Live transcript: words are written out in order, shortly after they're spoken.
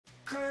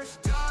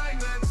Cursed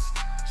diamonds,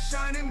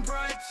 shining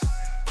bright.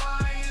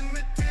 Buying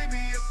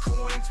Medivia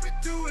coins, we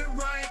do it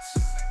right.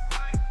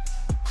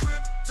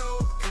 Crypto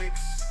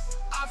clicks,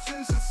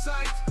 options in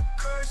sight.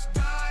 Cursed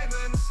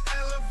diamonds,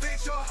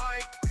 elevate your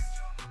height.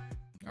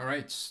 All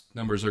right,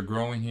 numbers are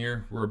growing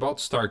here. We're about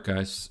to start,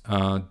 guys.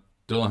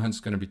 Dullaham's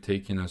going to be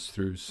taking us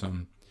through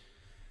some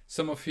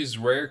of his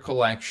rare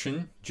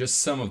collection, just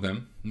some of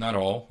them, not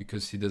all,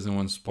 because he doesn't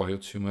want to spoil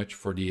too much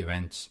for the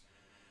events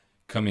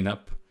coming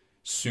up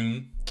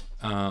soon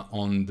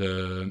on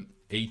the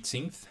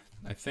 18th,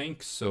 I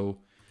think. So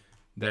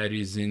that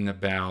is in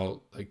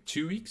about like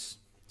 2 weeks.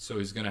 So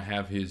he's going to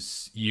have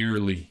his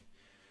yearly,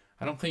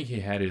 I don't think he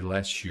had it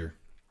last year,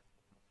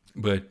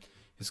 but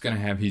he's going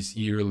to have his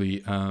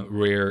yearly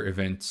rare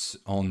events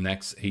on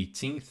next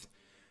 18th.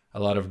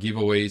 A lot of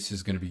giveaways.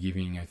 He's going to be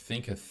giving, I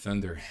think, a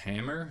Thunder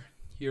Hammer.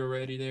 He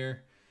already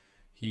there.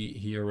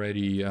 He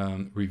already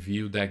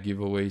reviewed that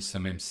giveaway,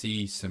 some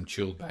MC, some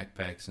chilled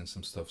backpacks, and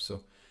some stuff.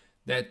 So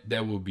that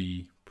will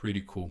be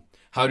pretty cool.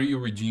 How do you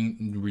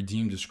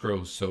redeem the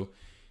scrolls? So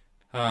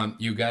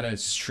you gotta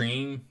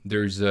stream.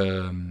 There's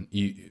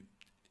you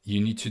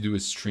need to do a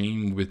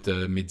stream with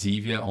the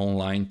Medivia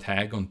online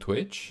tag on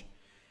Twitch,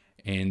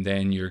 and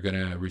then you're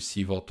gonna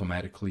receive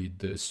automatically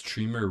the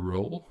streamer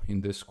role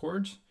in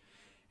Discord.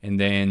 And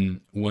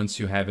then once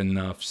you have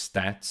enough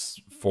stats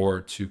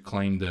to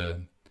claim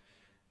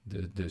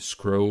the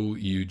scroll,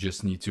 you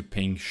just need to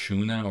ping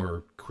Shuna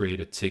or create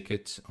a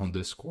ticket on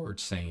Discord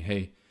saying,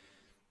 hey,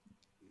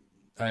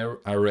 I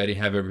already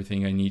have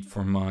everything I need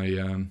for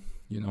my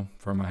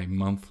for my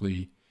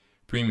monthly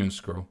premium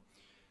scroll.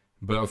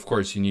 But of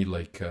course you need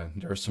like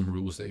there are some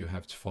rules that you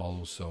have to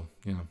follow, so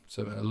it's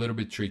a little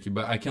bit tricky,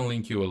 but I can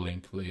link you a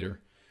link later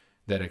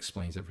that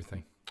explains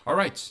everything. All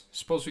right,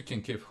 suppose we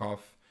can kick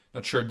off.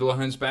 Not sure,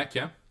 Dullaham's back,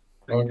 yeah?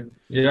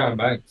 Yeah, I'm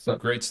back. So.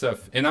 Great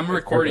stuff. And I'm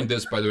recording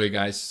this, by the way,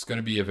 guys. It's going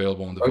to be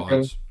available on the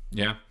VODs.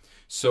 Yeah.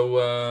 So,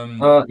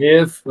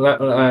 if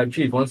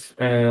Chief, one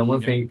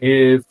thing,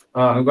 if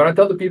I'm gonna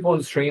tell the people on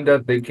the stream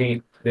that they're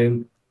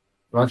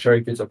not sure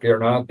if it's okay or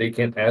not, they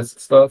can ask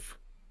stuff.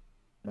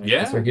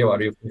 Yeah. So what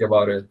do you think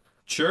about it?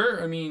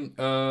 Sure. I mean,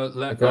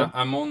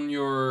 I'm on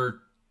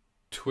your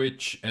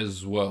Twitch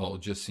as well,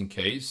 just in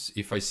case.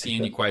 If I see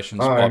any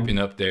questions popping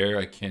up there,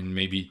 I can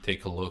maybe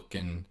take a look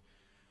and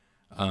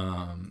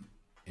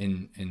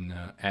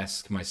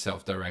ask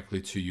myself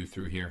directly to you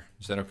through here.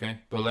 Is that okay?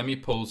 But let me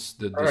post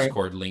the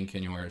Discord link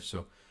anywhere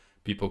so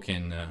people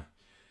can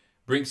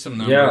bring some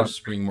numbers,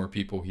 bring more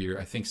people here.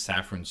 I think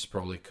Saffron's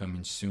probably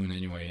coming soon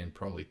anyway, and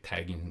probably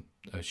tagging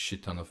a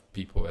shit ton of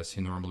people as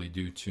he normally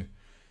do to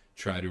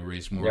try to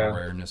raise more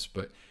awareness.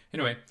 But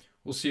anyway,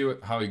 we'll see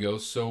how it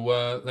goes. So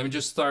let me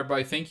just start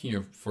by thanking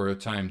you for your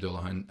time,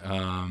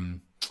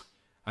 Dullaham.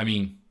 I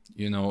mean,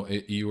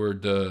 you were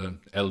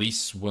at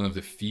least one of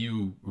the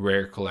few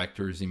rare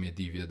collectors in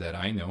Medivia that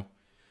I know.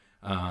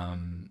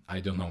 I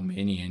don't know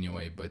many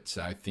anyway, but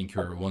I think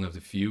you're one of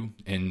the few.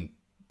 And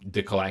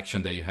the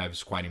collection that you have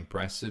is quite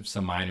impressive.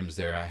 Some items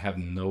there I have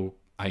no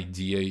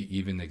idea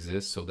even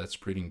exist, so that's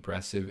pretty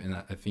impressive. And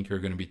I think you're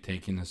going to be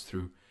taking us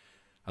through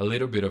a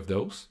little bit of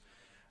those.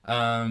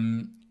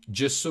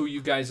 Just so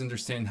you guys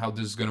understand how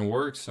this is going to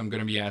work, so I'm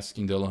going to be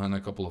asking Dullaham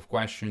a couple of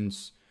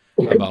questions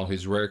about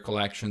his rare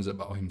collections,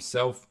 about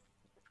himself.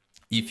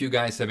 If you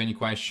guys have any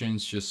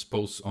questions, just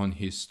post on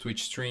his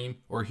Twitch stream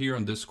or here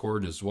on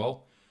Discord as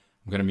well.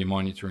 I'm going to be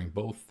monitoring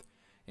both,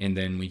 and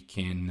then we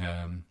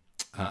can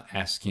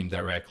ask him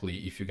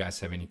directly if you guys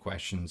have any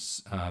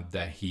questions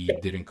that he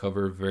didn't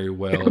cover very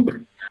well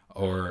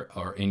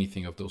or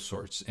anything of those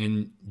sorts.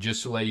 And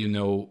just to let you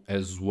know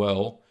as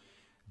well,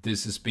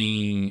 this is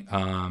being,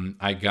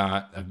 I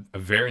got a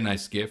very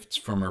nice gift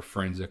from our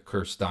friends at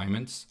Cursed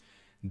Diamonds.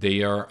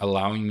 They are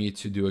allowing me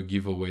to do a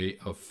giveaway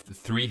of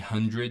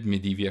 300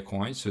 Medivia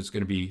coins. So it's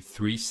going to be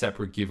 3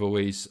 separate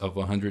giveaways of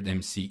 100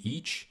 MC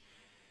each.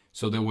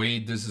 So the way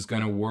this is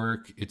going to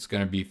work, it's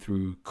going to be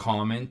through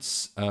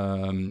comments,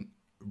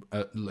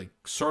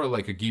 sort of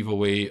like a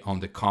giveaway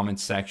on the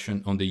comment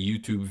section on the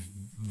YouTube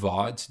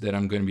VODs that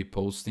I'm going to be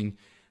posting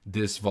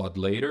this VOD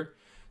later.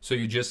 So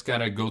you just got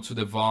to go to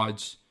the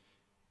VODs,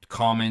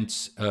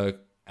 comments, I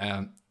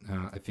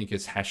think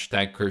it's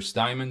hashtag Cursed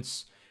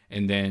Diamonds,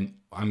 and then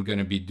I'm going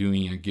to be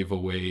doing a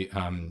giveaway,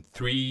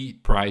 3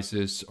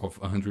 prizes of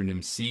 100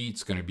 MC.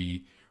 It's going to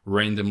be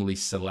randomly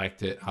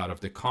selected out of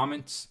the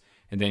comments,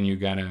 and then you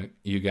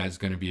guys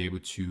going to be able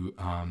to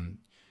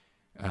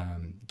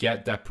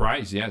get that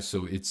prize. Yeah,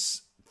 so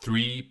it's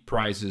 3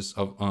 prizes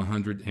of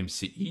 100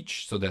 MC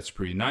each, so that's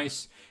pretty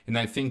nice. And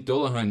I think,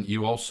 Dullaham,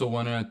 you also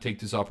want to take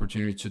this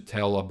opportunity to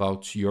tell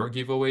about your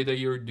giveaway that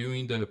you're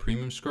doing, the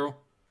premium scroll.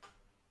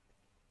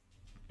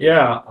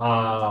 Yeah,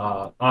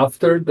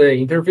 after the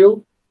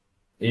interview,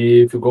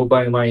 if you go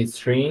by my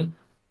stream,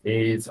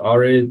 you can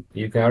already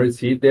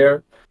see it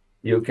there.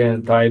 You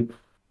can type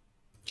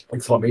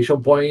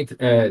exclamation point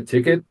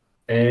ticket,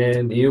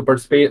 and you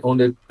participate on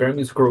the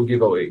premium scroll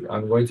giveaway.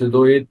 I'm going to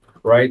do it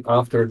right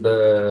after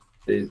the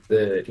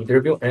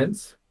interview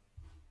ends.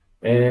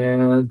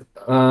 And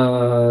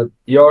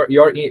your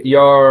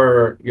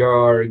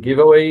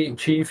giveaway,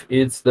 Chief,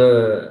 it's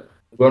the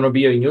gonna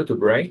be on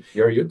YouTube, right?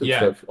 Your YouTube Yeah.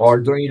 stuff, or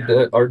doing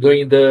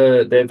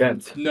the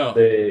event. No,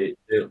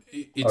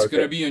 it's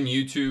gonna Okay. be on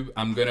YouTube.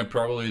 I'm gonna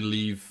probably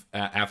leave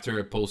after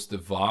I post the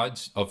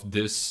VODs of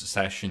this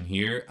session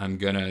here. I'm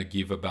gonna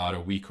give about a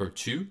week or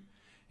two,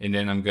 and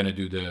then I'm gonna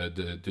do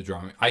the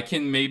drawing. I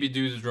can maybe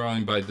do the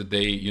drawing by the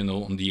day, you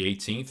know, on the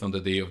 18th, on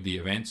the day of the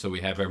event, so we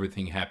have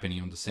everything happening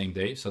on the same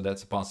day. So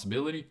that's a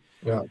possibility.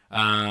 Yeah.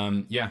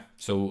 Yeah.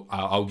 So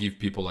I'll give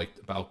people like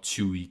about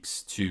 2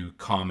 weeks to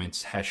comment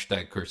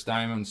hashtag Curse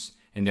Diamonds,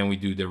 and then we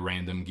do the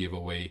random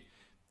giveaway.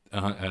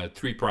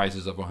 3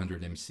 prizes of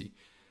 100 MC.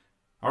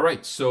 All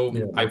right, so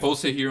Yeah. I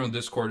posted here on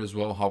Discord as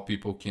well how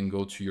people can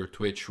go to your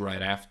Twitch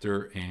right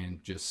after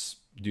and just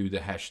do the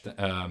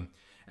hashtag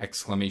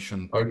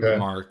exclamation Okay.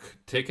 mark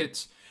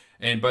tickets.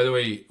 And by the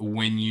way,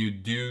 when you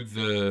do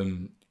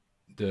the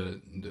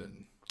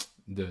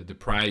the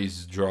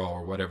prize draw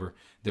or whatever,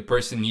 the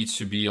person needs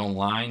to be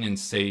online and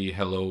say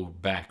hello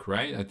back,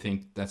 right? I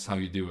think that's how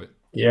you do it.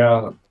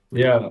 Yeah.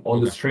 Yeah. On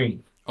the Okay.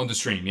 stream. On the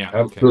stream, yeah.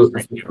 Okay.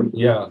 Absolutely.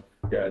 Yeah.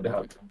 Yeah.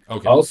 That.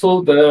 Okay.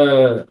 Also,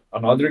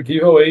 another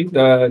giveaway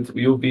that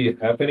will be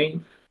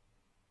happening.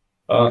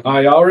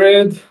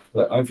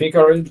 I think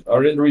I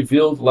already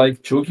revealed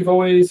like 2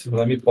 giveaways.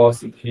 Let me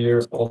post it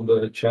here on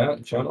the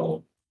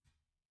channel.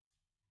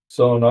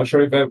 So I'm not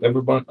sure if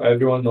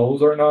everyone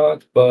knows or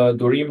not, but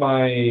during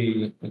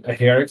my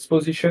Rare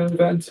Exposition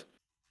event,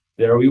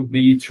 there will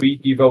be 3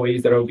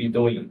 giveaways that I'll be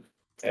doing.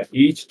 At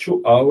each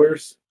 2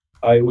 hours,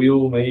 I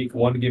will make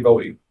 1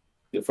 giveaway.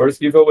 The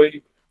first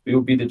giveaway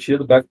will be the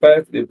chilled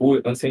backpack, the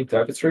Blue Unseen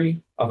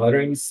Tapestry,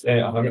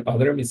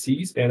 100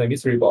 MCs, and a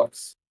mystery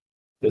box.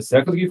 The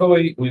second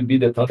giveaway will be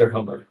the Thunder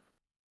Hammer.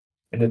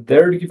 And the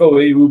third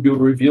giveaway will be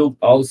revealed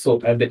also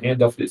at the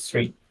end of the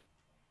stream.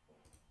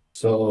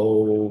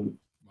 So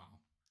Wow.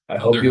 I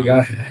hope you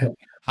guys.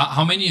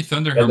 How many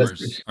Thunder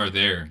Hammers are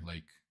there?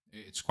 Like,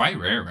 it's quite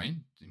rare, right?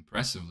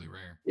 Impressively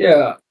rare.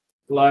 Yeah,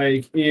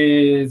 like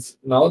it's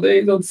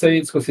nowadays. I'd say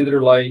it's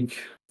considered like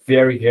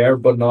very rare,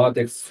 but not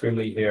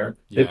extremely rare.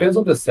 Yeah. Depends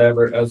on the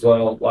server as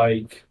well.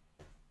 Like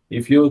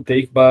if you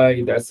take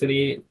by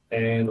Destiny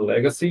and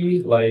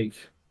Legacy, like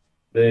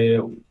the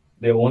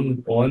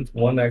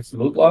one X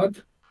loot lot,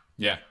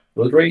 Yeah.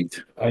 loot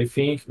rate, I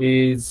think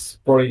is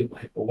probably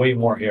way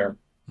more here.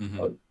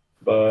 Mm-hmm.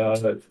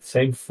 But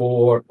same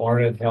for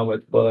Ornate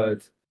Helmet,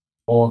 but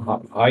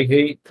on high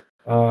hate,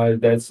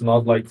 that's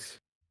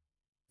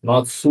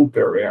not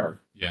super rare.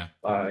 Yeah.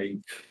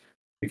 Like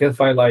you can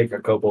find like a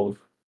couple.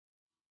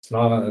 It's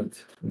not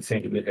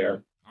insanely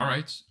rare. All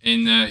right.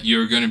 And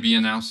you're going to be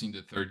announcing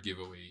the third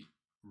giveaway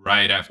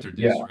right after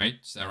this, Yeah. right?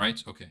 Is that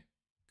right? Okay.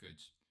 Good.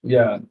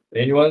 Yeah.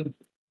 Anyone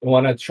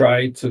want to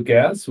try to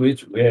guess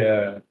which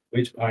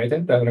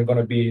item that I'm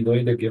gonna be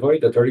doing the giveaway,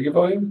 the third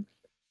giveaway?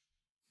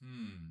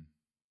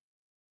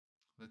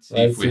 Let's see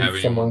if we have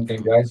someone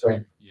anyone. can guess.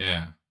 Right?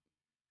 Yeah.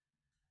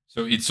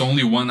 So it's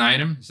only one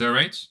item. Is that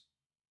right?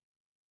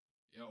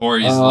 Or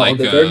is like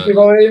the third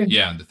giveaway?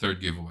 Yeah, the third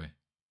giveaway.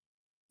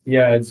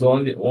 Yeah, it's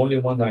only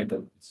one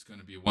item. It's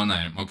gonna be one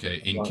item.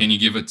 Okay. And can you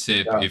give a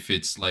tip if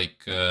it's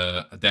like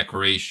a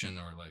decoration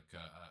or like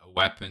a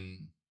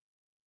weapon?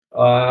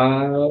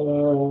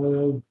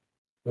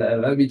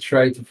 Let me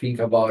try to think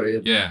about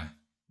it. Yeah,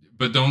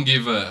 but don't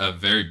give a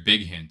very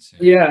big hint.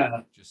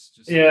 Yeah.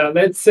 Yeah.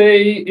 Let's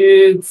say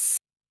it's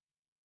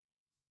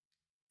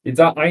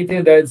an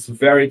item that's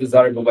very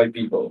desirable by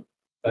people.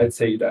 Let's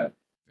say that.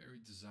 Very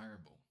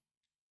desirable.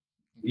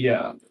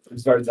 Yeah,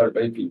 it's very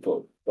desirable by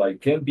people. Like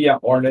can be an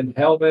ornate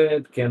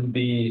helmet, can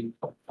be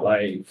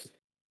like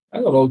I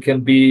don't know,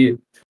 can be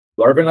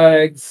larvae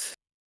legs.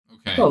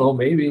 Okay. I don't know,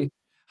 maybe.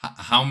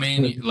 How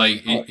many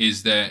like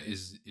is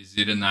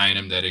it an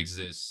item that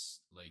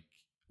exists like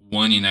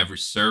one in every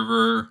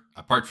server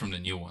apart from the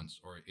new ones,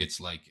 or it's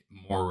like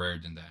more rare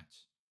than that?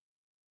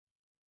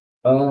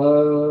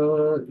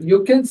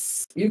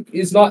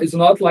 It's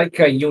not like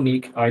a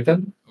unique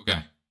item.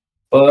 Okay.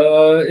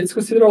 But it's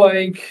considered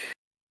like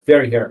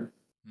very rare.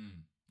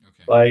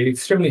 Okay. Like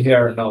extremely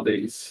rare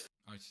nowadays.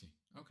 I see.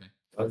 Okay.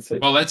 Let's say.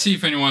 Well, let's see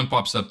if anyone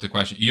pops up the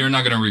question. You're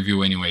not gonna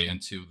review anyway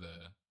until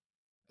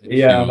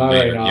yeah, not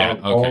later. Right now.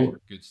 Yeah. Okay.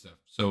 Good stuff.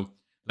 So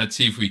let's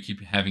see if we keep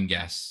having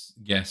guests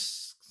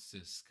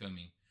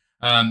coming.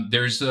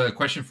 There's a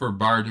question for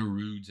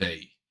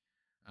Bardarude.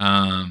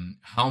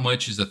 How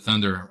much is a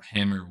Thunder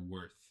Hammer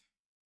worth?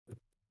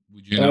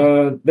 Would you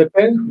know?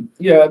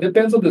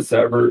 Depends on the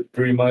server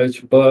pretty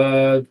much.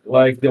 But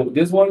like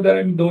this one that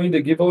I'm doing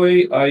the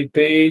giveaway, I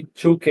paid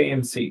 2K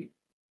MC.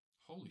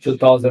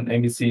 2,000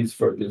 MCs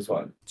for this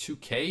one.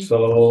 2K?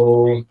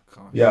 So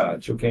yeah,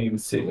 2K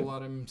MC. A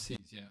lot of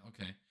MCs, yeah,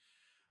 okay.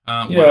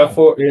 Wow.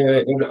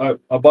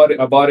 I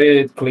bought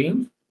it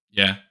clean.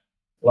 Yeah.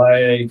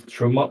 Like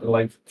 3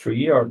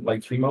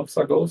 months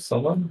ago,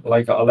 someone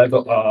like a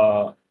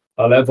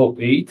level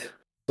 8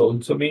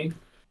 sold to me.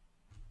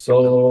 So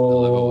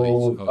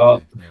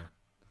okay.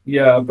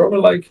 yeah, probably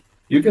like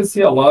you can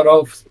see a lot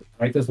of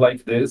items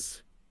like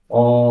this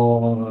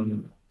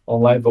on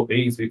level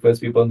 8 because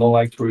people don't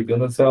like to reveal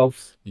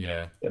themselves,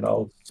 Yeah, you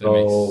know.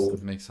 that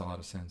makes So a lot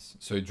of sense.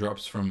 So it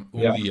drops from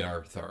yeah.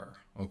 Uliarthar.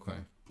 Okay,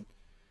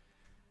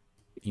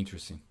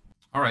 interesting.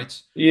 All right.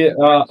 Yeah,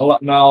 a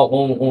lot now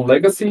on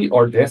Legacy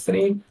or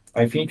Destiny,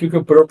 I think you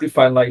could probably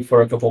find like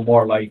for a couple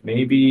more, like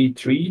maybe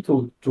 3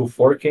 to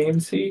 4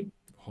 KMC.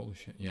 Holy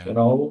shit. Yeah, You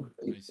know,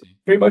 I see.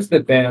 pretty much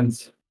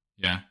depends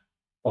Yeah.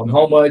 on Okay.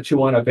 how much you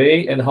want to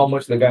pay and how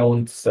much the guy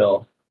wants to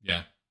sell.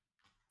 Yeah.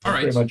 All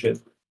That's pretty right. much it.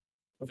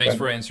 Thanks Okay.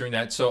 for answering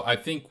that. So I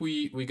think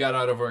we got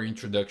out of our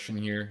introduction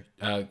here,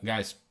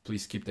 guys.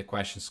 Please keep the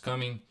questions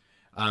coming.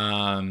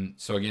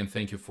 So again,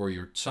 thank you for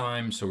your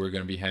time. So we're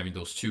gonna be having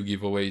those 2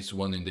 giveaways,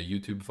 one in the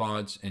YouTube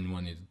VODs and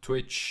one in the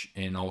Twitch,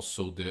 and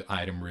also the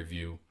item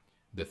review,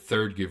 the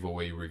third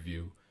giveaway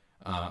review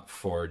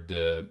for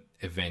the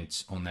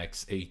event on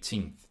next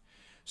 18th.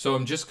 So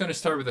I'm just gonna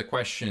start with a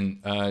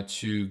question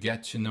to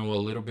get to know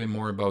a little bit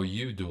more about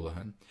you,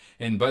 Dullaham.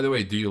 And by the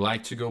way, do you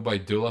like to go by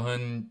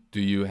Dullaham? Do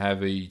you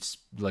have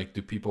like,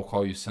 do people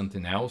call you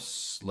something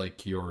else,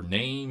 like your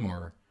name,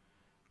 or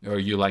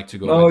you like to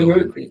go by No,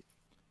 Dullaham?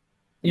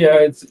 yeah,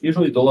 it's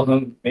usually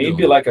Dullaham, maybe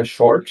Dullaham. like a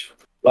short,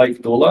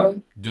 like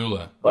Dula,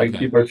 Dula. like Okay.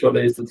 people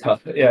actually is the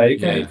tough. Yeah, you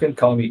Yeah. can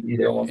call me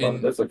either one, but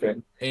And that's okay.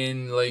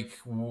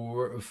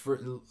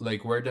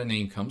 like where the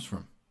name comes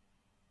from?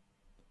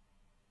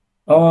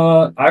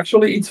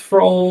 Actually, it's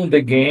from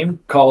the game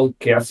called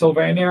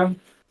Castlevania,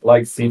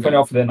 like Symphony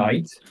Okay. of the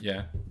Night.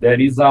 Yeah. There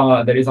is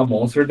a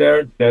monster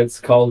there that's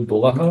called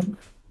Dullaham,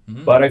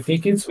 Mm. but I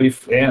think it's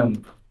with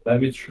M.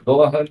 Let me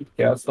Dullaham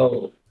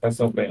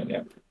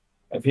Castlevania.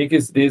 I think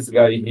it's this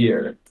guy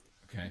here.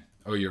 Okay.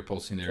 Oh, you're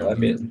posting there on I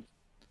mean,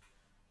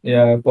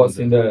 yeah,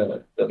 posting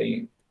the. the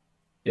link.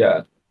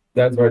 Yeah,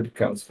 that's where it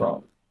comes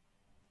from.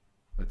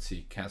 Let's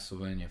see,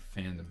 Castlevania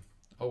fandom.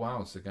 Oh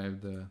wow, it's the guy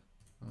with the.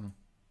 Oh.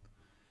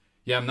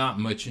 Yeah, I'm not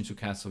much into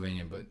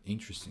Castlevania, but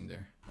interesting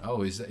there.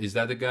 Oh, is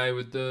that the guy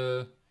with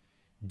the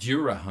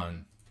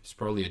Dullaham? It's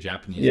probably a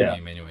Japanese Yeah,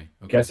 name anyway.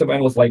 Okay.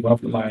 Castlevania was like one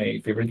of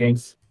my favorite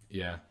games.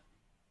 Yeah.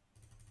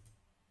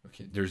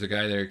 Okay. There's a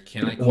guy there.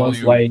 Can I call Once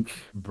you like,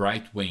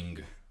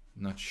 Brightwing?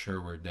 Not sure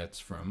where that's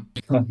from,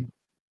 but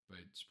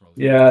it's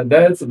probably. yeah,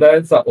 that's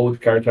an old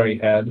character he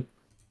had.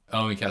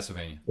 Oh, in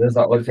Castlevania. That's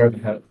not what character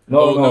he had. No,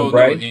 Oh no, no,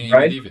 right, in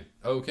right. Medivia.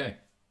 Oh, okay.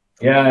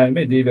 Yeah, in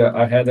Medivia,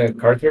 I had a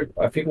character.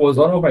 I think it was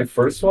one of my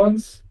first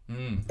ones.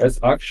 Hmm. That's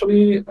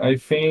actually, I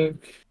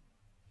think.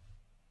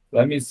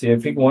 Let me see. I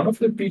think one of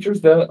the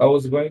pictures that I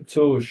was going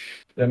to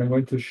that I'm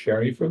going to share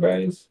with you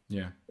guys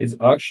Yeah. is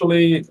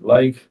actually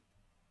like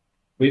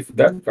with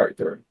that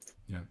character.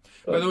 Yeah.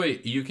 By the way,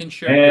 you can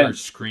share your And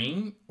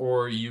screen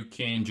or you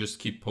can just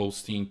keep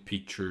posting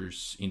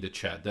pictures in the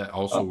chat. That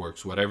also uh,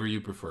 works, whatever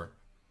you prefer.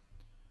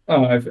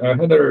 I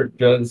rather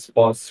just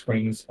post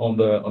screens on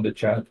the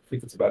chat. I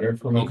think it's better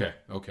for me. Okay,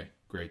 okay,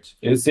 great.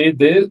 You see,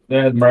 this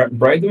that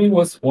Brightwing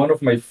was one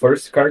of my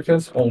first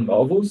characters on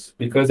novels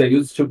because I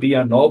used to be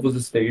a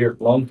novels player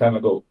long time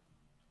ago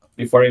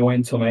before I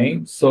went to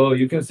main. So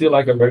you can see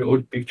like a very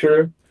old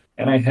picture,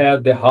 and I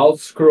had the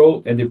house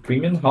scroll and the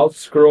premium house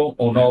scroll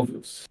on Yeah.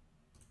 novels.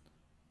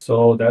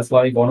 So that's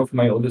like one of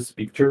my oldest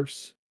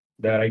pictures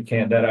that I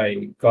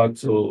got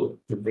to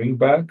bring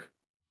back.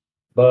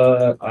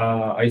 But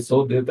I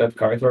sold that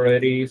card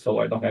already, so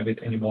I don't have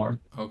it anymore.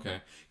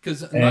 Okay.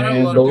 Because not a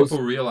And lot of those,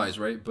 people realize,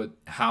 right? But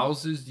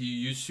houses, you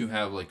used to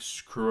have like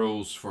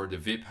scrolls for the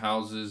VIP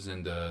houses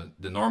and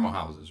the normal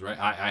houses, right?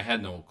 I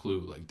had no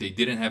clue. Like they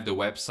didn't have the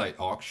website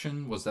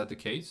auction. Was that the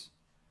case?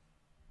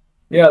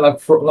 yeah, like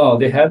for no,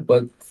 they had,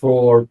 but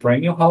for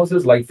premium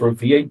houses, like for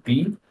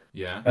VIP,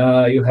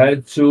 Yeah. you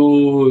had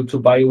to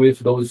buy with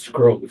those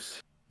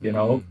scrolls. You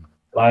know, Mm.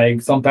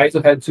 like sometimes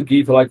you had to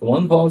give like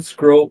one house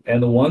scroll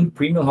and one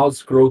premium house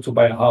scroll to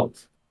buy a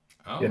house.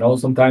 You Oh, know,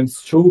 sometimes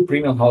two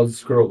premium house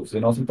scrolls. You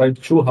know, sometimes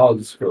two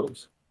house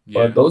scrolls.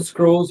 But yeah. those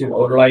scrolls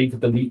were like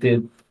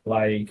deleted,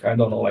 like I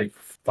don't know, like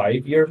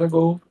 5 years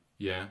ago.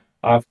 Yeah.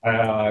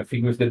 I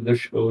think with the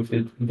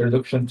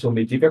introduction to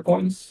Medivia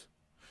coins,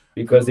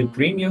 because the Oh,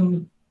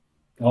 premium,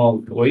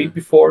 way yeah.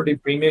 before the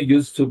premium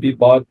used to be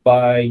bought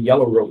by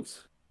Yellow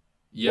Rose.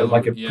 Was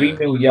like Yellow. a Yeah.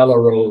 premium Yellow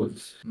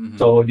Rose, Mm-hmm.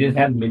 so it didn't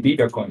have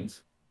Medivia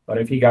coins. But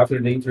I think after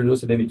they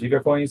introduced the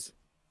Medivia coins,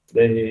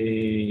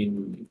 they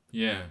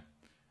Yeah.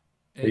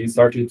 they And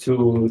started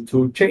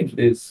to change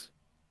this.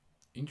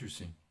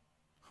 interesting.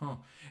 Huh.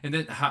 And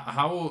then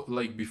how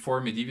like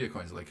before Medivia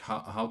coins, like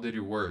how did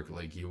it work?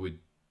 Like you would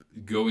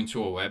go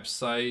into a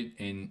website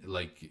and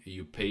like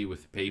you pay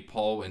with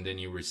PayPal and then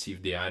you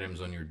receive the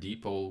items on your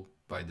depot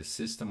by the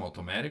system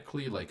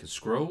automatically, like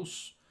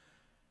scrolls?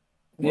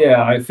 Or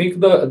Yeah, I think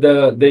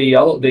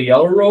the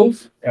yellow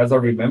rose, as I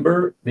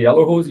remember, the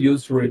yellow rose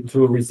used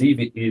to receive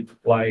it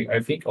like I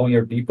think on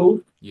your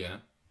depot. yeah.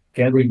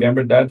 Can't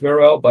remember that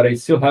very well, but I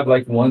still have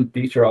like one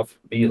picture of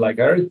me. Like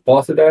I already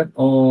posted that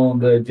on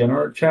the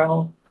general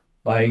channel.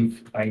 Mm-hmm. Like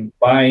I'm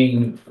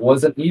buying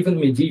wasn't even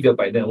Medivia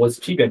by then, it was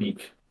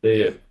Chibianik,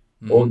 Yeah.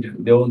 the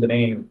Mm-hmm. the old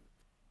name.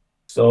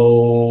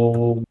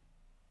 So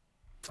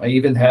I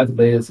even have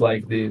this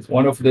like this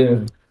one of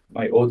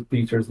my old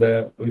pictures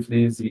there with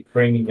these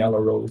framing yellow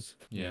rose.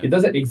 Yeah. It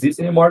doesn't exist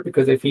anymore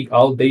because I think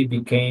all they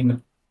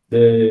became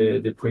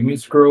the premium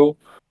scroll.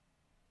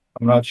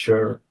 I'm not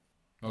sure.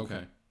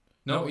 Okay.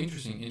 No,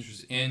 interesting,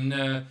 interesting.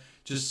 And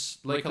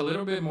just like a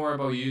little bit more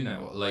about you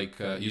now. Like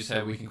you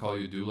said, we can call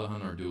you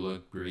Dullaham or Dula.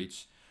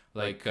 Great.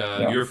 Like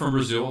Yeah. you're from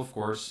Brazil, of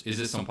course. Is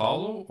it São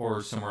Paulo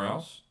or somewhere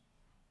else?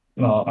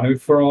 No, I'm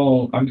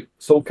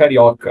so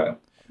carioca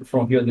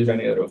from Rio de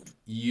Janeiro.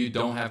 You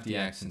don't have the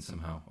accent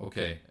somehow.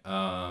 Okay.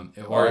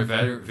 Or a Uh,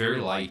 very very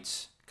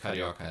light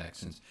carioca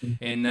accent.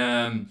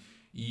 And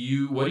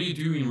you, what do you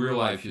do in real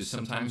life? You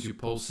sometimes you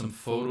post some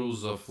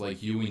photos of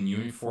like you in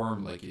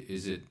uniform. Like,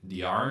 is it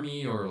the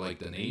army or like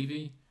the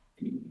navy?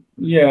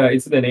 yeah,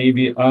 it's the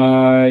Navy.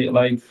 I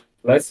like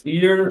last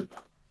year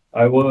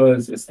I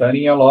was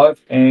studying a lot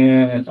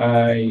and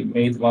I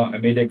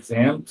made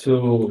exam to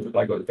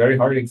like a very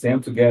hard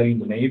exam to get in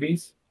the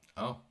navies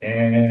Oh.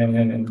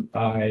 and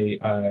I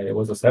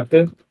was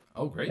accepted.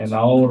 Oh, And great.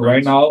 now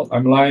right Congrats.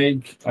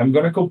 now I'm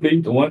gonna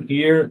complete 1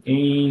 year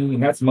in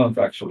next month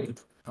actually.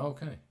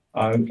 Okay.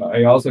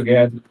 I also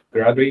get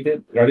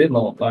graduated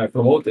no,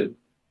 promoted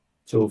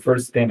to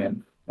first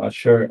lieutenant. Not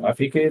sure. I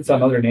think it's Yeah.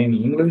 another name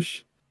in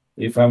English.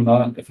 If I'm No,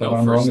 not first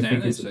wrong, I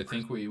think it's tennis. I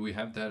think we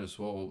have that as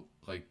well.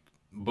 Like,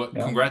 but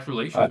yeah.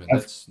 congratulations, I, man. I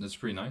That's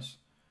pretty nice.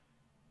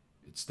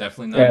 It's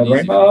definitely not Yeah, an right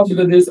easy now feat.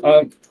 because this,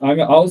 I'm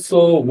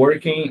also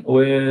working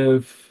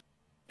with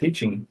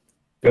teaching.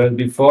 Because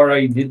before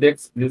I did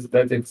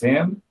that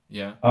exam,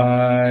 Yeah.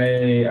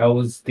 I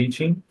was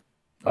teaching.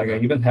 Like Okay.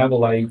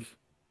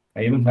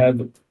 I even have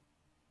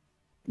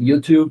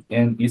YouTube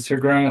and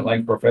Instagram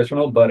like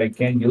professional, but I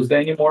can't use that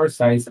anymore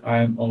since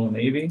I'm on the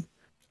Navy,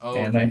 Oh,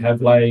 and okay.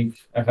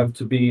 I have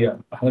to be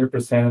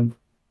 100%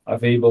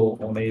 available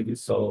on Navy,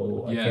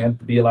 so I Yeah.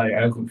 can't be like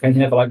I can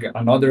have like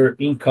another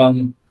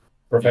income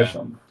Yeah.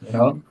 profession, you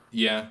know.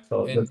 Yeah.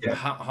 So And that's yeah.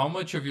 how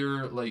much of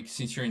your, like,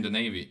 since you're in the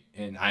Navy,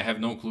 and I have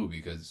no clue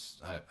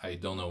because I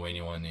don't know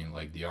anyone in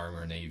like the Army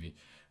or Navy,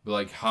 but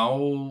like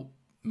how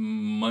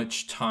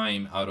much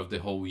time out of the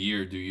whole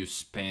year do you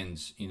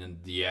spend in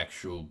the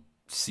actual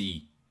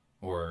sea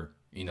or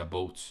in a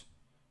boat?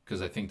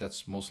 Because I think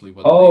that's mostly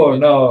what the Oh Navy do.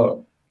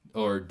 no,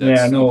 Or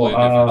yeah, that's no.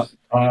 completely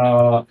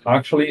different.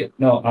 Actually,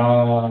 no.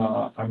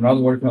 I'm not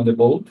working on the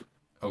boat.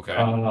 Okay.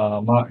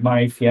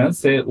 My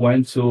fiance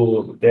went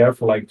to there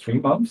for like 3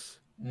 months,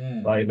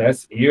 Mm. like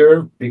last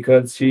year,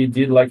 because she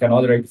did like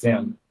another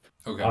exam,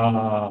 Okay.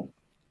 uh,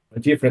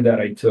 different that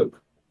I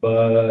took.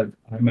 But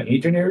I'm an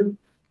engineer,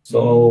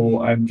 so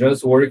Mm. I'm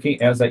just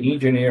working as an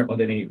engineer on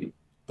the Navy.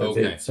 That's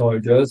it. Okay. So I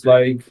just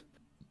like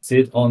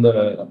sit on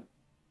the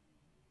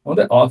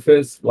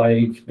office,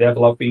 like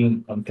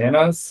developing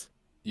antennas,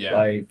 Yeah.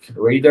 like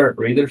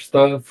radar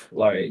stuff,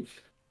 like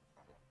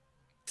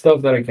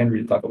stuff that I can't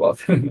really talk about.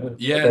 But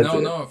Yeah, that's no,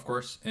 it. no, of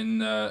course.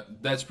 And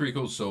that's pretty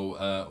cool.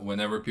 So,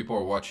 whenever people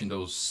are watching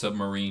those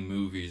submarine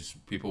movies,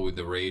 people with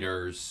the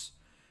radars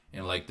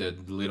and like the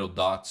little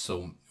dots,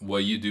 so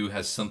what you do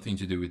has something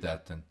to do with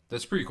that, then.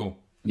 That's pretty cool.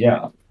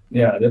 Yeah,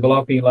 yeah,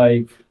 developing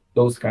like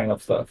those kind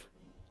of stuff.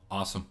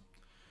 Awesome.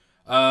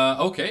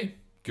 Okay,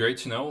 great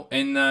to know.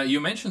 And you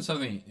mentioned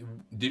something.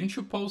 Didn't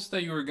you post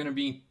that you were going to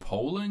be in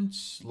Poland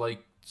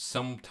like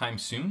sometime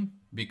soon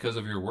because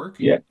of your work?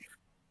 Yeah,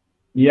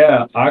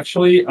 yeah.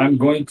 Actually, I'm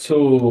going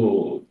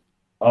to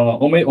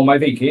on my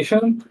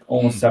vacation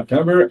on Mm,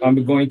 September.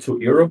 I'm going to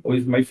Europe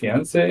with my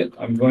fiance.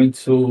 I'm going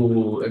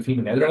to I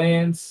think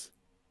Netherlands,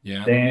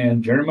 yeah.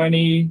 then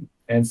Germany,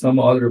 and some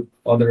other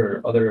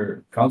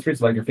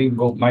countries. Like I think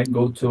might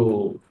go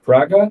to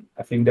Praga.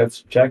 I think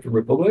that's Czech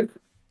Republic.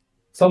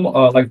 Some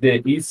like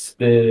the east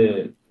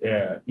side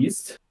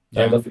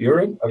Yeah. of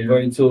Europe. I'm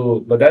going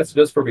to, but that's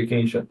just for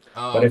vacation.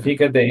 Oh, But I okay.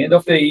 think at the end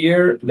of the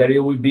year that it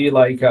will be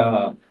like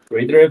a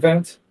greater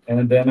event,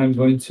 and then I'm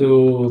going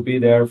to be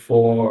there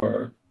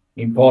for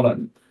in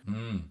Poland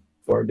Mm.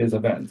 for this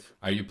event.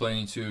 Are you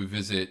planning to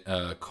visit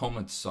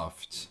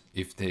Soft?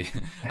 If they,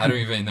 I don't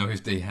even know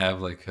if they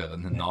have like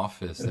an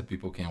office that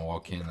people can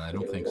walk in. I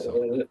don't think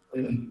so.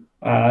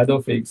 I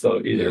don't think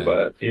so either. Yeah,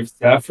 But if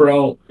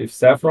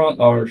Saffron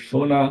or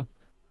Shuna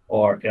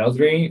or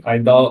Eldrin, I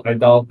doubt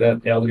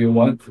that Eldrin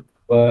won't.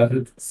 But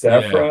yeah,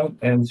 Saffron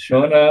and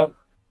Shona,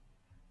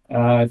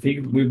 I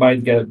think we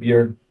might get a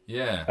beer.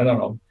 yeah. I don't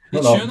know. Who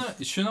Is knows?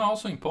 Shuna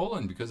also in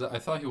Poland? Because I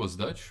thought he was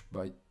Dutch,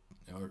 but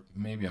or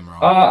maybe I'm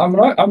wrong.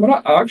 I'm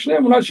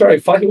not sure. I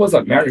thought he was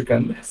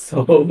American,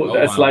 so Oh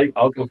that's wow. like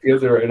out of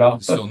filter right now.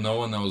 So no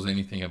one knows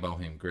anything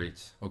about him. Great.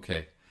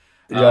 Okay.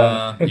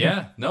 Yeah.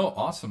 Yeah. No.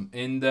 Awesome.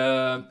 And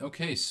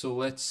okay. So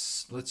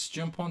let's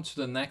jump on to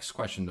the next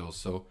question though.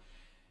 So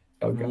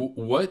Okay.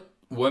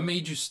 what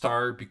made you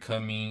start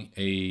becoming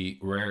a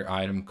rare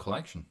item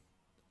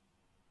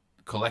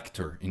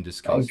collector in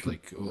this case? Okay.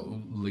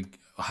 Like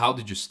how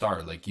did you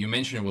start? Like you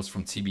mentioned it was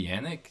from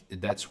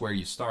TBNic. That's where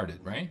you started,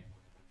 right?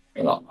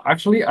 You know,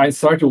 actually, I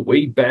started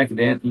way back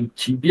then in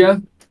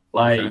Tibia.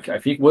 Okay. Like I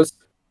think it was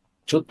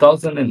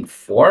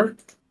 2004.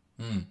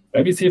 Hmm.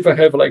 Let me see if I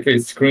have like a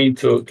screen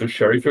to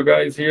share with you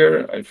guys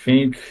here. I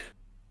think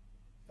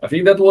I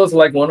think that was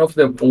like one of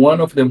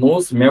the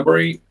most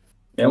memory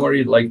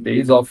like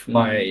days of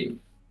my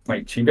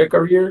Tibia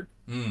career.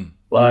 Mm.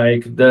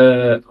 Like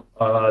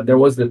there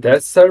was the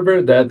test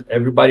server that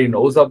everybody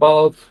knows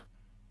about.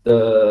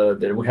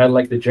 We had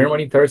like the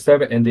Germany test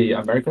server and the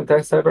American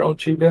test server on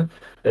Tibia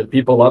that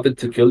people loved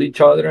to kill each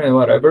other and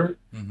whatever.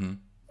 Mm-hmm.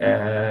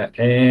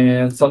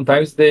 And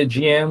sometimes the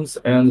GMs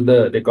and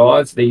the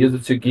gods they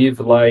used to give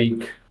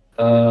like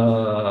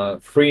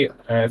free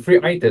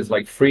items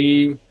like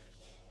free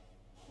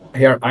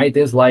hair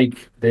items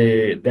like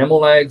the demo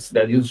legs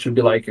that used to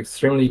be like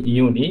extremely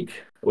unique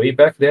way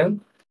back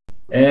then.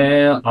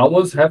 And I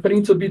was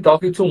happening to be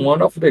talking to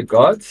one of the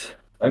gods.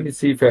 Let me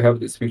see if I have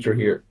this picture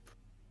here.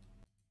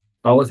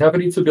 I was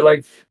happening to be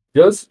like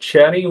just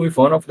chatting with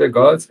one of the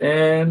gods,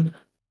 and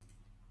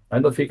I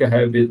don't think I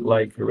have it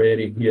like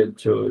ready here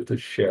to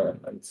share.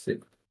 Let's see.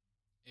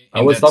 I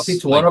And was talking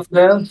that's to one like of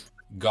them.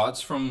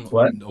 gods from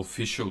What?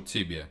 official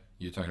Tibia.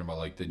 You're talking about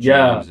like the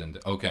Yeah, GMs and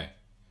okay.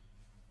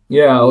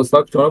 yeah. I was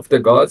talking to one of the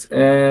gods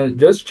and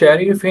just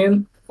chatting with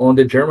him on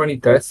the Germany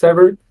test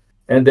server.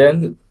 And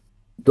then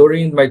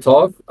during my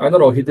talk, I don't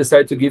know, he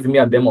decided to give me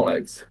a demo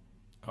legs.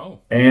 Oh.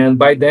 And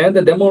by then,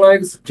 the demo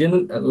legs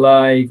didn't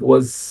like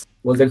was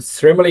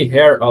extremely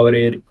rare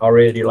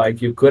already.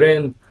 Like you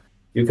couldn't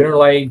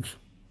like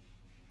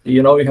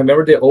you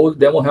remember the old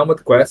demo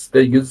helmet quest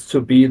that used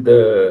to be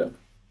the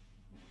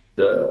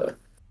the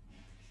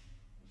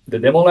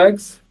demo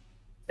legs,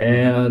 Mm-hmm.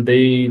 and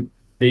they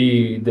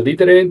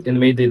deleted it and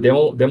made the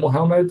demo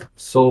helmet.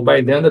 So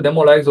by then the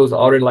demo legs was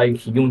already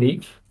like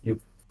unique. It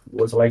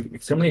was like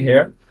extremely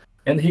rare,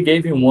 and he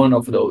gave me one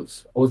of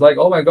those. I was like,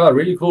 oh my god,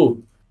 really cool.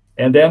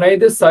 And then I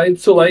decided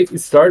to like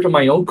start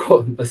my own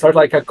start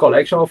like a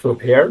collection of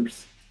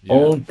hairs Yeah.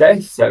 on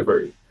test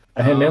server.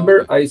 I Oh,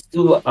 remember okay.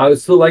 I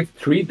was still like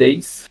 3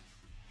 days,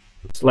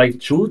 it's like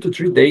 2 to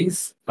 3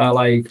 days,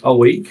 like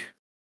awake,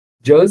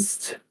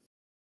 just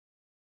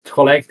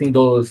collecting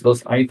those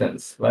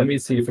items. Let me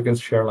see if I can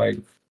share like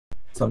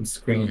some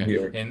screen Okay.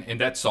 here. And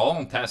that's all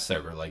on test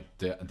server. Like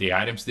the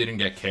items didn't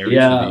get carried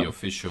to the Yeah,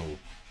 official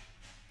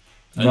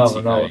no, Antique,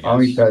 I no,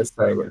 only guess. test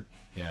server.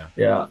 Yeah.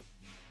 Yeah,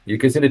 you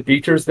can see the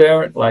pictures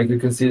there. Like you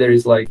can see there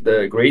is like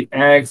the great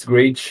axe,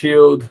 great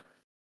shield.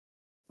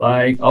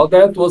 Like all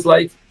that was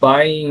like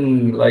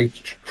buying, like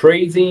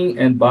trading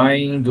and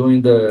buying,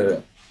 doing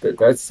the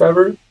test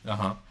server.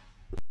 Uh-huh.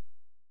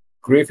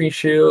 Griffin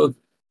shield,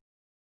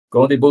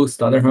 golden boots,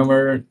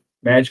 thunderhammer,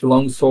 magic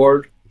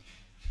longsword.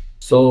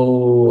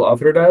 So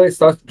after that, I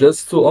start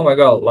just to, oh my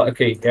god, like,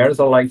 okay, airs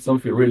are like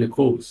something really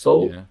cool.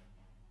 So Yeah.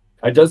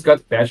 I just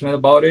got passionate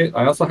about it.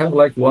 I also have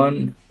like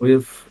one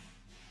with,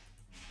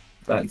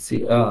 let's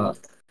see,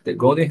 the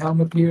golden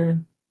helmet here.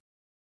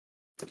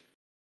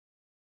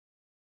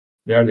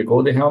 There, the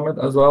golden helmet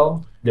as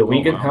well, the Oh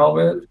winged wow.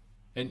 helmet.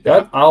 And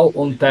That all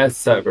on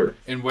test server.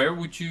 and where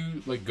would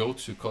you like go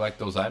to collect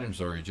those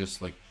items, or you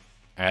just like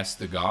ask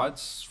the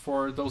gods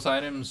for those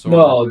items, or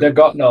No, the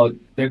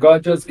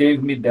god just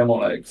gave me demo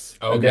legs,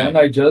 and then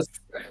okay.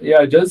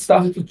 I just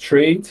started to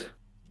trade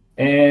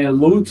and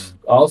loot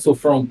Uh, also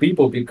from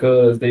people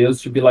because they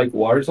used to be like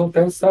wars on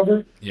test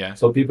server. yeah.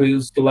 So people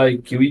used to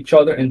like kill each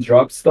other and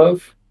drop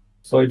stuff.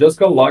 So I just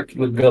got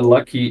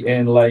lucky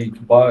and like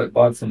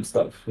bought some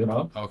stuff.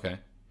 Okay.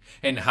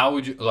 And how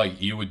would you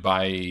like you would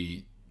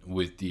buy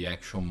with the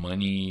actual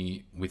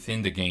money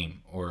within the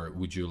game, or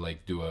would you like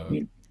do a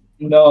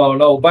No,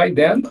 no. By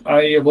then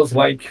I was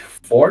like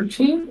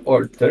 14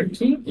 or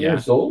 13 yeah.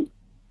 years old.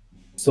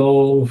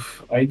 So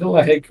I don't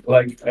like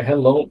I had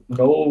no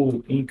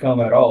income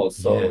at all.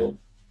 Yeah. So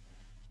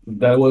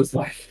that was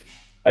like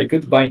I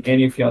could buy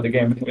anything on the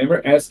game. I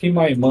remember asking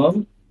my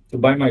mom to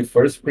buy my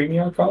first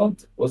premium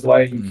account was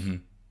like Mm-hmm.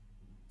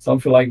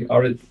 something like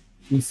already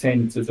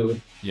insane to do.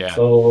 Yeah.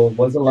 So it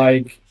wasn't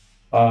like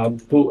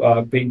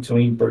pay to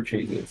win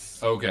purchases.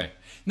 Okay.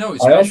 No,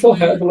 I also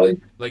have especially like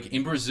like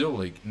in Brazil,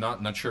 like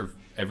not sure if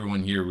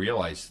everyone here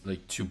realized,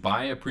 like to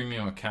buy a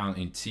premium account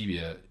in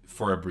Tibia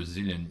for a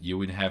Brazilian, you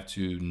would have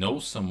to know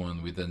someone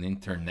with an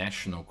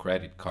international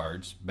credit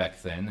cards back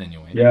then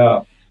anyway.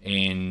 yeah,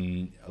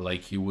 And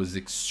like it was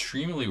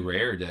extremely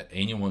rare that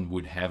anyone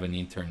would have an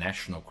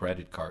international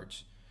credit cards.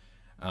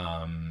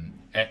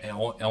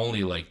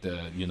 Only like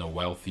the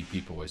wealthy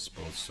people, I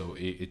suppose. So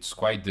it's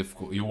quite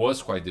difficult. It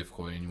was quite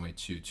difficult anyway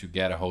to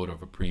get a hold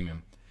of a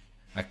premium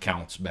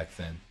accounts back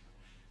then.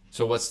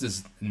 So what's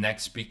this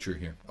next picture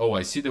here? Oh,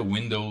 I see the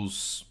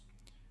Windows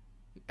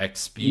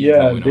XP yeah,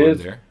 going on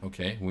this there.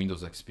 Okay,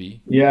 Windows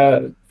XP. yeah,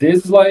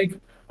 this like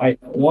I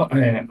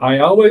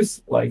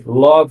always like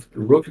loved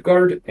Rook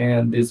Guard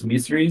and these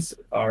mysteries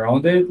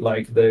around it,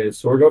 like the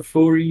Sword of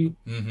Fury,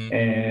 Mm-hmm.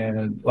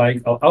 and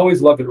like I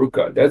always loved Rook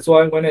Guard. That's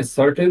why when I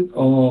started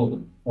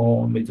on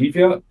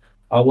Medivia,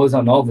 I was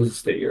a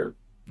novice player,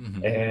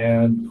 Mm-hmm.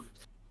 and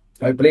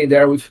I played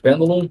there with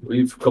Pendulum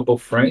with a couple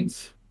of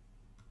friends.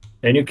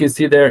 And you can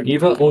see there,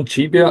 even on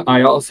Tibia,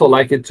 I also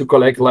like it to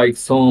collect like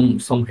some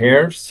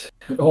hairs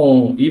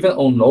on even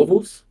on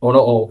novels on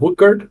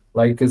Hookard.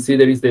 Like you can see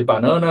there is the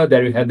banana,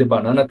 there you had the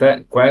banana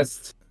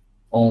quest.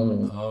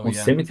 Oh on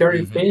yeah.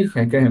 cemetery Mm-hmm. thing.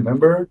 I can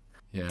remember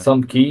Yeah.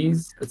 some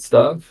keys and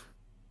stuff.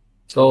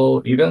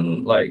 So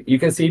even like you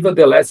can see even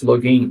the last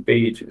login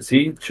page.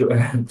 See,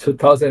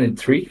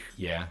 2003.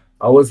 Yeah.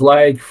 I was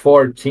like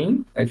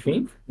 14, I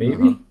think, Uh-huh.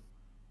 maybe.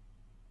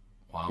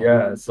 Wow.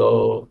 Yeah.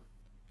 So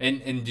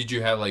And did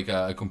you have like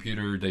a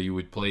computer that you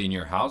would play in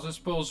your house, I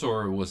suppose,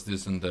 or was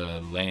this in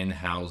the LAN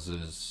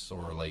houses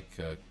or like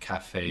no,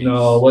 cafes?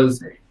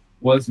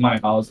 was my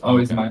house. Oh,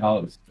 Always okay. my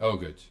house. Oh,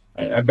 good.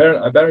 I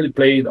barely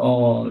played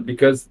on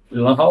because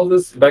LAN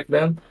houses back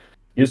then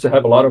used to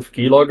have a lot of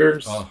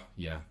keyloggers Oh,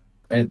 yeah.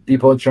 and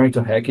people trying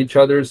to hack each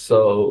other.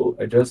 So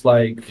I just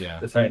like Yeah.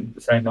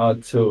 decide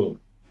not to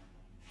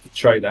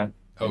try that.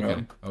 You Okay.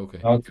 know, Okay.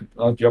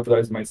 not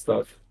jeopardize my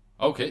stuff.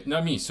 Okay. No,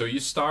 I mean, so you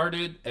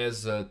started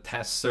as a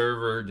test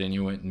server, then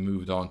you went and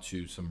moved on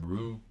to some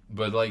root,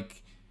 but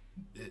like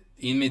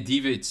in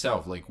Medivia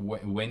itself, like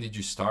when did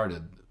you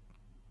started,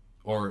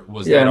 or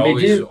was that Yeah,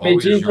 always your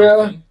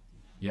Medivia. thing?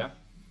 Yeah.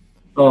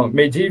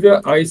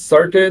 Medivia. I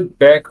started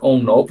back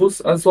on Novus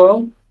as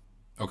well.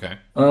 Okay.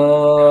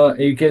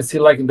 You can see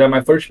like that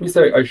my first piece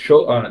I show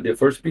the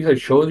first piece I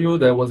showed you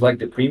that was like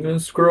the premium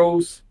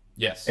scrolls.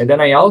 Yes. And then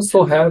I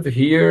also have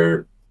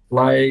here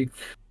like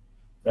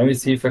let me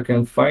see if I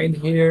can find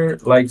here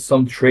like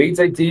some trades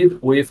I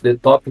did with the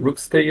top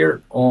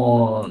rookstayer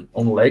on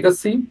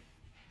Legacy.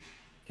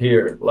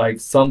 Here, like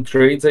some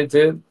trades I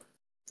did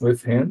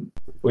with him,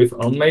 with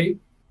Unmade,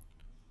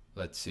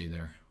 Let's see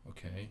there.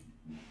 Okay.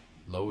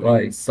 like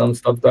Loading. some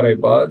stuff that I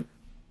bought.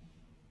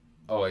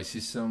 Oh, I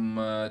see some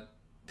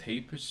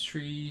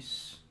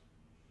tapestries.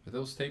 Are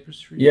those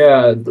tapestries?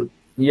 Yeah,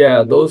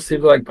 yeah, those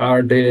seem like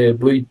are the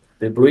blue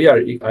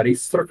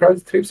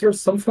aristocrat trips or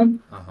something.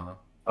 Uh huh.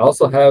 I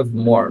also have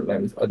more.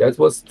 That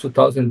was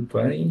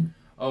 2020.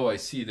 Oh, I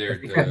see I there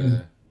think I,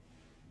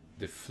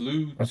 the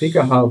I think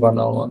I flutes. have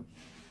another one.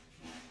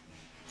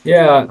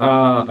 Yeah,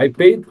 I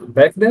paid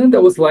back then.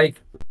 That was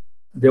like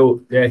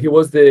yeah, he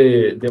was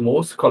the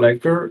most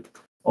collector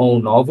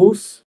on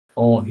novels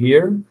on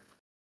here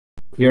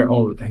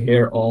on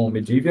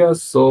Medivia.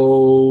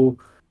 So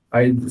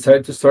I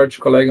decided to start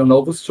collecting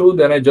novels too.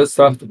 Then I just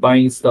started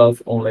buying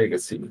stuff on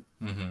Legacy.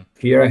 Mm-hmm.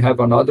 Here I have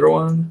another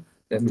one.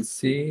 Let me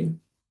see.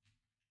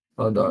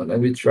 Hold on. Let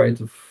me try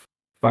to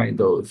find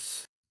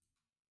those.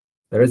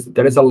 There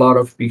is a lot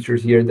of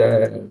pictures here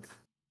that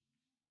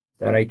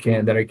I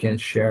can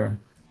share.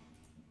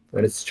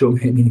 There is too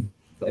many.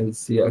 Let me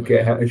see. Oh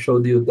Okay, yeah. I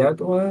showed you that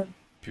one.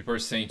 People are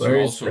saying Where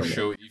to is also that one?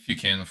 show, if you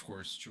can, of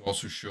course, to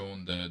also show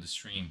on the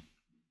stream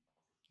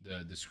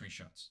the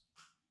screenshots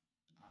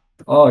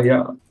Oh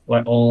yeah,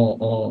 like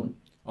on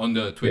on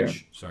the here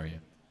Twitch. Sorry. Yeah.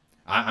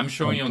 I'm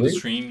showing on you on the Twitch.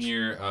 stream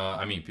here.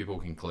 I mean, people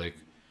can click,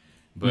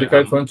 but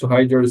Because I want to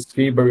hide your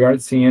screen, but you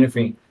aren't seeing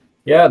anything.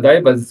 Yeah,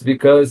 that, but it's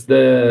because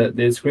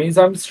the screens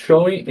I'm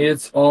showing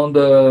it's on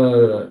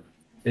the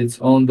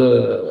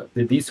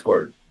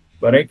Discord.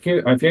 But I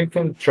think I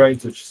can try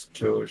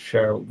to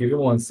share. Give you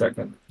 1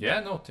 second. yeah,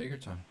 no, take your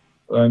time.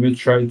 Let me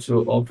try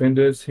to open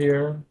this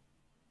here.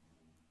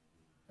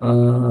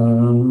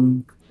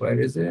 Where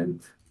is it?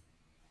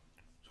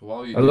 So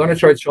while you I'm do gonna that,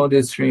 try to show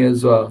this screen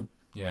as well.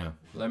 yeah,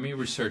 let me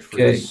research for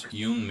Okay, this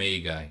Yun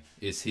Mei guy.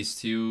 Is he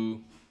still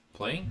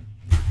playing?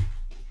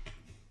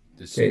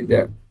 This okay,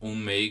 there.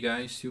 Un Mei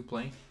guy is still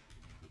playing?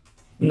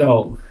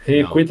 No,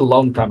 he No. quit a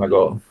long time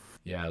ago.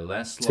 Yeah,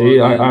 last See,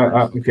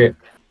 login. okay. Okay.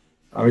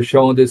 I'm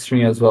showing the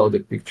screen as well, the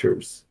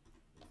pictures.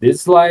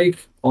 This is like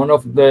one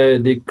of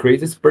the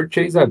craziest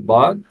purchase I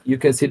bought. You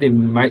can see the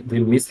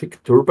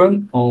Mystic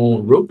Turban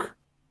on Rook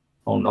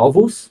on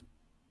Novus,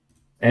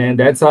 and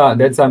that's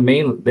a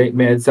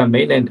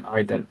main end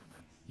item.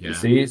 You Yeah.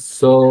 see,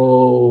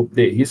 so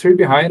the history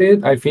behind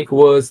it, I think,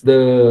 was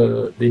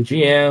the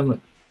GM.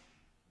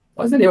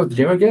 What's the name of the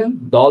GM again?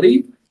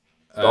 Dolly.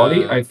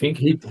 Dolly. Uh, I think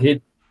he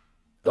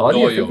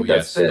Dolly. I think Doyle.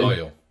 that's Yes, it.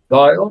 Doyle.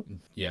 Doyle.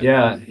 Yeah.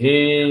 Yeah,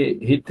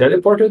 he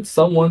teleported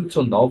someone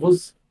to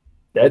Novus.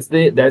 That's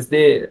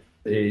the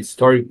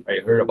story I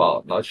heard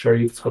about. Not sure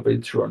if it's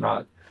completely true or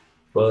not.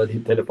 But he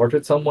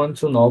teleported someone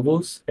to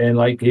Novus and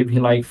like gave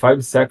him like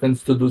 5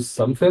 seconds to do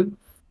something.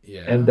 And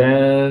Yeah.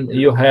 then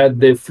you had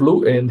the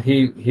flute, and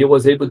he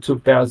was able to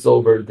pass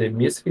over the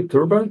mystic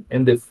turban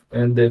and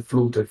the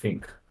flute, I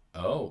think,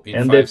 Oh, in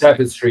and the 5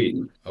 seconds.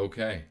 tapestry.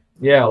 Okay.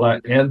 Yeah,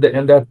 like and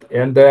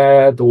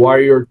that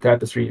warrior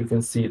tapestry you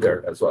can see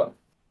there as well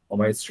on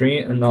my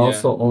screen and Yeah.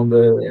 also on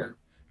the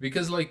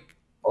Because like,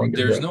 on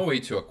there's the no way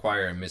to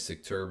acquire a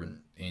Mystic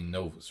Turban in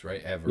Novus,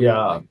 right? Ever.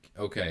 yeah. Like,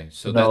 okay,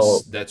 so that's No,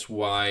 that's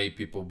why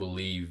people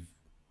believe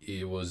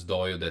it was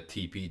Doyle that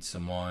TP'd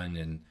someone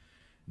and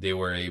they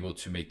were able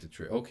to make the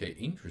trip. Okay,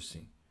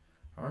 interesting.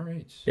 All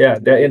right. yeah,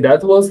 and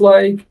that was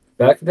like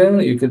back then.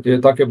 You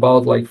talk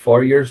about like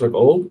 4 years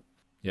ago.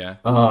 Yeah.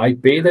 I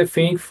paid, I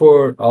think,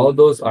 for all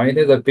those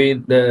items. I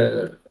paid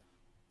the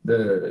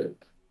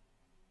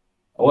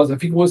I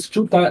think it was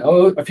 2 times.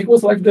 Oh, I think it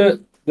was like the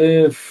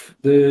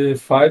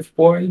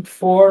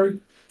 5.4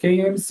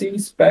 KMC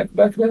spec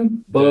back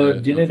then, but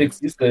The didn't okay.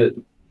 exist.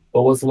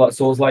 But was like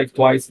so it was like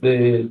twice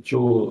the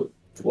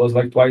was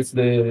like twice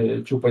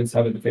the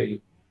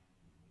 2.7K.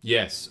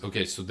 Yes.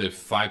 Okay. So the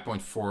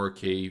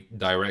 5.4K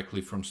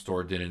directly from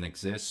store didn't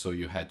exist, so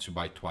you had to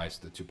buy twice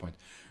the 2.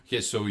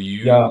 Okay. So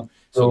Yeah,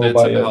 so so that's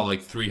by about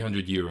like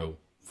 300 euro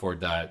for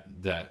that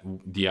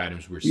the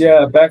items we're yeah,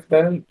 seeing. back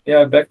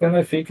then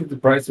I think the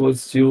price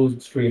was still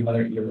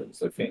 300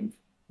 euros, I think.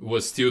 It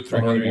was still I don't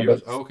 300 remember.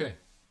 euros. Oh, okay.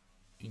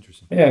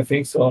 Interesting. Yeah, I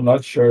think so. I'm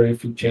not sure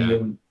if it Yeah,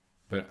 changed,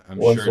 but I'm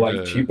was sure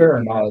like cheaper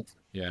or not.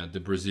 the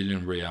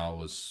Brazilian real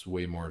was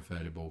way more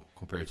valuable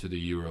compared to the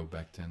euro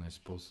back then, I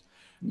suppose.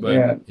 But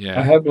Yeah, I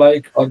yeah. have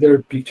like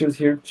other pictures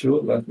here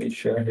too. Let me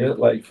share here.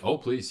 Like, Oh,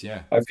 please,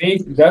 yeah. I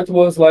think that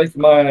was like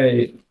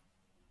my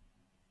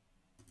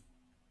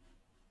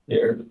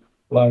here,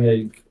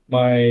 like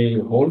my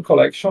whole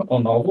collection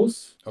on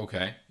novels.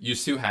 Okay. You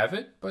still have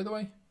it, by the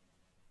way?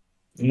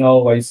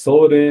 No, I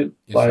sold it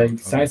You sold. like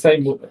Okay. since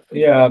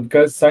yeah,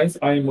 because since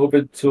I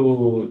moved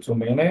to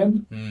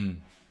mainland, Hmm.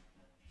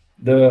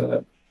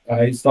 the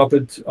I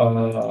stopped.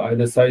 I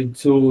decided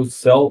to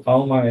sell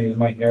all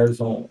my hairs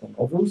on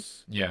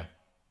novels, Yeah.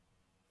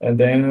 and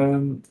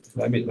then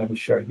let me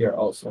share here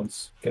also.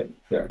 Once okay,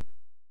 there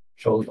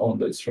shows on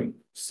the screen.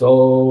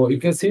 So you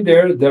can see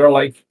there are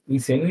like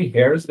insanely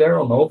hairs there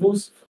on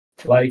novels,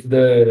 like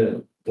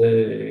the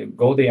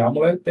golden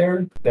amulet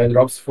there that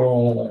drops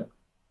from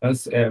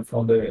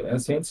the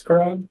ancient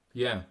scarab.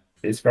 Yeah.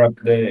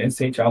 The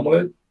ancient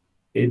amulet.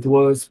 It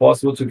was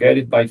possible to get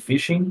it by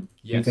fishing.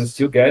 You can Yes.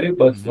 still get it,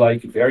 but Mm-hmm.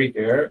 like very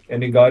rare,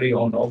 and you got it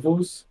on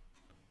novels.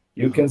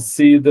 You can Oh.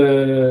 see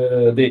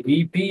the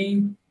EP.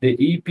 The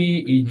EP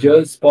is Mm-hmm.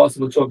 just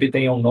possible to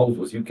obtain on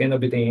novels. You can't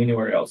obtain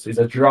anywhere else. It's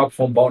a drop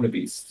from Bounty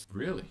Beast.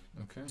 Really?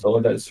 Okay. So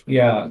that's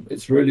yeah,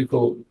 it's really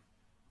cool.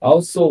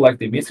 Also, like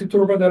the Mystic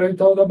Turban that I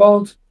thought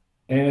about,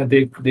 and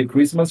the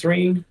Christmas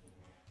ring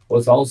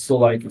was also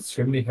like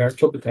extremely hard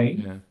to obtain.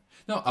 Yeah.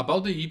 No,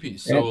 about the EP. And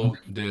So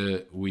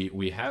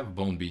we have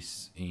bone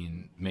beasts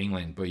in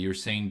mainland, but you're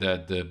saying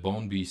that the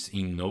bone beasts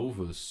in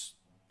Novus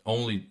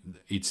only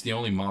it's the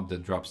only mob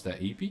that drops that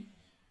EP?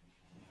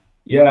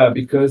 yeah,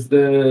 because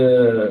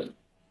the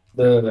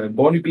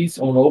Bounty Beast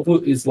on Opal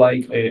is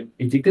like a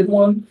addicted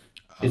one.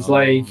 It's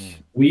like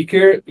Oh,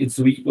 weaker. It's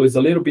weak. It's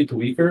a little bit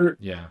weaker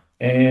yeah.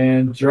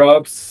 and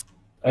drops.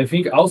 I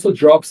think also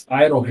drops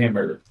Iron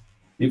Hammer.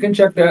 You can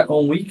check that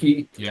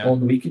Yeah.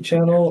 on Wiki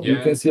channel. You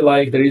Yeah. can see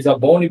like there is a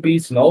Bonnie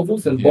Beast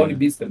novels and Bonnie Yeah.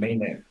 Beast the main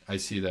name. I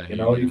see that You here,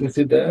 know, you yeah. can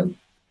see that.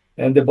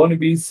 And the Bonnie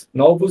Beast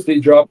novels they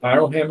drop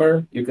Iron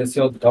Hammer. You can see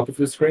on the top of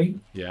the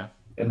screen, Yeah.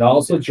 and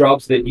also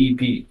drops the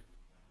EP.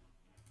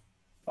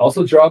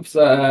 Also drops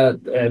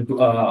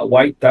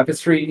white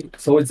tapestry.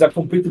 So it's a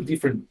completely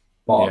different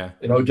mod. Yeah.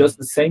 You know, Mm-hmm. just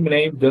the same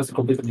name, just a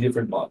completely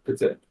different mod.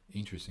 That's it.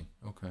 Interesting.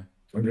 Okay.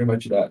 Pretty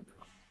much that.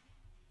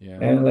 Yeah.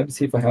 And let me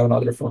see if I have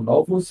another from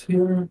novels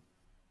here.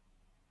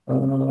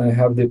 I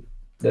have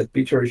that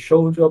picture I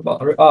showed you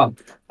about.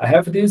 I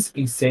have this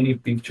insane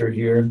picture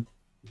here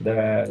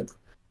that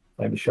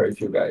let me share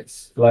with you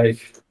guys. Like,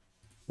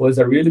 was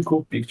a really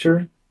cool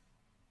picture.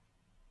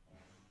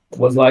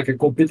 Was like a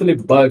completely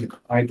bugged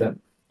item.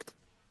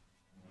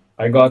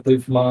 I got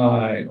with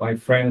my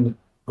friend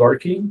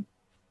Gorky.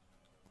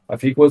 I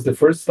think it was the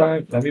first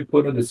time. Let me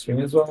put on the screen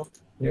as well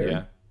here.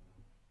 Yeah.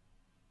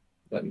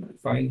 Let me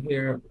find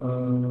here.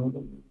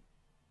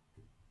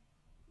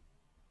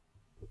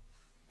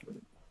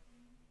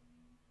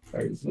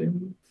 Where is it?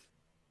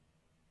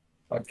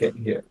 Okay,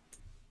 here.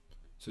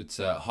 So it's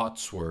hot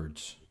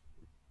swords.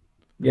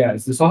 Yeah,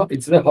 it's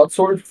the hot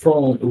sword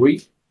from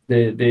Rick,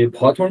 the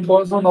hot one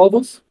boss on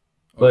Albus,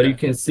 but you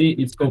Okay. can see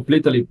it's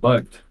completely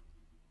bugged.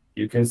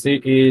 You can see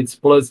it's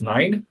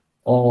 +9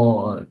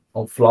 on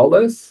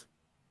flawless,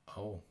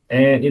 Oh.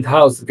 and it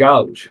has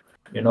gouge.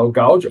 You know,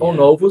 gouge on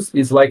Yeah. Novus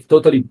is like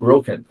totally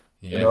broken.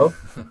 You Yeah. know,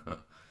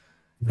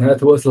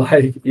 that was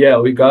like, yeah,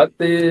 we got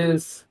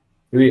this.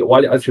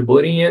 While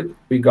attributing it,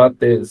 we got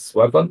this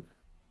weapon,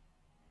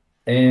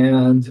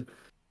 and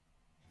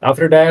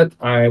after that,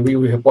 we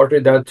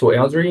reported that to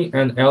Eldrin,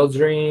 and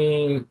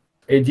Eldrin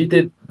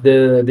edited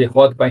the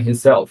hot by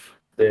himself,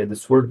 the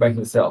sword by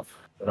himself,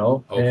 you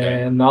know.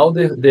 Okay. And now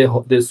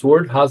the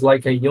sword has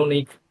like a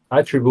unique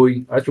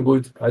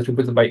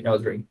attributed by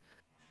Eldrin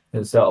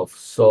himself.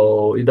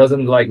 So it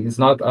doesn't like it's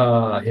not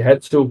he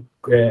had to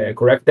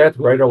correct that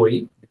right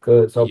away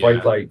because of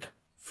Yeah. like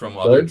From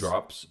other bugs.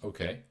 drops.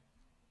 Okay.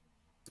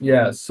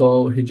 Yeah,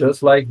 so he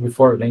just like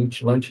before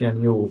launching a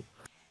new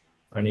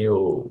a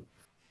new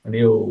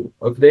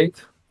update,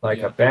 like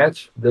a Yeah.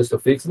 patch, just to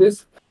fix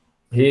this.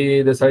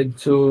 He decided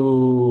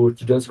to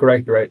just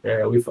correct right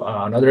with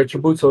another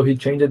attribute. So he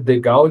changed the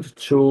gouge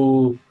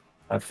to,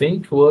 I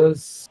think,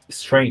 was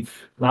strength.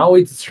 Now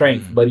it's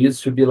strength, Mm. but it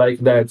used to be like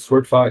that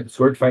sword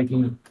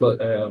fighting,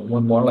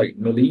 one more like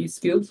melee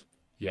skills.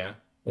 Yeah.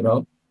 You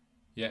know.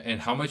 Yeah. And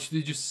how much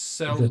did you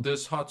sell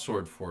this hot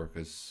sword for?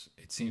 Because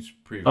it seems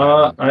pretty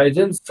valuable. I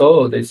didn't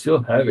saw they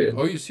still have it.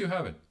 Oh, you still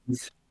have it.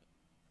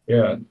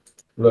 Yeah.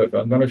 Look,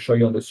 I'm gonna show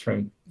you on the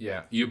stream.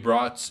 Yeah. You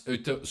brought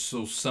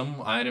so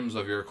some items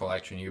of your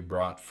collection you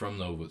brought from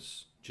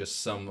Novus.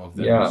 Just some of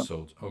them you Yeah.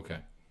 sold. Okay.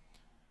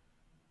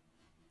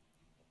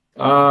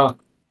 Uh,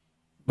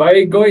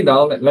 by going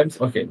down,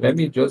 let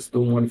me just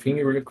do one thing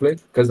really quick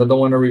because I don't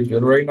want to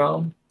reveal right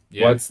now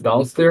Yeah. what's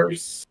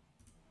downstairs.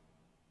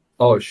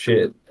 Oh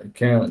shit, I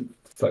can't.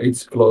 So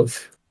it's closed.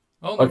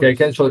 Oh, no Okay, I worries.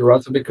 can't show the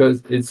router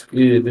because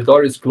the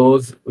door is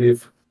closed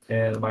with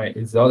and my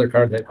it's the other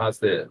card that has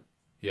the.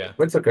 Yeah.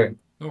 But it's okay.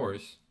 No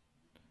worries.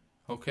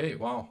 Okay.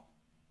 Wow.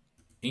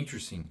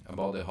 Interesting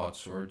about the hot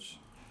swords.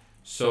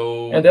 And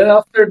So then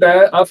after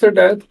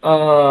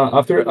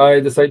I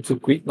decide to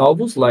quit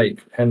Novus,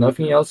 like had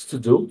nothing else to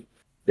do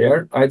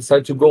there, I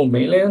decided to go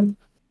mainland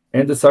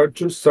and decide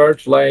to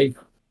start my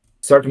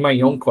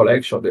own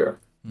collection there.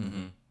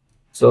 mm-hmm.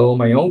 So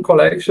my own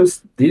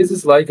collections. This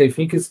is like I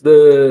think it's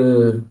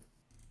the.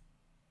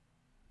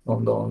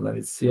 Hold on, let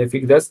me see. I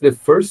think that's the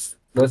first.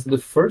 That's the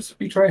first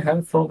picture I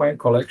have from my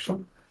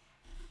collection.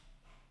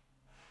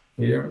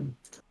 Here,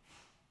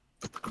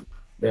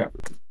 there.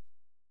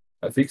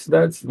 I think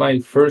that's my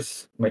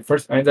first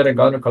item that I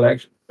got in a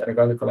collection. That I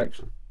got in the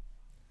collection.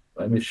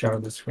 Let me share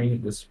the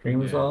screen. The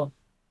screen as Yeah. well.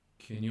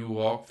 Can you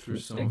walk through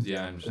Let's some see. of the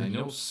items? I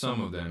know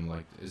some of them.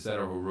 Like, is that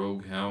a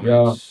rogue Yeah,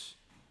 helmet?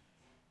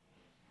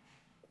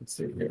 let's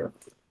see here.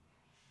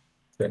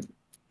 Okay,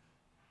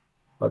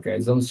 okay,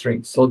 it's on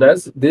string. So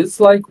that's this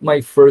like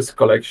my first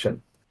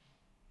collection.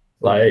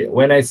 Like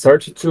when I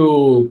started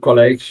to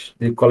collect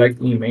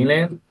in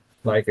mainland,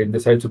 like I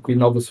decided to quit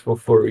Novus for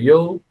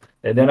real,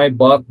 and then I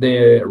bought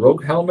the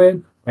Rogue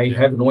helmet. I Yeah.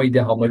 have no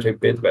idea how much I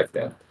paid back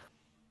then,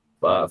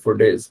 for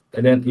this.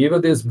 And then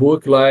even this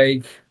book,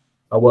 like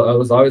I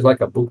was always like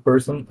a book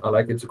person. I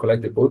like it to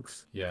collect the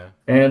books Yeah.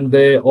 and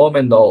the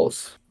Omen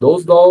dolls.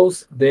 Those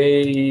dolls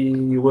they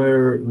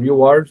were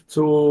reward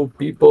to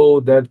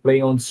people that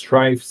play on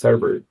Strife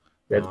server,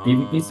 that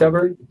PvP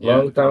server Yeah.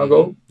 long time Mm-hmm.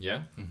 ago.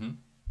 Yeah. Mm-hmm.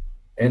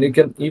 And you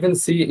can even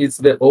see it's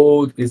the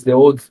old.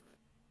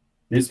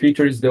 This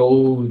picture is the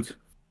old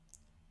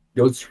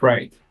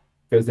sprite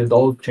because the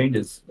doll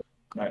changes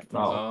right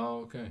now, Oh,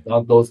 okay.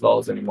 not those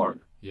dolls anymore.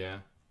 Yeah.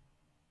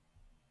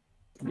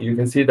 You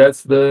can see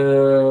that's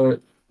the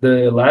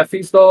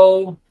laughing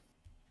doll,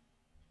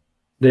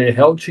 the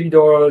hell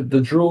cheetor,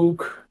 the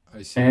drook,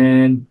 I see.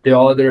 and the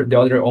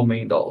other all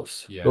main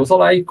dolls. Yeah. Those are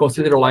like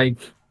considered like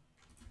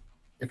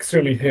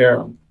extremely rare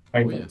Oh, yeah.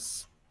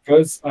 items.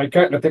 Because I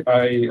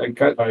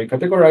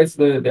categorize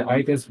the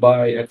items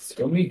by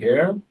extremely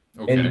rare and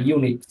Okay.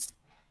 unique.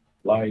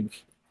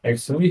 Like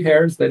extremely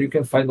hairs that you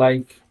can find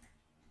like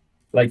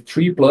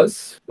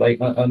 3+, like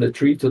on the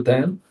 3 to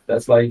 10.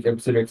 That's like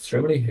considered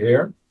extremely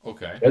hair.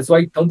 Okay. That's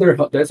why Thunder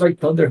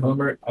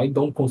Hammer I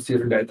don't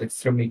consider that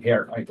extremely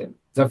hair item.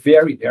 It's a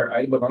very hair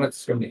item, but not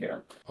extremely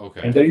hair. And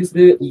Okay. there is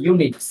the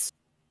uniques.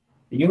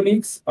 The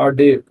uniques are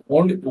the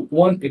only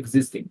one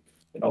existing.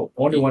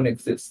 Only I- one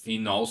exists.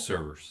 In all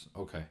servers.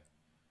 Okay.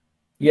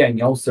 Yeah,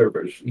 in all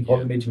servers. In Yeah.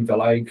 Holy Medivia,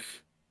 like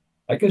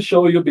I can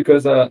show you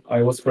because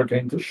I was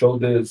pretending to show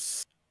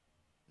this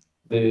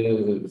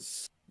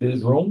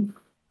room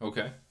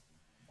Okay.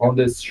 on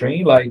the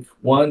string, like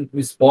one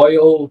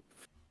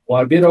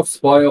bit of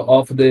spoil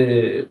of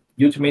the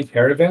Ultimate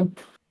Hair event,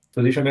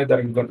 tradition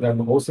event that I'm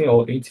hosting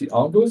on 18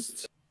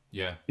 August.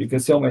 Yeah. You can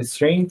see on my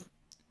string.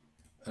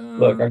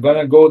 Look, Uh. I'm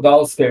gonna go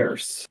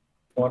downstairs.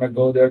 Wanna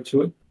go there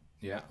too?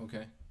 Yeah.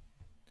 Okay.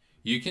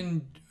 You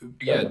can.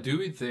 Yeah. Okay.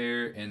 Do it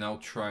there, and I'll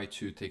try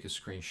to take a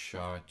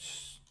screenshot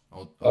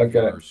of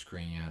Okay. your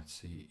screen. Yeah.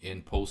 See,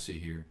 and post it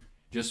here,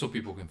 just so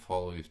people can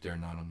follow if they're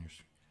not on your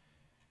screen.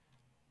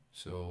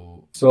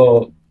 So.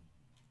 So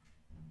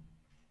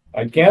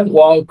I can't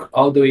walk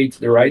all the way to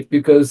the right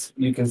because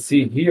you can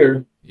see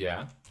here,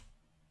 Yeah.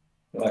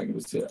 like you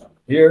see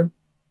here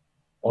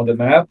on the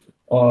map,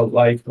 or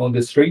like on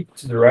the street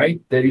to the right,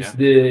 there is Yeah.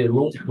 the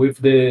room with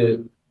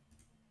the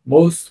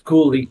most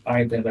cool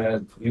item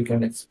that you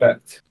can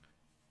expect.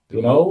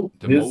 The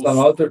This is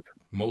another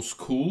most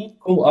cool.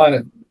 cool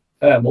item.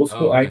 Most Oh,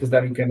 cool okay. items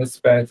that you can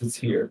expect is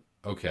here.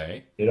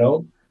 Okay. You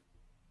know,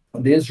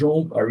 this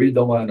room I really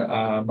don't want.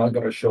 I'm not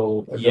gonna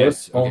show Yes.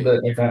 just on Okay. the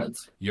event.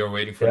 You're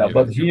waiting for Yeah, the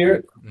but events. Okay.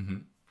 here, Mm-hmm.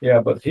 yeah,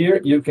 but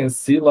here you can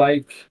see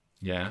like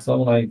Yeah.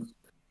 some like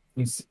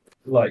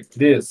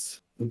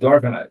this. The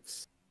Dwarven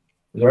Axe.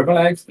 The Dwarven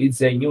Axe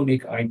is a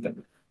unique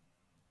item.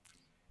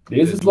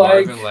 This The is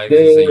like dwarven legs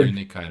is a the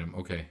unique item.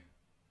 Okay.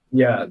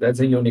 yeah, that's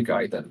a unique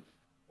item.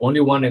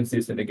 Only one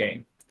exists in the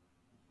game.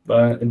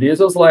 But this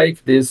was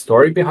like the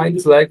story behind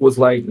this leg was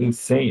like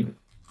insane.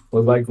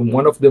 Was like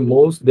one of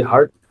the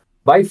hard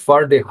by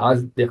far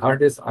the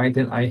hardest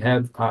item I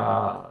have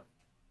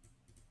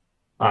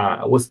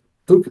was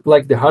took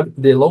like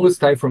the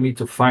longest time for me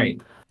to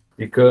find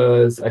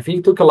because I think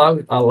it took a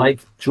lot like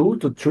 2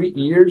 to 3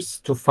 years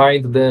to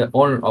find the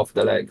owner of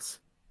the legs.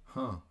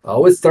 Huh. I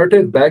always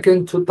started back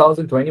in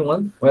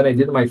 2021 when I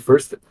did my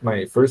first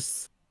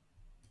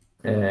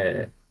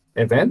uh,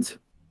 event.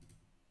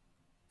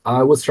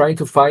 I was trying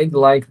to find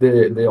like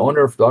the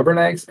owner of the Auburn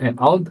and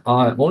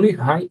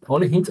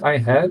only hint I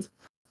had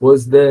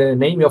was the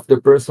name of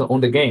the person on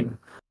the game.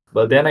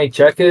 But then I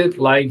checked it,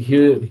 like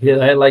he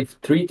had like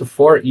 3 to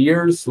 4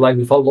 years like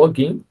without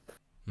login.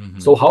 Mm-hmm.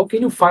 So how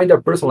can you find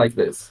a person like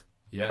this?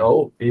 Yeah.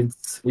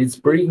 It's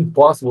pretty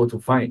impossible to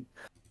find.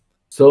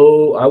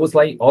 So I was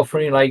like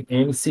offering like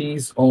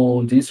MCs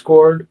on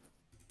Discord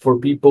for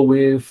people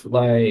with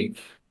like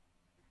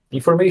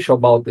information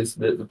about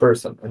the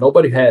person, and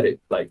nobody had it.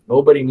 Like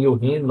nobody knew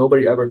him,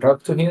 nobody ever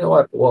talked to him,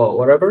 or well,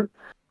 whatever.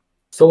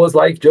 So I was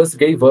like, just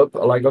gave up.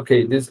 Like,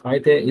 okay, this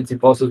item it's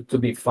impossible to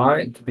be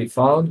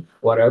found,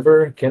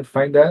 whatever. Can't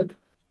find that.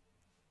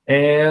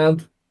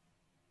 And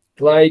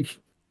like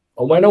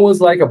when I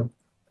was like, I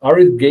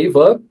already gave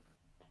up.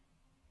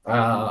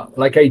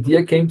 Like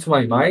idea came to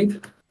my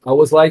mind. I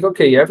was like,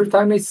 okay, every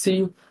time I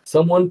see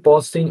someone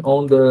posting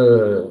on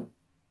the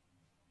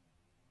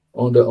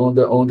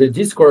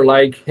Discord,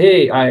 like,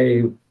 hey,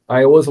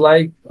 I was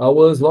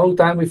long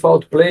time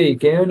without play.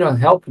 Can you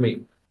help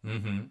me?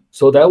 Mm-hmm.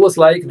 So that was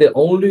like the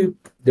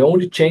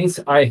only chance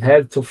I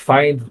had to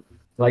find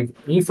like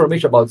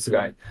information about this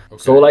guy.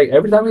 So Okay. like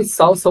every time I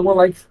saw someone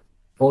like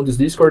on this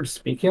Discord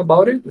speaking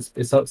about it,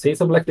 saying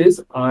something like this,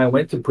 I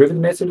went to private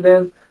message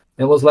them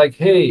and was like,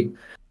 hey,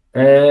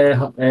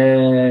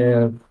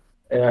 I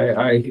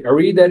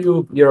read that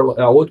you're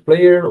an old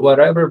player,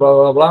 whatever, blah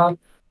blah blah.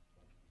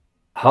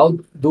 How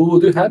do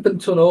you happen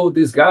to know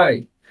this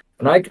guy?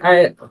 And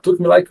I took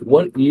me like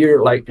 1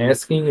 year like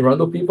asking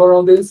random people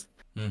around this,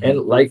 Mm-hmm. and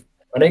like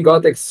when I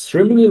got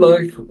extremely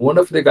lucky, one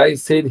of the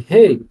guys said,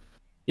 "Hey,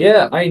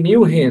 yeah, I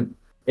knew him,"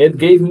 and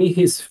gave me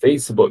his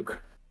Facebook.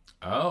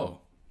 Oh, okay.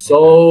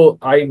 So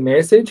I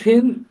messaged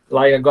him,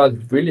 like I got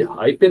really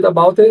hyped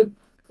about it.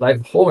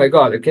 Like, oh my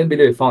god, I can't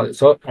believe I found it.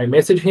 So I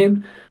messaged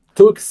him.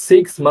 Took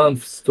 6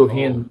 months to Oh,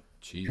 him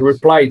to Jesus.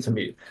 reply to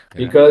me. Yeah.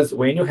 Because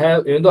when you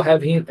don't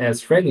have him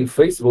as friend in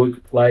Facebook,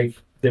 like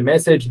the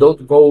message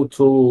don't go Yeah.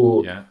 to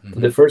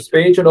the Mm-hmm. first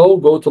page at all,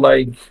 go to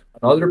like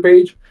another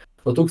page.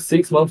 So it took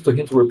 6 months to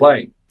him to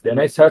reply. Then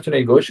I started to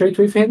negotiate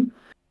with him,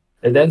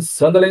 and then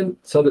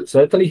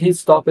suddenly he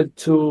stopped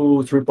to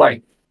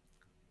reply.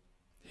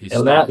 He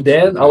And stopped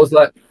then I replying. was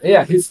like,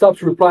 yeah, he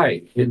stopped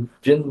replying. He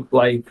didn't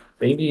like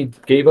maybe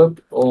gave up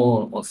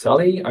on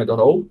selling. I don't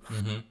know.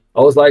 Mm-hmm.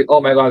 I was like, oh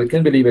my god, I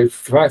can't believe it.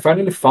 I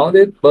finally found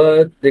it,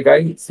 but the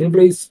guy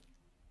simply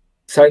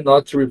decided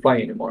not to reply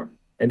anymore.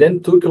 And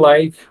then took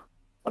like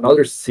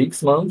another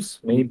 6 months,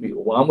 maybe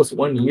almost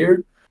 1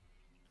 year.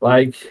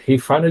 Like he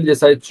finally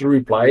decided to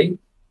reply,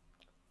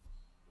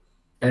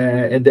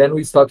 and then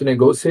we start to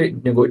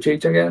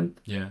negotiate again.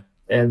 Yeah.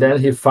 And then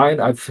he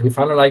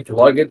finally like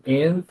logged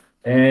in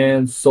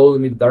and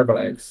sold me Dark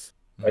Legs.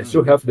 I Mm.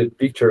 still have the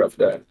picture of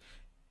that.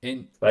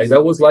 And Like is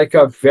that was like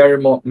a very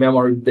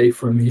memorable day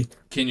for me.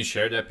 can you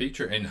share that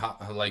picture and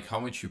how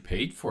much you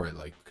paid for it?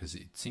 Like, because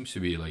it seems to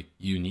be like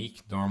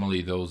unique.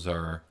 Normally, those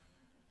are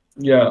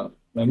Yeah,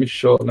 let me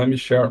share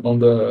on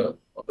the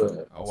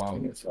oh wow,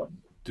 screen as well.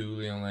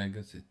 Dullaham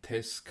Legacy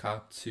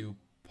Teskatsu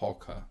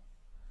Polka.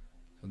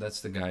 So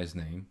that's the guy's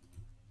name.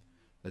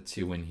 Let's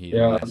see when he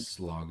Yeah. last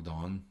logged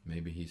on.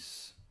 Maybe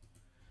he's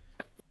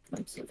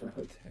Teskatsi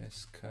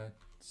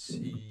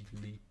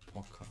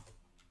Polka.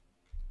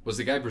 Was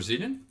the guy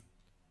Brazilian?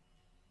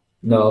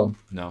 No,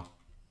 No.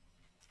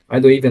 I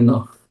don't even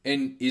know.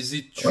 And is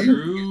it I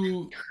wonder-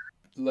 true?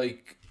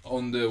 Like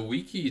on the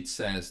wiki, it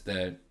says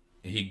that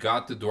he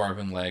got the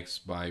dwarven legs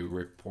by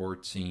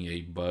reporting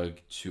a bug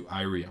to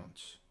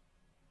Irions.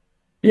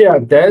 Yeah,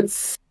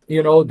 that's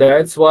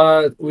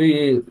what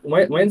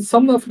when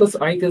some of those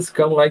items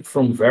come like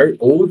from very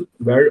old,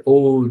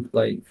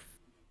 like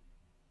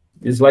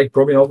it's like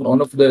probably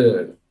one of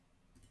the.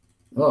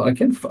 Oh, I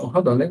can't.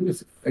 Hold on, let me.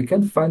 I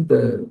can't find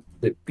the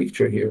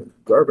picture here.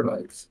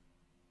 Garbalites.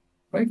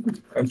 Right?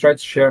 I'm trying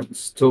to share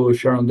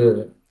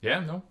Yeah,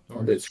 no, no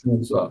on the worries. screen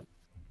as well,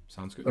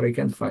 Sounds good. but I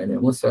can't find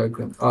it. 1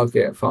 second.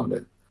 Okay, I found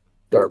it.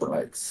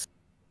 Garbalites.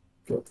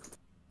 Good.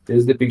 This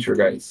is the picture,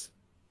 guys.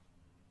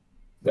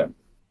 Yeah.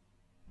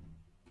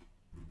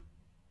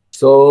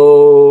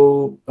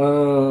 So,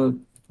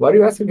 what do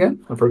you ask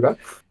again? I forgot.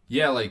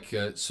 Yeah, like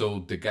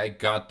so the guy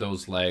got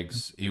those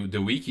legs.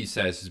 The wiki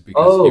says is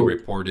because he Oh,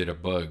 reported a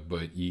bug,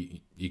 but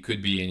it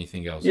could be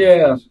anything else, I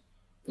yeah, suppose.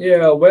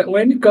 yeah.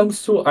 When it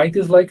comes to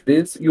items like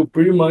this, you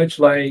pretty much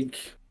like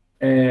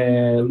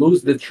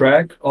lose the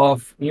track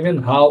of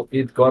even how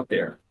it got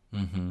there.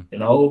 Mm-hmm. You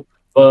know.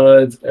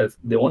 But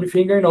the only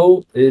thing I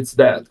know is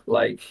that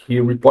like he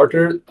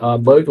reported a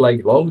bug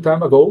like long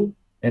time ago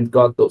and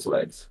got those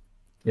legs.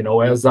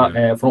 As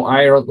Yeah. from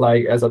Iron,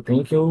 like as a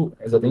thank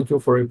you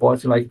for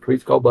reporting like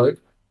critical bug,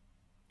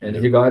 and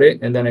Yeah. he got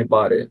it, and then I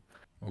bought it.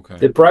 Okay.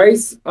 The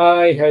price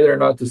I had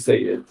not to say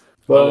it,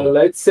 but Oh.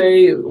 let's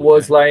say it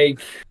Okay.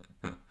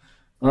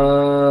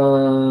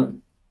 uh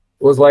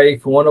was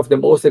like one of the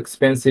most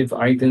expensive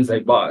items I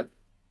bought.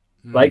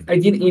 Like Hmm. I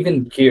didn't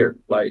even care.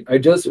 Like I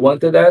just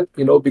wanted that,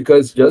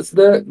 because just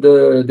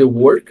the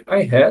work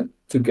I had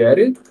to get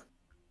it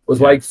was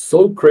Yeah. like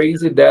so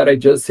crazy that I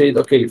just said,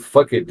 okay,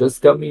 fuck it,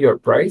 just tell me your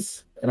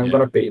price and I'm Yeah.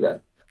 gonna pay that.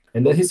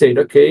 And then he said,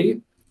 okay,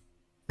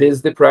 this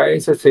is the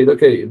price. I said,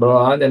 okay,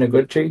 blah, and then I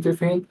negotiated with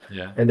him,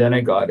 Yeah. and then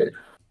I got it.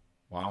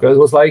 Wow. Because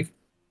it was like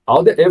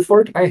all the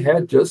effort I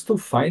had just to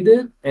find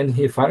it, and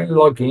he finally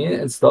logged in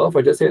and stuff.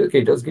 I just said,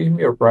 okay, just give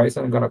me your price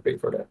and I'm gonna pay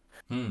for that.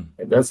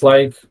 And that's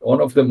like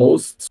one of the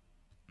most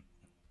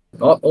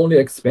not only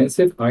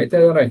expensive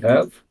item that I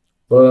have,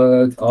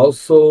 but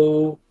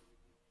also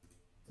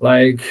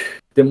like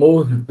the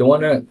one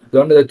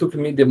that took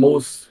me the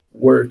most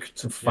work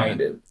to Yeah.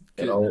 find it.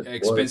 You know, was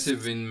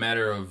Expensive in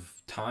matter of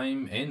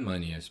time and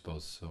money, I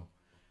suppose.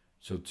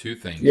 So two yeah,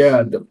 things.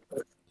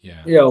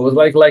 Yeah. yeah, it was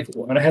like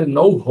when I had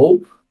no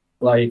hope,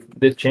 like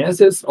the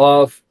chances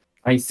of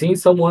I seen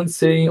someone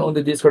saying on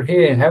the Discord,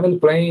 "Hey, I haven't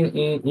played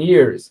in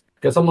years.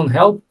 Can someone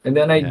help?" And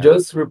then I Yeah.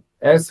 just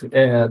ask,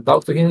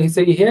 talk to him. And he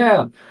say,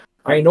 "Yeah,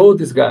 I know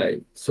this guy."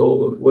 So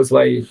it was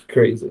like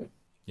crazy,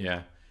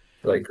 Yeah.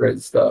 like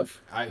crazy stuff.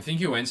 I think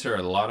you answer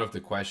a lot of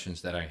the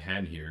questions that I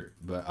had here,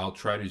 but I'll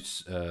try to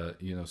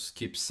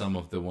skip some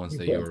of the ones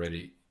that you Okay.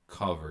 already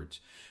covered.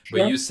 But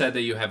Sure. you said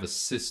that you have a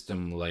system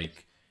like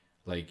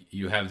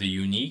you have the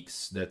uniques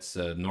that's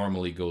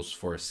normally goes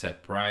for a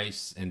set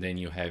price, and then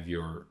you have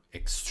your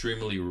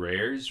extremely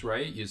rares,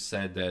 right? You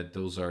said that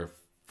those are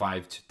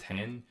 5 to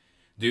 10.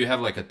 Do you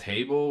have like a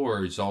table,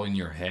 or is all in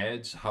your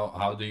heads?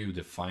 How do you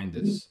define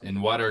this,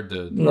 and what are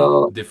the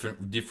No,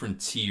 different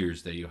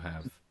tiers that you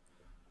have?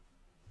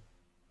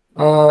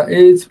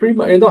 it's pretty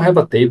much, I don't have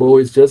a table.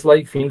 It's just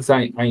like things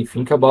I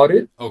think about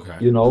it, Okay.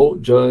 you know,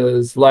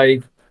 just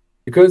like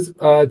because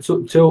I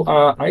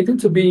tend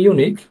to be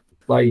unique,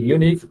 like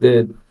unique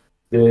the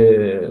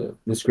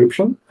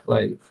description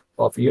like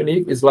of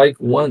unique is like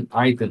one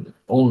item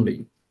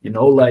only, you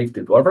know, like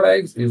the dwarf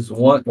legs is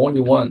one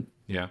only one.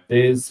 Yeah.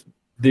 This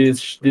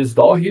this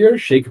doll here,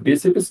 Shake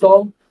Bicep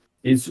doll,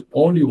 is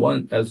only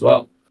one as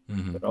well,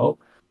 Mm-hmm. you know.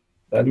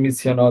 Let me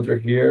see another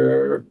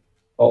here.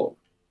 Oh,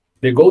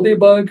 the Goldie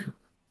bug,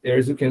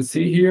 as you can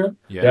see here,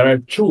 Yeah. there are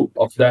two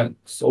of them.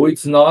 So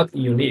it's not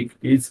unique.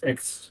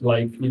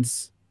 Like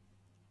it's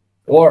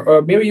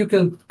or maybe you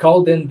can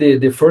call them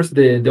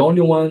the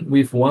only one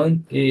with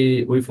one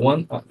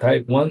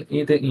type one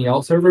in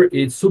our server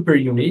is super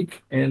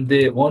unique, and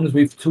the ones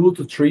with 2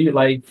 to 3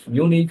 like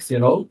uniques, you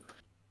know,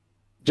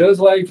 just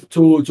like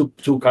to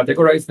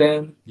categorize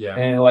them Yeah.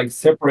 and like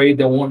separate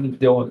the ones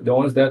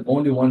that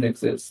only one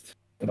exists.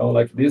 You know,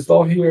 like this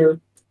doll here.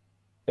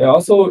 And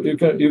also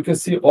you can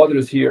see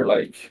others here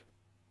like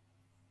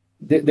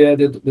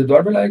the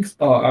driver legs.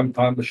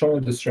 I'm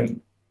showing the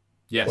string.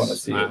 If you wanna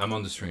Yes, see it. I'm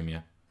on the stream.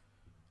 Yeah.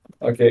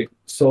 Okay,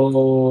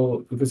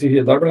 so you can see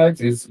here driver legs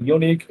is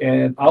unique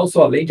and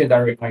also a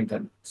legendary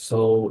item.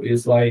 So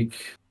it's like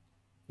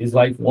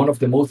one of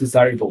the most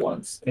desirable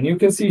ones. And you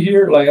can see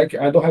here, like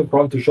I don't have a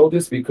problem to show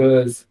this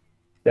because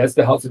that's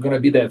the house is gonna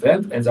be the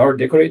event and it's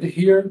already decorated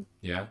here.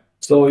 Yeah.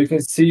 So you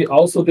can see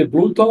also the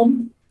blue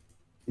tone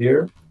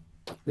here.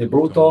 The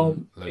blue Bruton.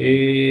 tone Let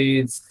me.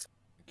 is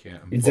Okay.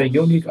 I'm it's a pause.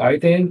 unique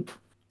item.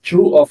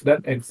 Two of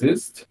them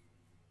exist,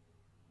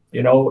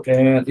 you know,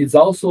 and it's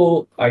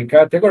also I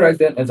categorize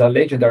them as a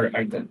legendary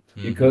item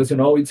Mm-hmm. because you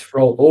know it's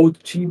from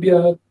old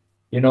Tibia,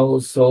 you know,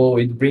 so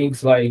it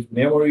brings like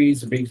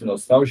memories, brings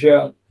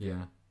nostalgia.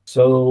 Yeah.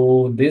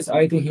 So this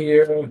item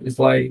here is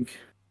like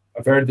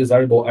a very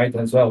desirable item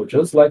as well,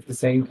 just like the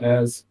same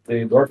as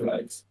the dwarf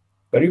lights.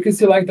 But you can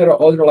see like there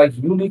are other like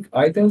unique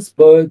items,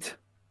 but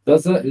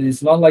doesn't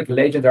it's not like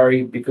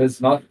legendary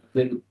because not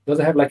it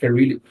doesn't have like a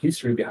real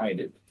history behind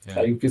it. Yeah.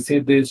 Like you can see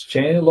this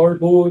chain lore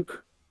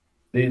book,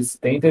 this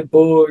tainted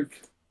book,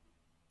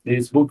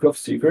 this book of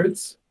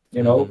secrets,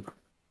 you know,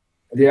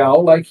 Mm-hmm. they are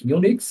all like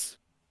uniques.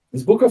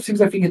 This book of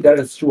secrets, I think there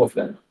is two of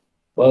them.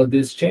 Well,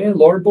 this chain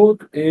lore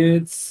book,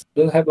 it's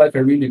doesn't have like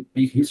a really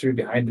big history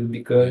behind it Yeah.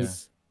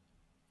 because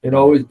you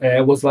know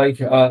it was like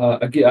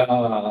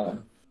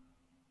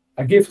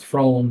a gift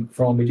from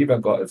Medieval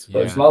gods,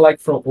 but it's Yeah. not like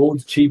from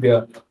old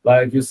Tibia.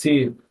 Like you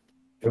see,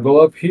 you go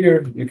up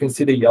here, you can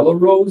see the yellow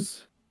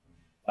rose,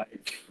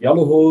 like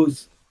yellow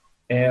rose,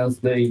 and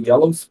the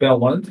yellow spell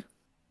wand.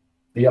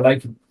 They are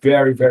like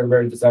very, very,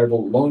 very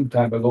desirable long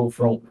time ago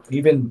from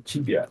even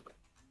Tibia.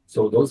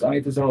 So those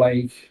items are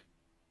like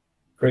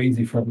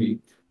crazy for me.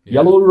 Yeah.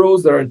 Yellow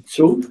rose, there are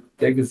two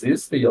that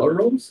exist, the yellow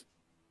rose.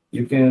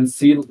 You can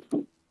see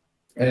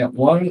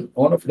one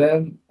of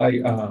them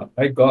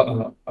I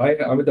got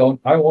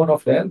I one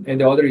of them and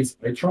the other is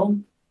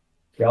Patron.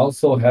 He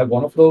also have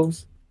one of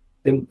those.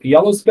 The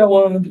yellow spell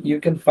one you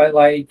can find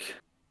like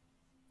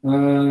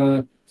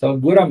some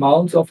good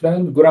amounts of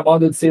them. Good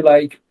amount would say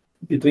like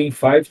between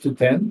 5 to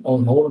 10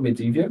 on whole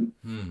Medivia,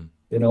 Hmm.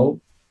 you know.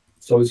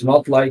 So it's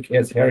not like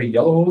as hairy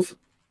yellow rose.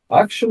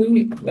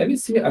 Actually, let me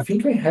see. I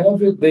think I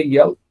have it the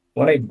yellow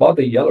when I bought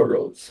the yellow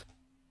rose.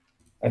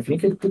 I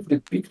think I took the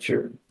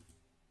picture.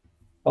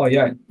 Oh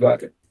yeah,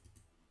 got it.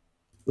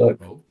 Look,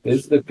 Oh. this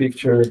is the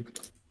picture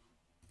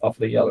of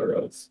the yellow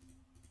rose.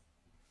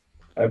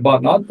 I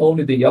bought not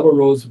only the yellow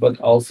rose but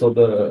also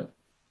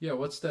Yeah.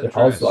 What's that the dress?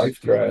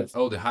 housewife dress.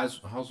 Oh, the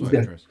housewife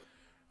Yeah, dress.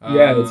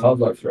 yeah, it's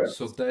housewife So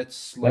dress.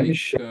 that's Let me like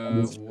show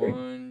you the screen.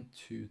 1,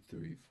 2,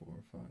 3, 4,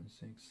 5,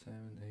 6,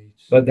 7, 8.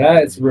 But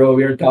that's bro,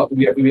 we are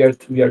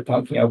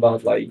talking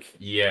about like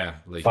Yeah.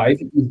 Like, five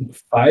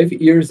 5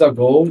 years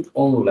ago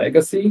on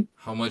Legacy.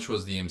 how much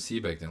was the MC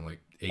back then?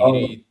 Like Oh,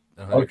 80,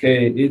 100K?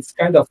 okay, it's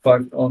kind of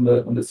fucked on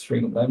the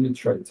stream. Let me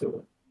try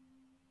to.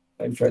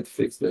 I'm trying to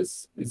fix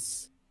this.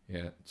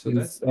 Yeah. So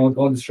It's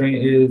on the screen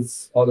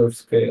is out of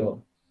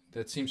scale.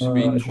 that seems to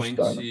be Just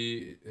done.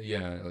 20.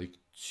 Yeah, like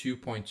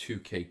 2.2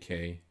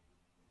 kk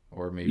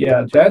or maybe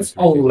Yeah, that's 2.3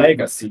 on kk.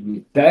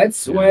 legacy.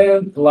 That's Yeah.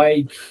 when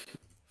like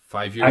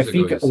 5 years I ago,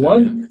 think you said, yeah.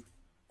 one.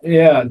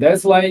 Yeah,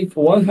 that's like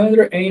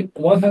 100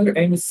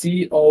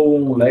 MC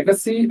on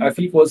Legacy. I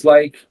think was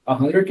like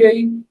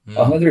 100K, Mm.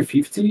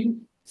 150,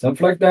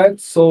 something like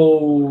that.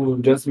 So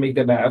just make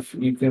the math.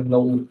 You can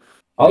know.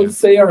 I Yeah. would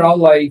say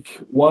around like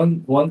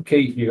 1K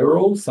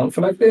euro,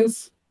 something like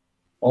this.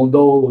 On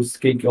those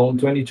K on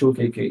 22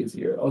 KKs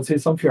here. I would say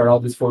something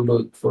around this for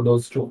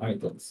those two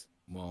items.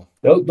 Well,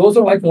 Those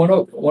are like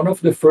one of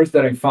the first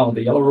that I found,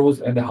 the yellow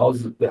rose and the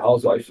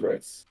housewife's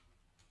dress.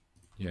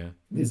 yeah.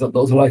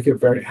 Those are like a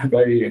very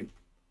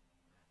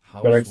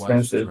Housewife's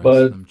expensive, dress.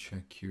 but Let me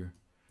check here.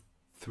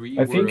 Three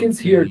I were think it's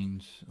here.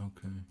 obtained.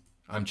 Okay.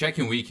 I'm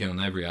checking wiki on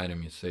every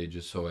item you say,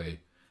 just so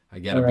I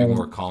get a bit Uh,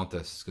 more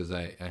context, because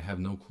I have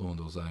no clue on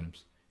those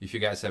items. If you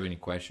guys have any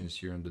questions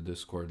here on the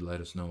Discord,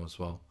 let us know as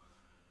well.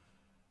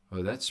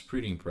 Oh, that's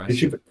pretty se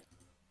impressive.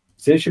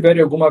 vocês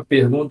tiverem alguma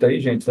pergunta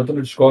aí, gente, tanto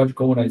no Discord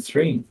como na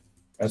stream,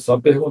 é só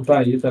perguntar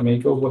aí também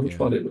que eu vou Yeah.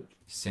 responder.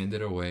 Send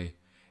it away.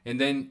 And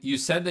then you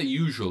said that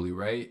usually,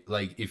 right?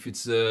 Like if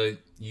it's a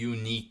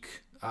unique,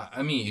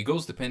 I mean, it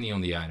goes depending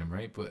on the item,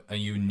 right? But a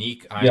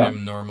unique Yeah.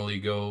 item normally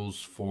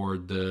goes for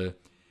the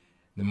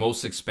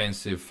most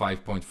expensive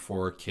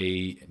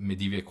 5.4k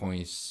Medivia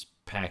coins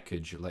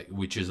package, like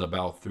which is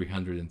about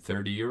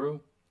 330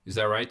 euro. Is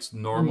that right?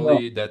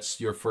 Normally, that's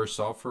your first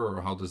offer,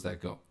 or how does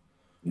that go?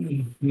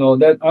 No,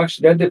 that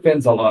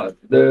depends a lot.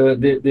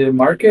 The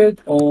market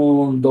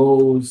on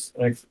those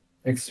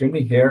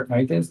extremely hair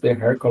items, the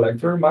hair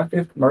collector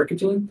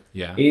marketing,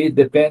 Yeah. it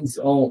depends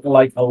on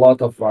like a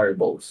lot of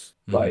variables.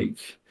 Mhm. Like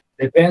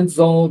it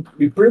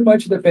pretty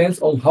much depends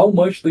on how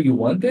much do you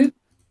want it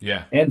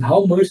Yeah. and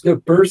how much the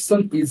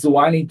person is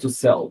willing to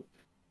sell.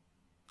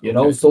 You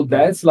know, Okay. so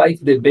that's like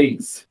the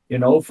base. You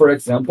know, for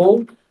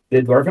example,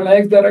 the dwarven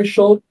legs that I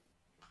showed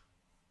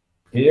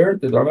here,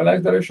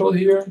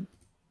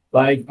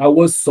 like I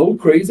was so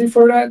crazy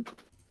for that.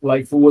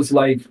 Like it was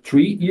like 2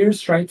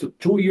 years trying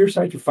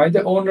to find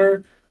the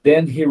owner.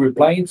 Then he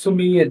replying to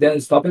me and then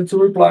stopping to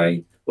reply.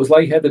 It was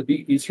like had a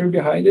big history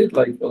behind it,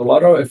 like a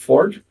lot of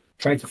effort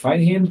trying to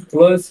find him.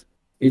 Plus,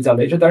 it's a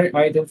legendary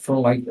item from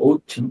like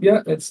old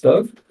Tibia and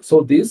stuff.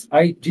 So this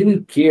I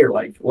didn't care.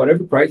 Like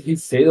whatever price he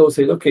said, I would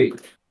say okay,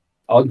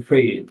 I'll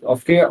pay it.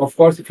 Of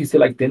course, if he say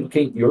like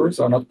 10K euros,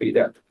 I'll not pay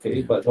that. Okay,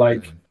 Yeah. but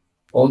like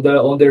on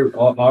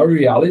our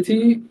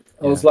reality,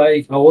 I was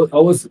like, I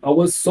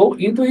was so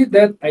into it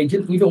that I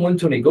didn't even want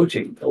to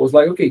negotiate. I was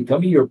like, okay, tell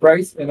me your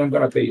price and I'm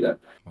gonna pay that.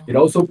 You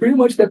know, so pretty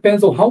much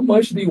depends on how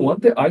much do you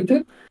want the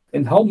item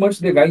and how much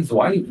the guy is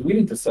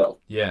willing to sell.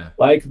 Yeah.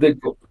 Like the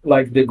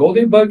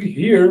golden bug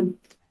here,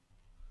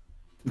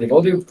 the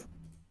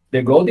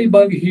golden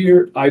bug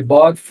here, I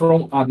bought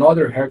from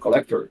another hair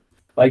collector.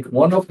 Like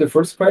one of the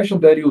first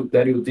questions that you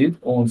did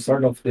on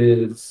start of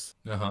this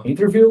Uh-huh.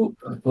 interview,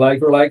 like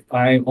you're like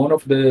I'm one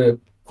of the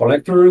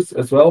collectors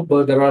as well,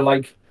 but there are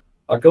like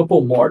a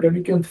couple more that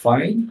you can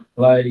find.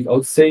 Like I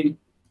would say,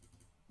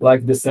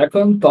 like the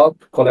second top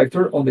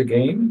collector on the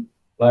game.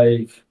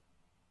 Like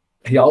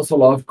he also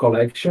loves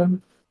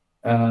collection.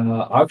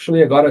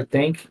 Actually, I gotta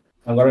thank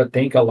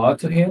a lot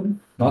to him.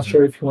 Not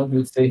sure if you want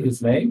me to say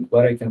his name,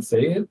 but I can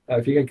say it.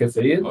 I think I can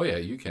say it. Oh yeah,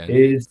 you can.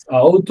 It's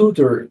our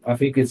tutor. I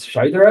think it's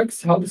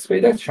Shiderex. How to say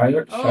that? Oh,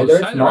 Shiderex,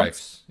 not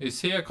Cyderex. Is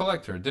he a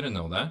collector? Didn't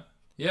know that.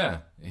 Yeah,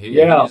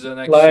 yeah, he's an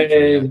ex-teacher.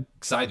 Yeah,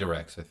 like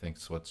Cyderex, I think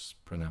is what's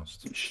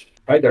pronounced.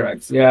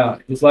 Shiderex. Yeah,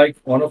 he's like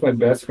one of my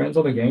best friends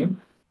on the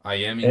game, I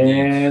am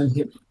indeed.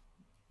 and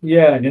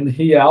yeah, and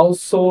he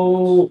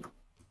also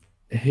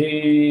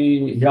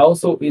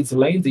is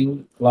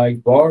lending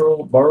like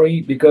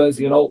borrowing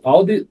because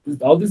all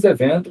this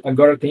event I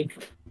gotta think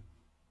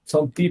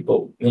some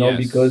people,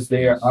 because Yes,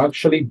 they are yes.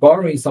 actually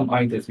borrowing some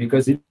items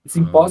because it's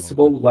Oh,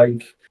 impossible okay.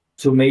 like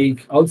to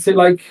make. I would say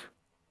like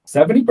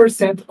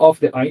 70% of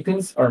the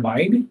items are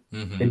mine,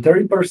 and Mm-hmm.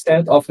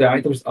 30% of the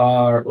items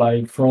are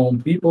like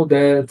from people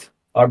that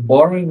are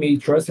borrowing me,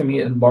 trusting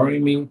me, and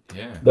borrowing me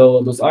Yeah.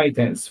 those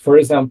items. For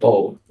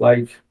example,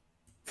 like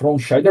from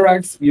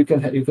Shaderax, you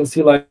can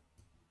see like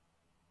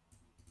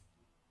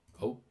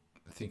Oh,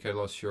 I think I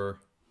lost your.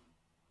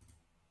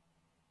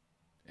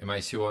 Am I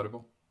still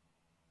audible?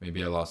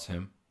 Maybe I lost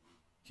him.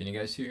 Can you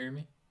guys still hear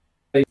me?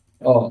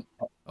 oh,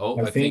 Oh,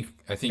 I I think think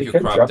I think it you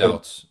can cropped drop it.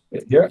 out.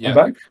 Here, I'm Yeah,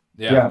 back.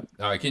 yeah.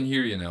 Yeah, I can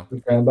hear you now.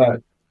 okay, I'm back.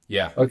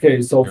 Yeah,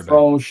 Okay, so you're back.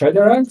 from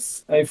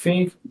Shaderax, I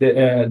think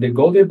the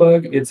Goldie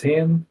Bug, it's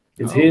him,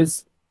 it's Oh, his.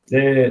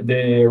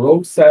 The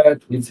Rogue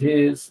set, it's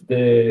his.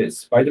 The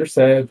Spider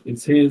set,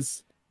 it's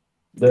his.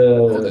 the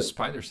The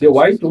spider the senses.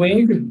 White Okay.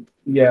 Wing,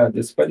 yeah,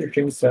 the Spider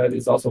Chain set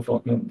is also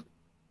from him.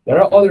 There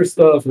are Okay. other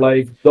stuff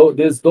like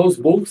those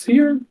books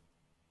here.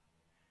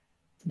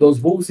 Those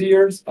books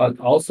here are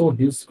also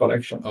his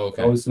collection. Oh,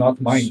 So okay. it's not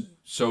mine.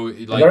 So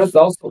And there is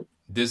like also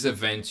this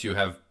event, you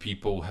have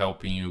people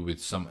helping you with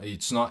some.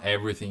 It's not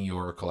everything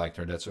you're a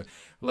collector. That's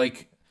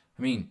like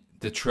I mean,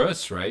 the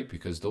trust, right?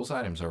 Because those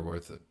items are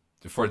worth it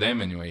for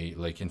them anyway.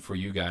 Like, and for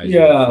you guys,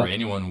 like for Yeah.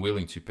 anyone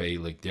willing to pay,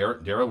 like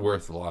they're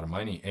worth a lot of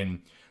money. And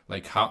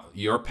like how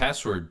your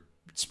password,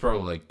 it's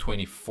probably like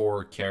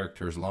 24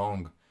 characters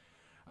long.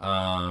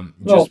 No,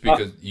 Just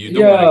because you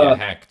don't want to get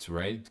yeah. hacked,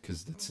 right?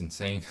 Because that's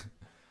insane.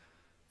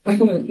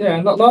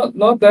 Yeah, not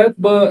that,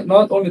 but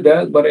not only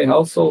that, but I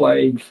also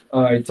like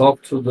I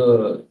talked to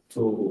the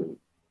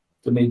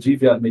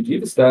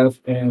Medivia staff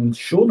and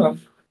Shuna,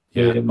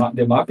 Yeah.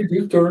 the map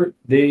editor.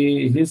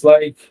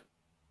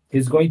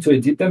 He's going to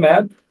edit the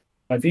map.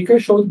 I think I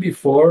showed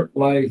before,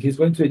 like he's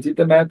going to edit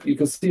the map. You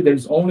can see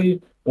there's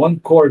only one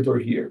corridor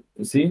here.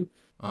 You see,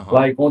 Uh-huh.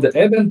 like on the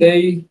event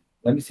day.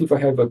 Let me see if I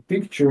have a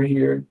picture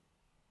here.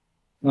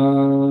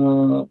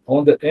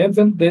 On the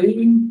event day,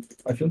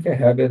 I think I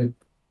have it.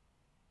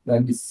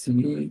 Let me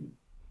see.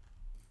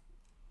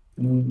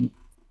 Mm,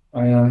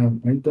 I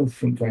don't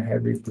think I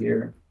have it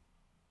here.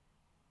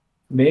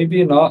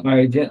 Maybe not.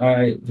 I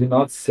did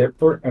not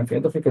separate. I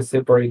don't think I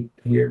separate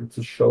here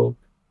to show.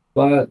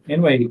 But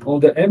anyway, on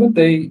the event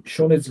day,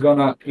 Shun is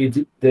gonna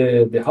edit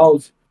the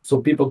house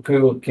so people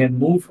can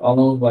move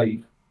along like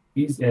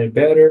easy and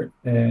better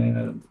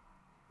and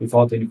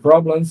without any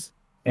problems.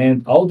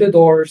 And all the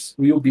doors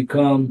will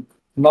become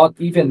not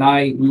even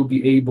I will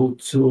be able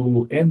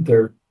to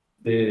enter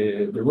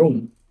the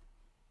room.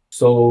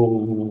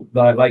 So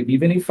that like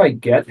even if I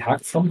get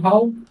hacked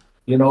somehow,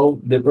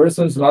 the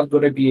person is not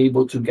gonna be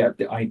able to get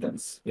the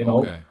items.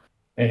 Okay.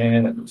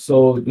 And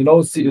so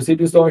you see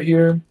this door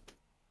here.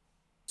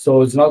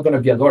 So it's not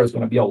gonna be a door; it's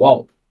gonna be a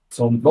wall.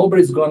 So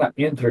nobody's gonna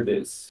enter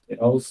this.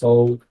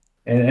 So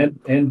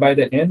and by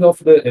the end of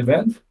the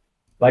event,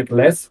 like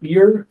last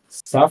year,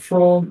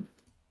 Saffron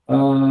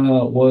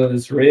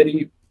was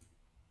ready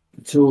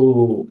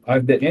to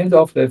at the end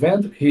of the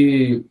event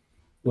he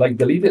like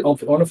deleted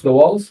off one of the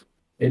walls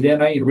and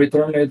then I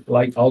returned it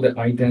like all the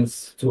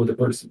items to the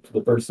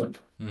person.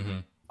 Mm-hmm.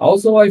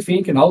 Also I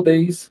think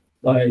nowadays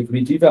like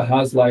Medivia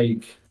has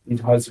like it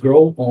has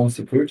grown on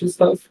security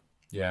stuff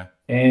Yeah.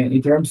 and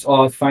in terms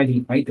of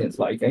finding items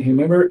like I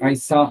remember I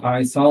saw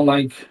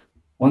like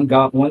one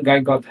guy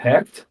got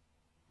hacked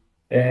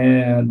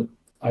and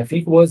I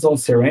think it was on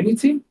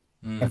Serenity.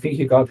 I Mm. think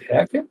he got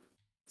hacked,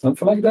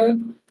 something like that.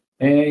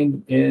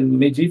 And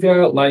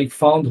Medivia like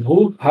found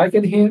who hacked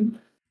him,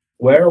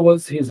 where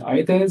was his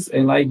items,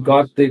 and like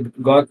got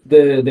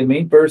the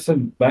main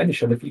person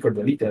banished, I think, or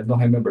deleted. I don't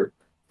remember,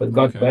 but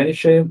got Okay.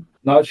 banished.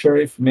 Not sure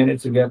if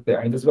managed to get the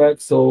items back.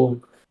 So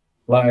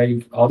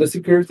like all the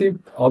security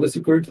items, all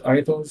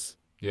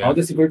Yeah.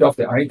 the security of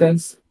the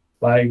items.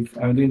 Like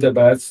I'm doing the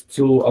best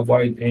to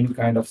avoid any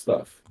kind of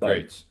stuff. Like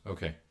Great.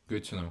 Okay.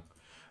 Good to know.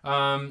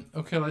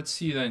 Okay, let's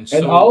see then. and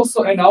So,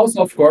 also and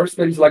also of course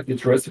there is like the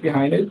trust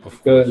behind it of course.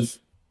 because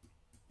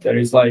there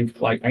is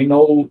like I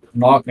know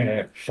not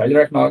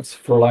Shadrach Knox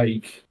for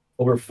like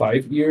over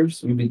 5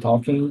 years. We've been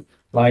talking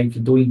like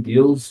doing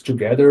deals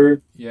together.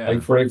 Like Yeah.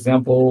 for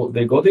example,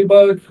 the Gold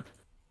Bug.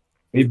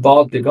 We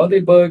bought the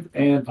Gold Bug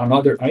and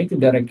another item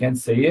that I can't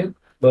say it,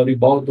 but we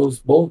bought those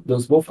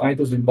both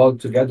items we bought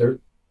together.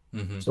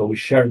 Mm-hmm. So we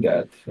shared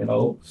that.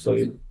 So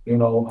you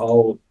know how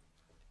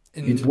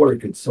it And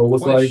worked. So it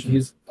was like question,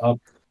 he's up.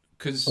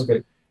 because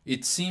Okay.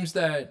 it seems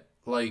that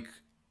like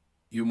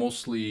you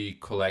mostly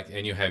collect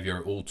and you have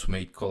your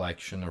ultimate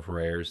collection of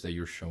rares that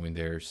you're showing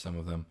there, some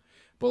of them.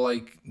 But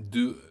like,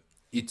 do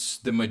it's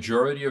the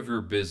majority of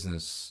your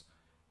business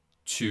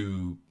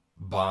to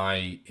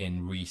buy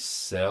and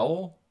resell,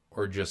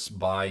 or just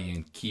buy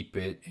and keep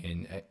it and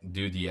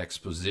do the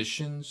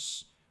expositions?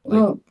 Like,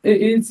 No,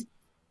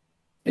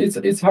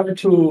 it's hard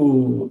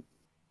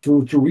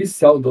to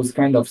resell those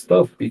kind of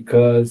stuff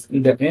because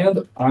in the end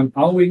I'm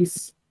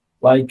always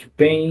like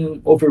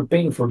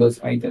overpaying for those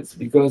items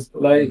because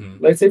like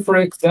mm-hmm. let's say for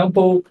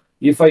example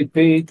if I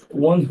paid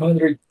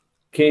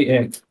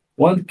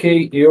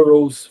 100k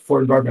euros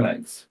for driving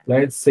legs,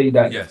 let's say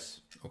that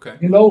Yes. Okay.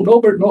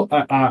 nobody no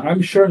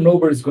I'm sure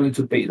nobody's going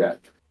to pay that.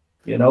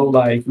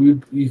 Like we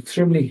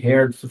extremely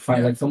hard to find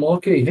Yeah. like someone,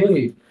 okay,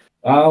 hey,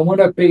 I want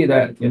to pay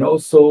that.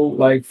 So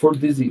like for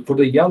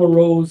the yellow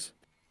rose,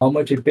 how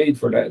much I paid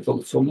for that.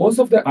 So most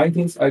of the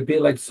items I pay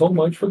like so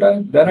much for that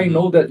I Mm-hmm.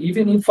 know that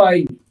even if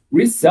I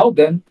resell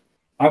them,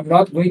 I'm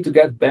not going to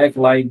get back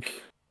like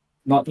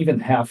not even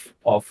half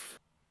of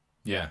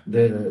Yeah.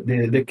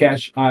 the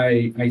cash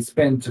I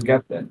spent to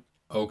get them.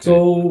 So Okay.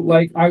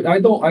 like I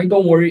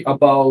don't worry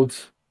about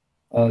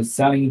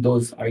selling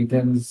those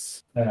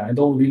items. I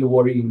don't really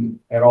worry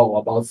at all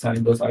about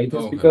selling those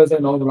items Okay. because I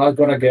know I'm not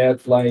gonna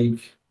get like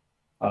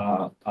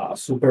a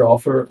super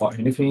offer or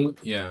anything.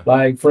 Yeah.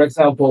 Like for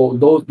example,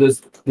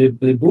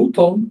 the blue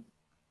tone,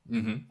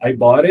 Mm-hmm. I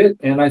bought it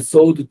and I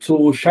sold to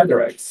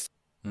Shadorex.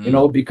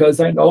 Mm. Because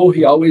I know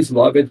he always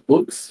loved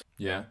books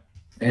Yeah.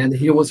 and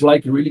he was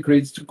like really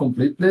crazy to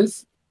complete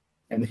this.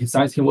 And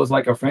since he was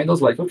like a friend, I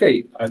was like,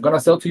 okay, I'm gonna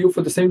sell to you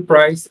for the same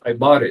price I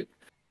bought it.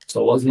 So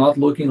I was not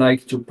looking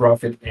like to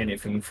profit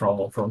anything from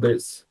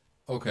this.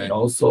 Okay.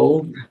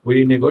 So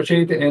we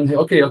negotiated, and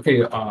okay,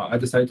 I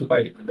decided to buy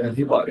it, and then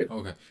he bought it.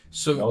 Okay.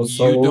 So you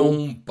So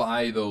don't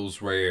buy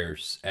those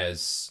rares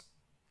as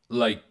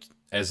like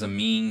as a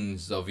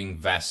means of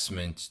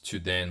investment to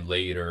then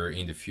later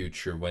in the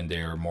future when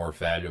they are more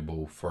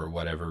valuable for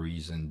whatever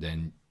reason,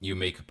 then you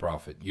make a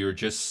profit. You're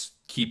just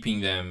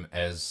keeping them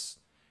as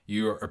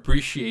you're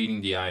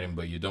appreciating the item,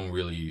 but you don't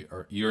really,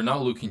 or you're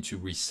not looking to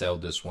resell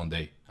this one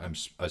day.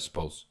 I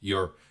suppose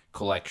your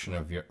collection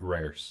of your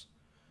rares.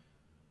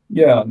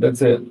 yeah,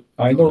 that's it.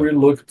 I don't Okay. really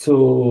look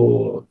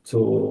to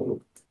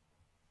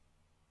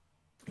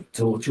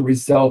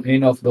resell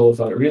any of those.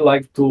 I really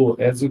like to,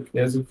 as you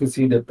can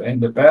see in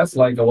the past,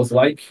 like I was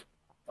like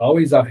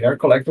always a hair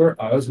collector.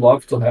 I always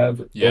love to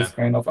have Yeah. those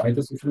kind of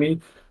items with me.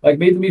 Like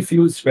made me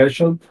feel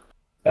special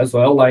as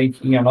well,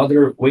 like in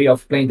another way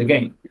of playing the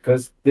game.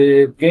 Because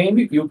the game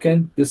you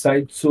can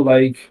decide to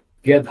like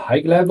get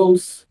high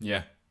levels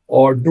Yeah.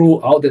 or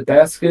do all the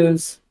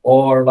tasks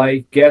or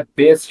like get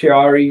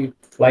bestiary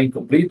like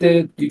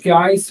completed. You can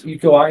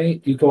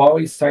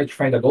always try to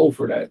find a goal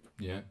for that,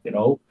 Yeah. you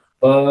know.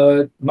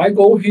 But my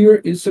goal here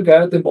is to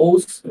get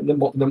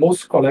the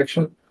most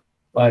collection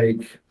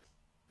like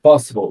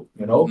possible,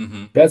 you know.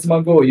 Mm-hmm. That's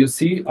my goal. You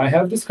see, I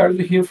have this card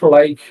here for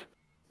like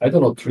I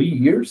don't know 3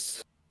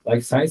 years,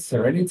 like Science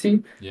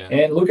Serenity, Yeah.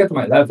 and look at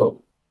my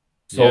level.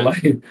 So Yeah.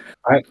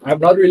 like I'm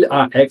not really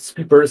an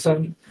XP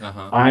person.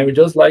 Uh-huh. I would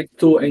just like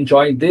to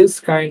enjoy this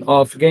kind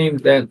of game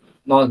that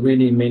not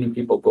really many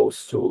people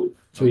goes to it,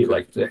 Okay.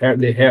 like the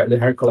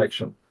hair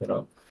collection, you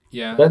know.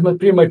 Yeah. That's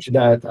pretty much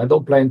that. I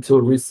don't plan to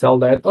resell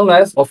that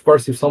unless, of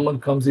course, if someone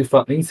comes with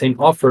an insane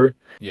offer,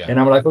 Yeah. and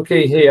I'm like,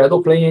 okay, hey, I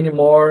don't play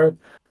anymore.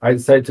 I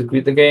decide to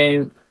quit the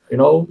game, you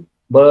know.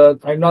 But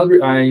I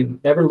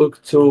never look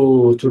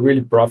to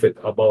really profit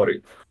about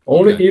it.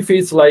 Only Okay. if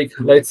it's like,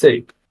 let's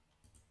say,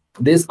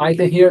 this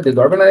item here, the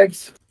Darwin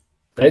eggs.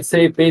 Let's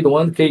say I paid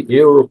 1k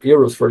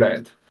euros for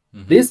that.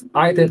 Mm-hmm. This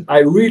item, I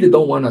really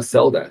don't want to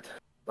sell that.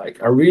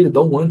 Like, I really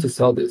don't want to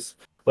sell this.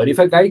 But if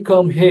a guy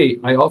come, hey,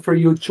 I offer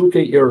you 2k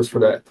euros for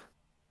that.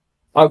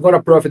 I'm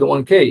gonna profit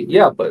 1k.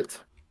 Yeah, but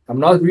I'm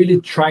not really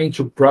trying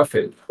to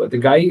profit. But the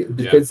guy, Yeah.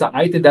 because it's an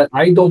item that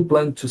I don't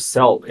plan to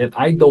sell and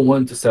I don't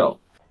want to sell.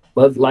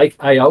 But like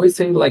I always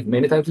say, like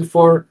many times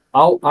before,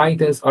 all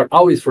items are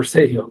always for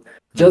sale.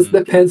 Just Mm-hmm.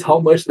 depends how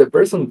much the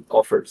person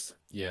offers,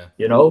 Yeah.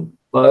 you know.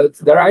 But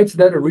there are items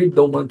that I really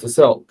don't want to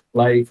sell.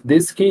 Like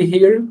this key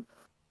here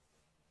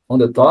on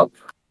the top.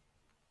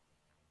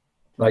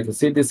 Like you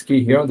see this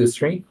key here on the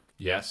screen.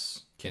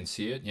 Yes. Can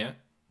see it. Yeah.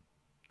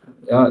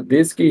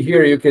 This key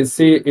here, you can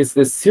see is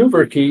the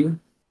silver key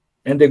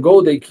and the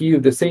golden key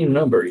with the same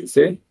number. You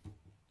see?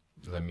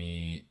 Let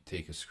me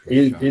take a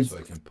screenshot It's so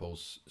I can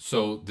post.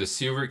 So the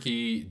silver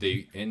key,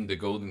 they and the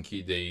golden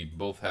key, they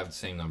both have the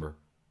same number.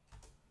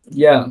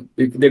 yeah.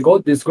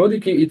 This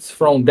golden key it's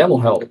from demo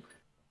hell.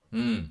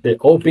 Hmm. The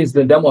opens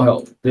the demo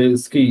hell.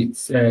 This key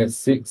it's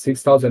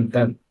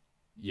 6010.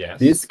 Yes.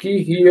 This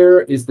key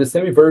here is the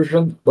same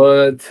version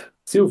but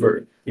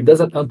silver. It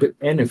doesn't ump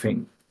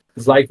anything.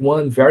 It's like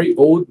one very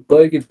old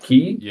bugged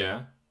key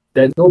Yeah.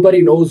 that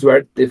nobody knows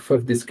where the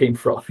fuck this came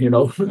from, you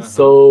know? Uh-huh.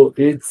 So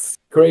it's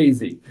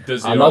crazy.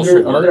 Does it also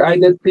Another work?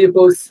 item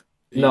people's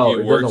no, It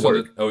it works doesn't on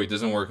work. the. Oh, it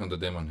doesn't work on the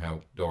demon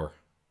door.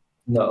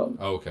 No,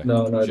 Oh, okay.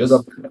 no, it Just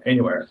doesn't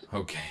anywhere.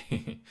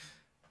 okay.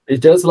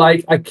 It's just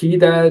like a key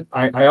that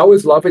I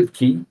always love it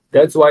key.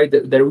 That's why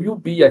there will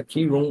be a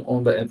key room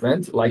on the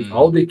event. Like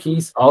all Mm. the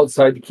keys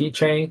outside the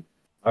keychain.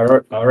 I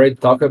already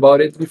talked about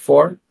it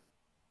before.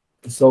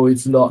 So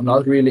it's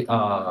not really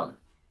a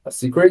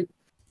secret.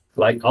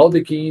 Like all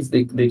the keys,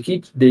 the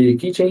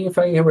keychain.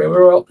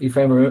 If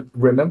I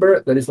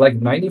remember, that is like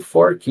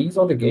 94 keys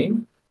on the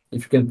game. If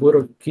you can put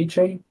a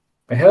keychain,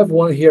 I have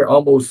one here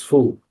almost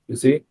full. You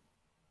see,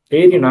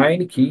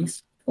 89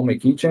 keys on my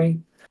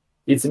keychain.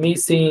 It's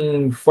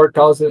missing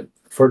 4,000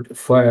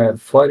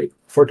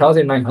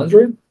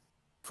 4,900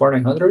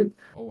 4,900,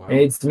 Oh and wow.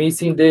 it's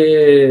missing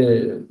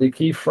the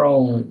key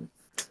from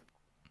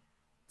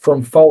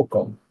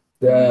Falcon.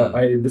 Hmm.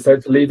 I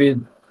decided to leave it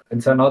and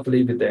decided not to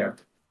leave it there.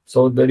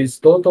 So there is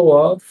total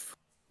of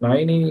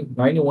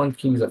 91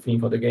 keys, I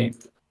think, for the game.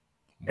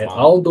 And Wow.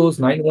 all those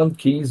 91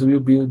 keys will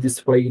be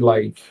displayed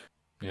like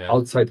Yeah.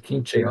 outside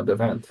keychain of the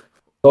event.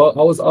 So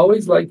I was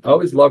always like, I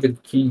always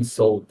loved keys.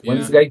 So when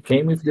this Yeah. guy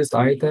came with this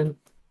item,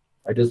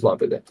 I just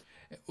loved it.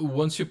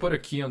 Once you put a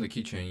key on the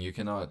keychain, you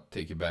cannot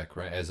take it back,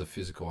 right? As a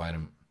physical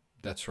item.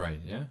 That's right.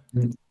 Yeah.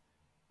 Mm,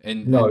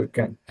 And No, you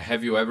can't.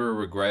 have you ever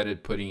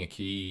regretted putting a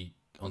key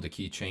on the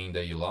keychain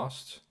that you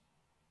lost?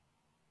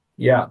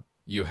 Yeah,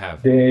 You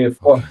have. the Okay.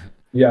 four,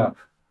 yeah,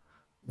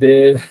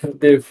 the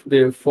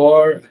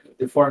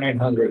four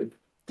 900.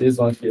 This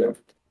one here,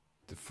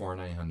 The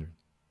 4900.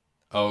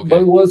 Oh, but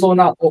it okay. was on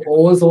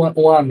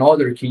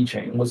another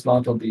keychain. It was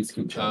not on this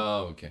keychain.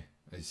 Oh, okay.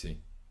 I see.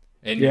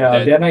 And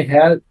Yeah,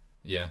 that,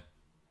 yeah,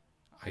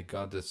 I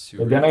got the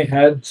silver then I key.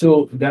 had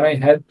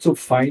to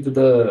find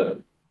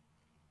the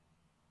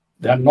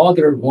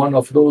another one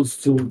of those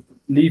to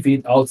leave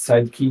it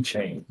outside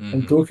keychain,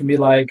 and Mm-hmm. took me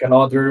like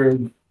another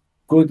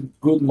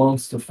good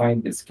months to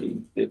find this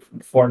key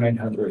for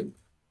 900.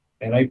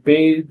 And I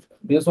paid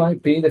this one. I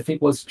paid I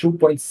think was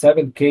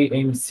 2.7K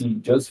MC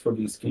just for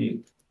this key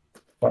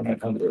for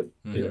 900.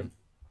 Yeah, Hmm. it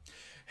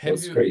Have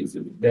was you,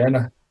 crazy.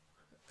 Then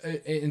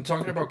in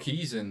talking about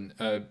keys and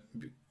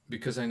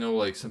because I know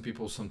like some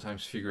people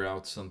sometimes figure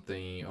out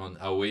something on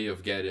a way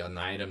of getting an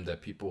item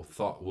that people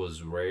thought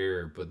was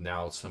rare, but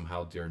now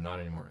somehow they're not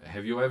anymore.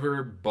 Have you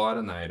ever bought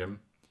an item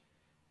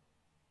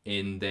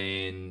and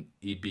then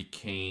it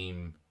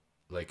became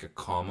like a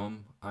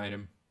common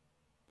item,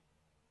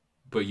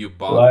 but you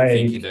bought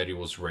thinking like that it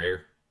was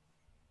rare,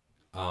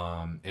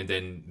 and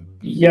then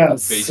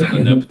yes, based on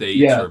an update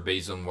yeah, or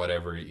based on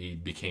whatever,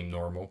 it became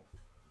normal?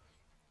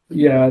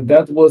 yeah.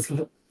 That was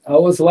I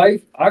was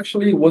like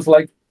actually it was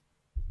like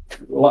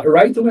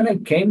right when I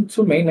came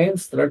to mainland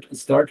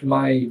start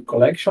my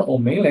collection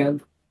on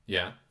mainland.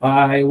 Yeah.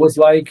 I was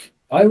like,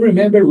 I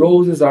remember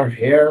roses are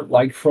here,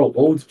 like from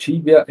old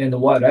Tibia and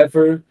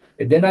whatever.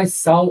 And then I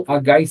saw a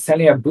guy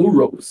selling a blue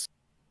rose.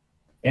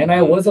 And I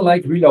Mm-hmm. wasn't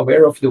like really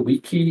aware of the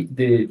wiki,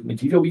 the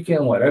Medivia wiki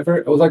and whatever.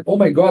 I was like, oh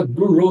my God,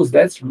 blue rose,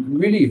 that's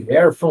really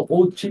rare from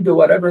old Tibia,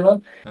 whatever.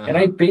 No? And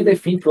I Uh-huh. paid, I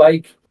think,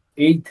 like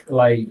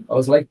I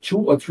was like 2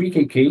 or 3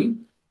 KK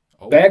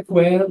Oh. back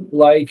when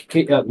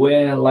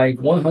when like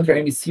 100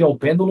 MEC on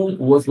Pendulum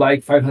was like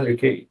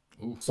 500K.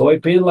 Oof. So I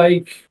paid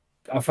like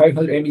a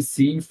 500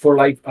 MEC for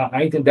like an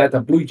item that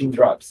a blue jean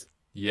drops.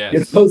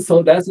 Yes.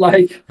 So that's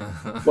like,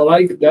 but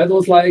like that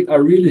was like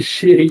a really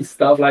shitty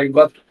stuff. Like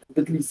got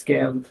completely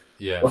scammed,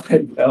 Yeah.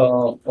 like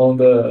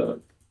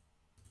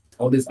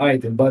on this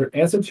item. But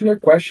answer to your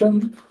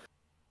question,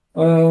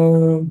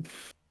 um,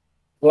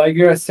 like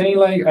you're saying,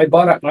 like I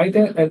bought an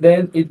item and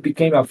then it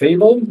became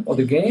available on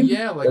the game.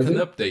 Yeah, like Does an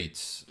it? update.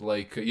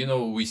 Like,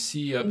 we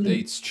see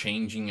updates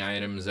changing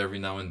items every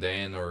now and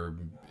then, or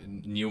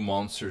new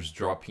monsters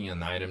dropping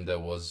an item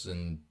that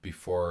wasn't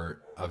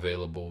before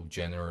available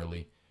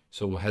generally.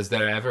 So has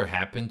that ever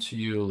happened to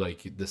you?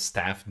 Like the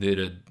staff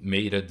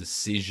made a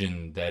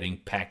decision that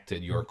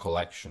impacted your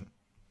collection?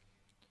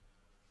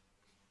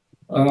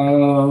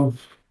 Uh,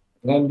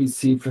 Let me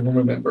see if I can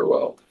remember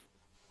well.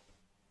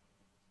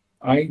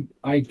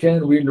 I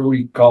can't really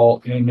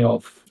recall any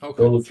of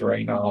Okay. those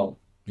right now.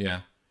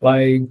 Yeah.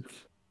 Like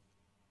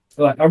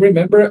like I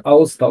remember I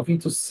was talking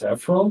to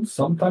Saffron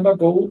some time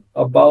ago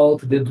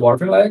about the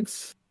dwarven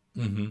legs,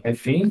 Mm-hmm. I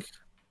think,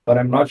 but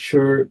I'm not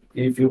sure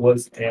if it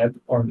was ad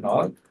or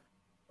not,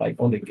 like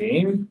on the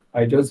game.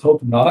 I just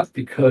hope not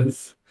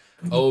because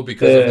Oh,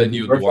 because of the the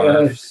new dwarven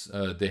legs,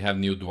 dwarfs. They have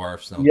new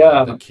dwarfs now. The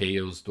yeah,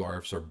 chaos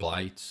dwarfs or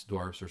blight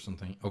dwarfs or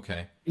something.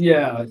 Okay.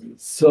 yeah.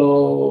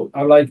 So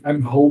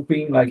I'm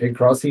hoping like I'm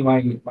crossing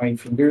my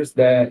fingers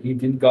that it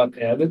didn't got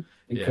added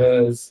Yeah.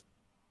 because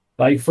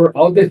like for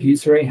all the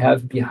history I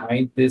have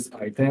behind this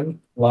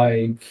item,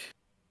 like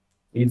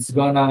it's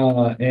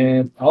gonna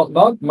and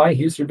not my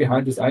history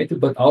behind this item,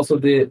 but also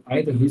the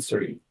item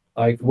history.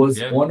 Like was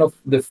Yeah. one of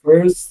the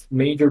first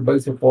major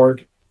bug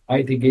support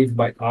item gave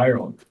by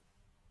Iron.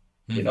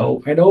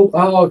 Mm-hmm. I know.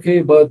 Oh,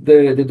 okay, but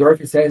the dwarf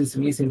says it's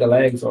missing the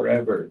legs or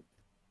whatever.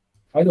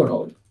 I don't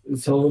know.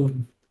 So,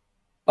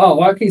 oh,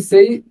 what I can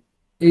say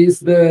is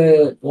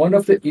the one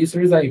of the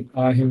histories I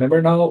remember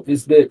now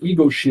is the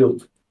eagle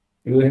shield.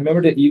 You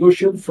remember the eagle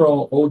shield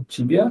from old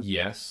Tibia?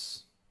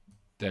 Yes.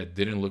 That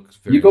didn't look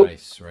very Eagle.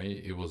 nice, right?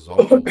 It was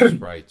also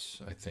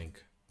sprites, I think.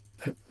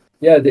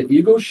 Yeah, the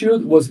Eagle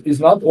Shield was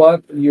is not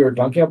what you're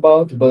talking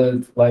about,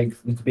 but like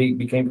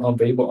became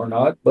unplayable or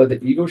not. But the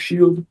Eagle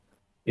Shield,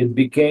 it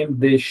became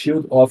the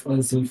shield of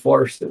unseen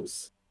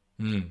forces.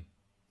 Hmm.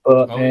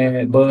 But Oh yeah.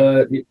 and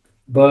Okay.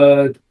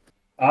 but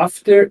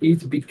after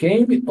it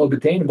became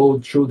obtainable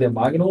through the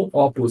Magnum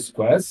Opus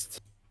quest,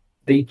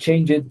 they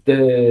changed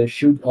the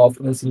shield of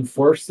unseen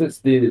forces.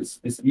 This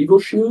Eagle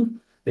Shield,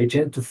 they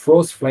changed to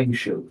Frost Flame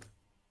Shield.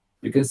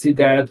 You can see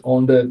that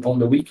on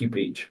the wiki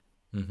page.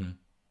 Mm-hmm.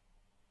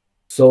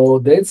 So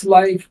that's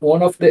like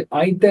one of the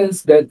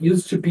items that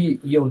used to be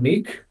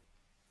unique,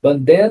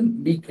 but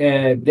then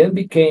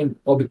became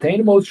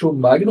obtainable through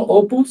Magnum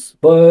Opus.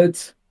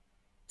 But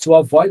to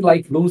avoid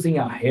like losing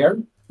a hair,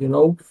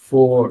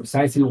 for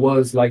since it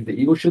was like the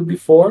Eagle Shield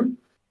before,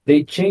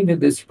 they changed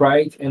the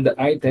sprite and the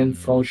item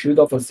from Mm. Shield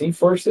of Unseen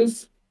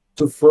Forces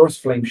to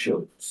Frost Flame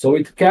Shield. So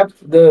it kept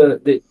the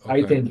Okay.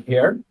 item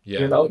here,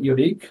 Yeah.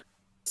 unique,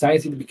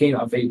 since it became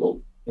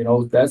available.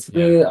 That's Yeah.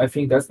 the I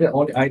think that's the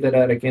only item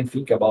that I can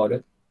think about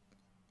it.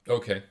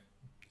 Okay.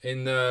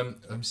 And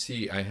let me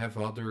see. I have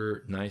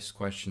other nice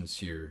questions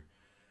here.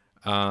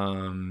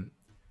 Um.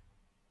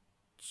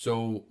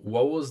 So,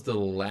 what was the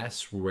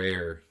last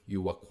rare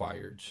you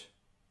acquired?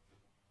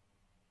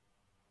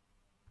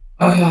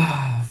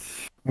 Ah,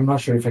 I'm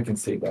not sure if I can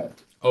say that.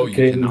 Oh, you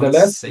Okay, the cannot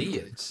last, say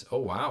it. Oh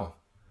wow.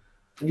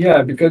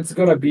 yeah, because it's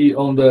gonna be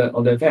on the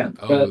event.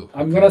 But Oh,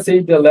 I'm okay. gonna say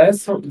the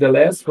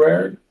last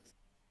rare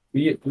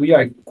we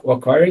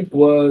acquired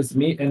was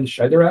me and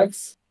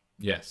Shaderax.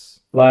 Yes.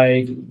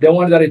 Like the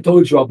one that I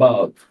told you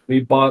about.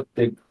 We bought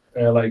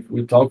we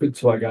talked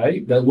to a guy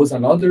that was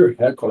another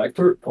head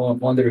collector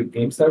on their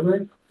game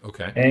server.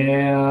 Okay.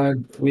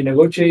 And we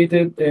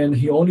negotiated, and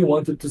he only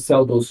wanted to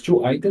sell those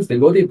two items, the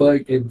goldie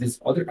bug and this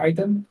other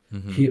item.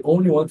 Mm-hmm. He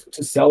only wanted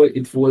to sell it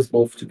if it was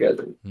both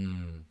together.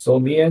 Mm. So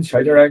me and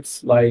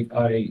ShiderX, like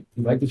I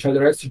invited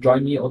ShiderX to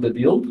join me on the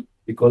deal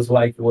because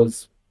like it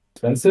was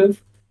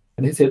expensive.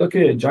 And he said,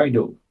 okay, join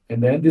though.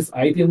 And then this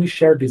item, we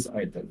share this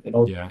item,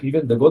 Yeah.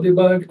 even the goldie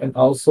bug and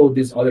also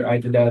this other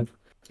item that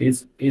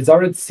is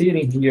already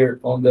sitting here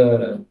on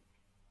the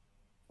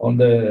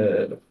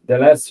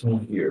last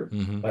one here,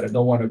 Mm-hmm. but I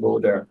don't want to go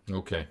there.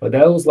 Okay. But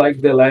that was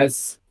like the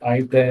last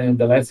item,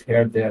 the last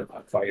hair that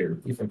I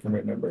fired, if I can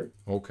remember.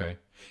 Okay.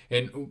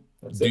 And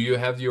That's do it. you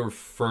have your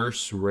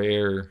first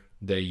rare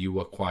that you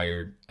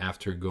acquired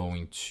after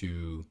going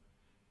to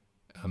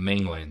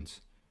mainland?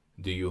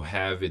 Do you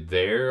have it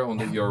there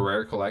on your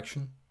rare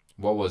collection?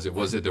 What was it?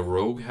 Was it the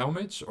rogue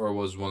helmets or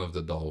was one of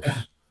the dolls?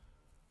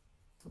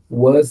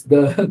 Was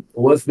the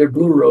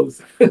blue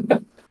rose?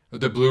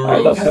 The blue I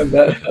don't rose. have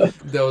that.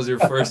 That was your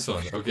first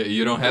one. Okay,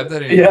 you don't have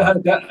that Yeah,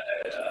 anymore.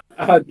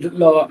 that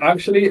no,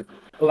 actually,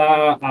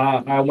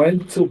 I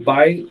went to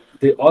buy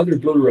the other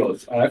blue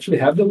rose. I actually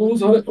have the blue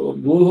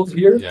rose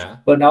here, Yeah.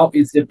 but now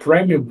it's the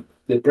premium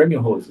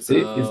rose. See,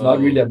 it's not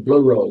really Oh, a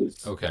blue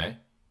rose. okay.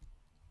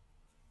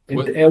 And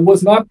What? it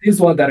was not this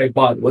one that I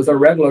bought. It was a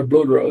regular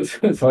blue rose,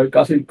 so I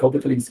got it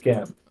completely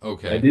scammed. And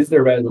Okay. this is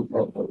the red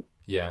one.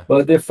 Yeah.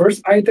 But the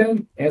first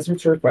item, answer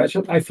to your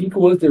question, I think it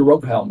was the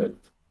rogue helmet.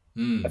 I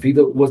Hmm. think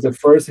that was the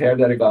first hair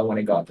that I got when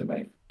I got to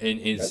Maine. And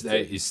That's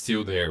it. it's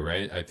still there,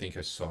 right? I think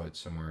I saw it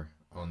somewhere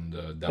on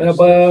the Yeah, downstairs.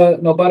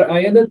 but no, but I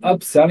ended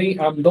up selling.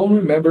 I don't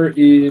remember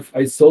if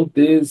I sold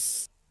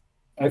this.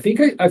 I think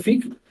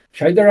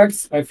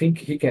Shiderx, I think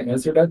he can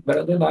answer that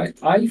better than I.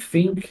 I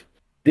think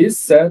this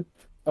set,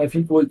 I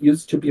think what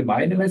used to be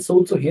mine, and I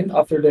sold to him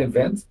after the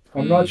event.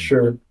 I'm not Hmm.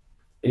 sure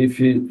if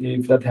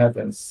that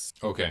happens.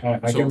 Okay.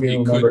 I So can't really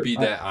it could remember. be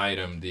that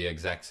item, the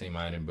exact same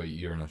item, but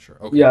you're not sure.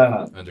 Okay.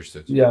 Yeah,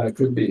 Understood. yeah, it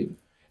could be.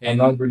 I'm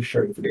not And really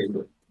sure if it is.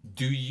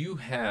 do you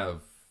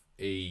have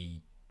a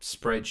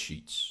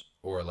spreadsheet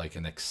or like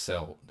an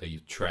Excel that you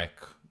track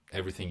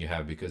everything you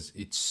have? Because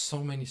it's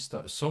so many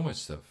stuff, so much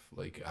stuff.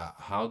 Like,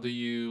 how do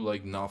you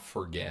like not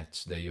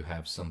forget that you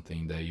have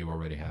something that you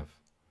already have?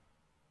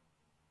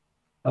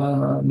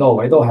 No,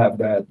 I don't have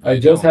that. Oh, I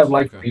you just have don't?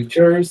 like Okay.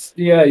 pictures.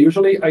 Yeah,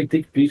 usually I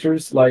take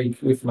pictures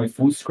like with my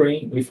full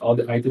screen with all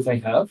the items I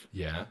have,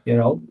 Yeah.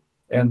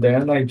 and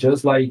then I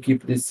just like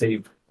keep this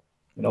saved,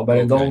 but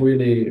Okay. I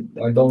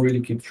don't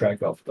really keep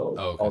track of those,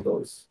 Oh, all okay.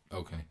 those.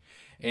 Okay.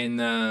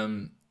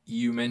 And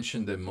you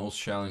mentioned the most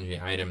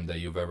challenging item that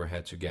you've ever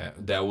had to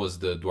get. That was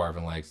the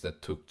dwarven legs that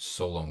took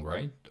so long,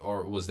 right?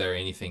 Or was there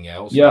anything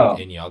else, like Yeah,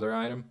 any other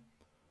item?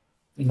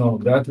 no,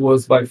 that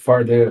was by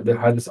far the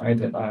hardest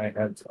item I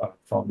had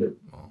found it.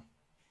 Oh,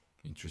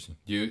 interesting.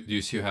 Do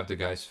you still have the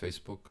guy's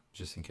Facebook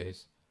just in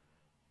case?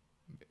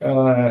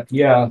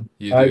 Yeah,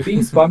 You do. I've been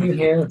spamming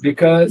him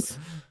because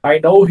I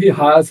know he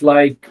has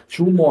like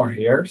two more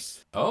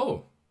hairs,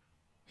 Oh,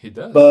 he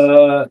does.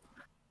 but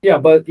yeah,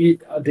 but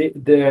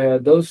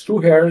those two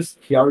hairs,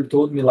 he already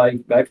told me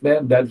like back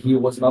then that he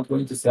was not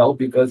going to sell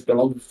because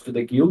belongs to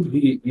the guild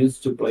he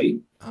used to play,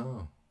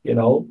 Oh, you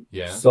know.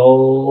 yeah.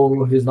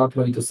 So he's not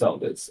going to sell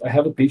this. I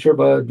have a picture,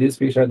 but this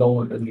picture I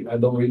don't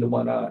really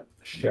wanna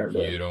share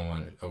You the. don't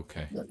want it.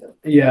 Okay.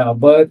 Yeah,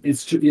 but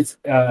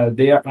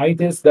they are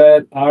items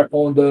that are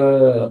on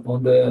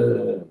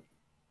the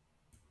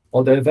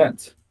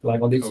event,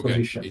 like on the Okay.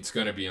 exposition. It's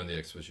gonna be on the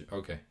exposition.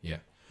 Okay. Yeah.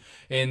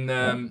 And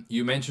Yeah.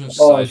 you mentioned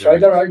Oh,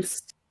 side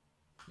directs.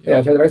 Yeah,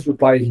 Oh, Shadarx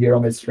replied here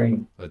on my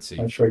stream. let's see.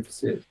 Not sure if you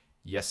see it.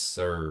 Yes,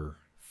 sir.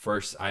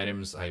 First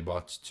items I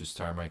bought to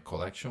start my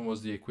collection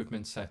was the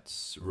equipment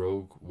sets,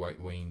 Rogue,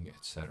 White Wing,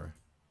 etc.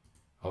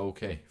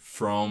 Okay,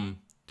 from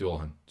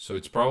Dullaham. So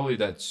it's probably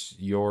that's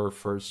your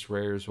first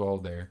rare as well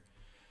there.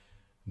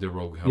 The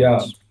Rogue Yeah,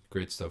 helmets.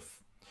 Great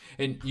stuff.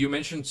 And you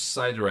mentioned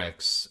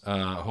Siderex.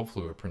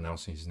 Hopefully we're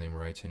pronouncing his name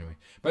right anyway.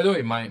 By the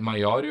way,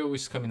 my audio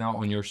is coming out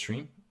on your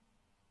stream.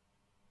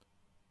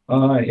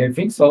 I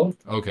think so.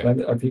 Okay.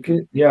 I think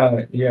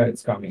yeah,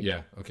 it's coming.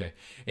 Yeah, okay.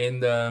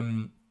 And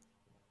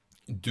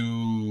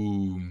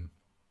do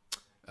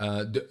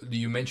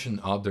you mention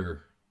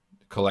other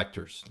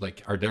collectors?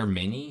 Like, are there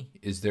many?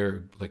 Is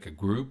there like a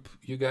group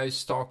you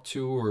guys talk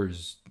to, or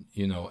is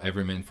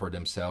every man for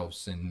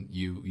themselves, and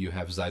you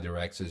have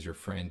Zyderex as your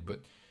friend, but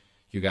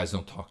you guys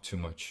don't talk too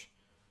much?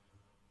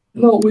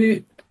 No,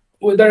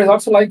 there is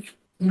also like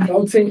I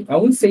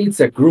wouldn't say it's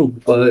a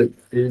group, but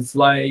it's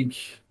like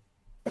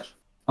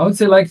I would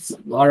say like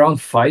around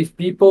 5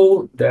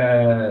 people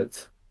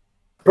that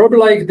probably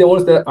like the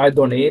ones that are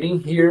donating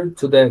here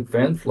to the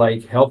event,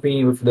 like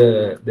helping with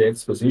the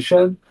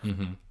exposition.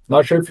 Mm-hmm.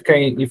 Not sure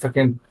if I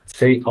can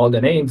say all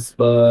the names,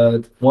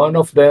 but one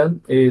of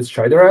them is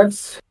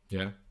Shiderx.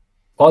 Yeah.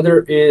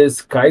 Other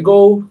is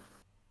Kaigo.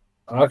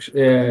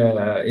 Actually,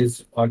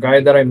 is a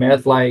guy that I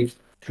met like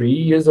 3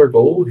 years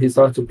ago. He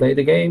started to play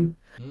the game,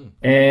 Mm.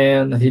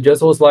 and he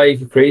just was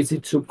like crazy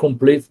to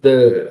complete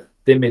the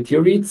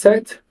meteorite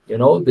set.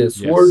 The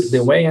sword, the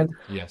Yes. wand,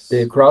 the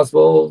Yes.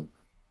 crossbow.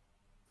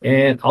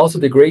 and also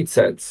the grade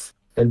sets.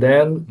 And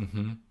then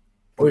Mm-hmm.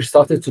 we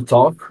started to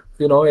talk,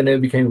 and then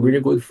became really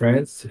good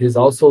friends. He's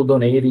also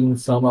donating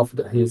some of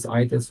his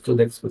items to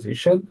the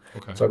exposition,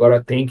 Okay. so I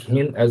gotta thank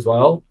him as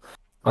well.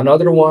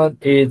 Another one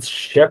is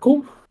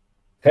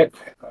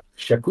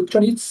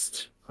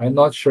Shekuchanist. I'm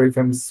not sure if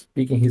I'm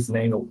speaking his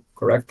name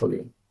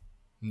correctly.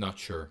 Not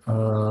sure.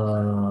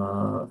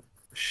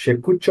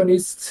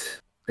 Shekuchanist.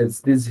 It's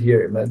this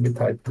here. Let me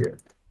type here.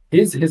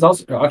 He's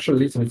also actually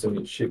listening to me.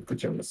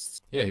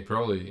 Shekuchanist. Yeah, he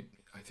probably.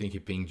 I think he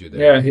pinged you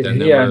there. Yeah, That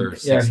yeah, number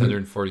yeah,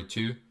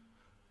 642.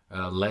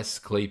 Les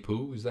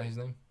Claypool, is that his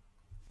name?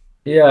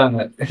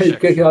 yeah. Check, He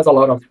check. has a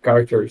lot of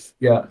characters.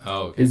 Yeah,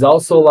 Oh, okay.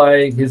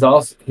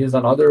 he's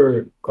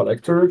another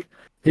collector.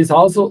 His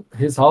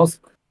house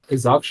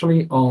is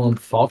actually on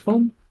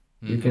Falcon.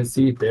 You Mm-hmm. can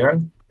see it there.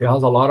 He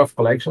has a lot of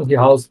collections. He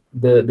has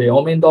the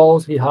Omen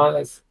dolls he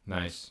has,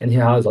 Nice. and he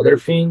has other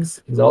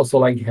things. He's also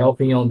like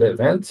helping on the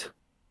event.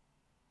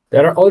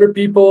 There are other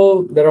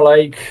people that are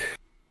like,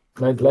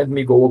 let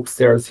me go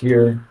upstairs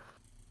here.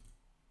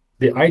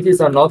 The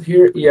ITs are not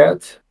here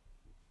yet,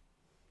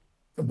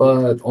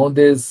 but on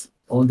this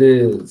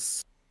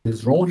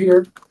room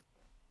here,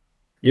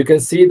 you can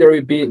see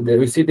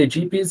you see the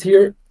GPs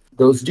here.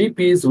 Those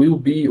GPs will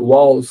be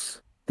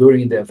walls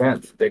during the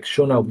event. The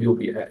Xuna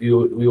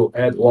will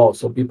add walls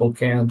so people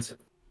can't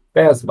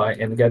pass by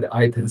and get the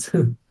items.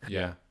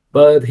 Yeah.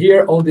 But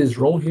here on this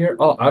room here,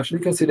 oh, actually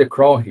you can see the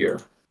crawl here.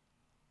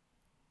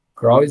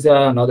 Crawl is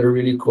another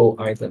really cool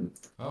item.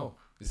 Oh,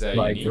 is that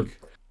Like, unique?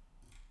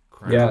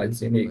 Crown. yeah,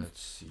 it's unique.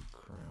 Let's see.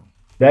 Crown.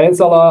 That's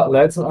a lot.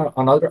 That's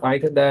another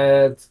item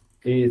that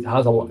it's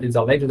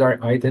a legendary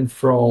item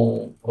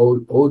from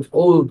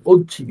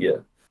old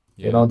Tibia.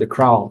 Yeah. The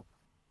crown.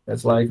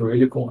 That's like a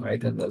really cool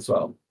item as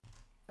well.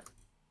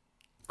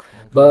 Okay.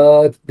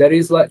 But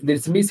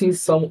there's missing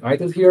some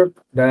items here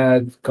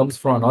that comes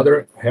from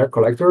another hair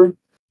collector.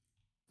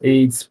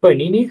 It's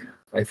Panini.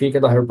 I think I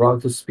don't have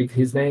brought to speak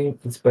his name.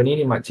 It's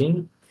Panini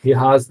Martin. He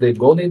has the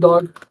golden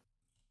dog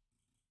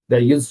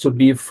that used to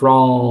be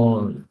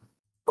from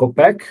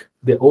Kopek,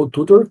 the old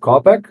tutor,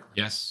 Kopek.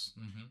 Yes.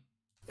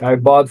 Mm-hmm. I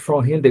bought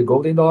from him the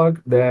golden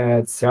dog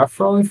that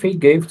Saffron, I think,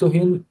 gave to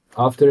him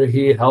after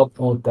he helped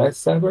on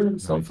test server or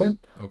Nice. something.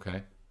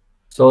 Okay.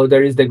 So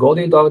there is the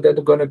golden dog that's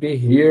gonna be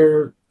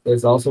here.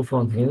 That's also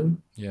from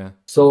him. Yeah.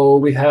 So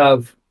we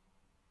have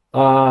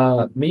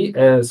me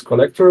as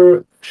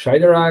collector,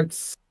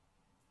 Shiderax,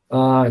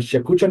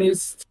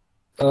 Shekuchanist,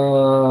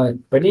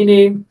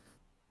 Panini,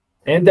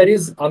 and there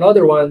is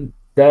another one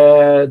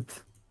that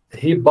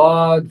he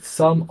bought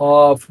some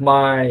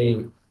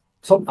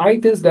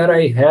items that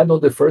I had on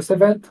the first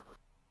event,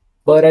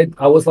 but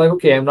I was like,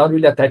 okay, I'm not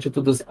really attached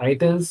to those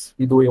items.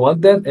 Do we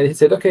want them? And he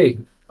said, okay,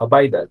 I'll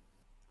buy that.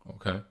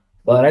 Okay.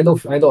 But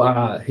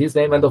his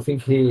name, I don't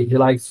think he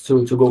likes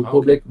to go Okay.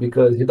 public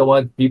because he don't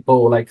want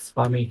people like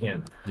spamming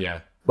him. Yeah.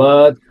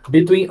 But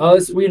between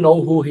us, we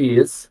know who he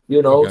is,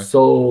 Okay.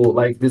 so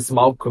like this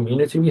small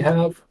community we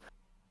have,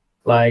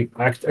 like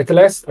at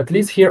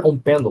least here on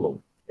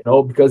Pendulum,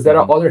 because there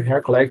are Mhm. other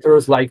hair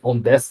collectors like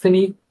on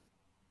Destiny.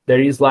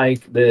 There is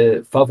like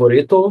the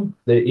Favorito,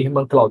 the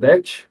Irmã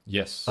Claudette,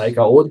 Yes. like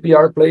an old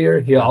BR player.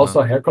 He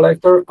also a hair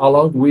collector,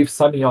 along with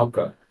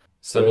Samioka,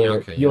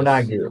 Samioka. Yes.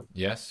 Yunagi.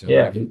 Yes.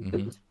 Yeah, Yunagi.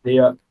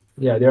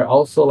 Mm-hmm. they're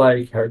also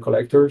like hair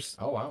collectors.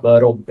 Oh wow.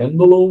 But on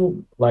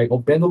Pendulum,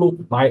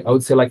 I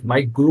would say like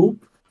my group,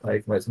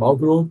 like my small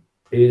group,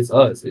 is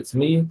us. It's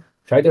me,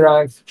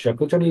 Shiderax,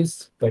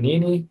 Shakuchanis,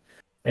 Panini,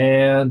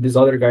 and this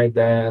other guy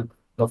that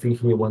I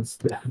think he wants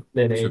the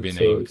To name be to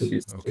named.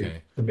 be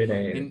Okay. to be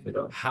named.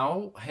 And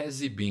how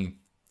has it been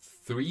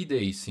 3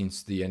 days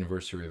since the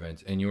anniversary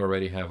event, and you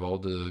already have all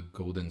the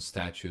golden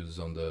statues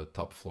on the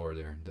top floor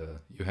there?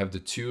 You have the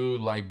two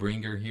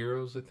Lightbringer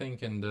heroes, I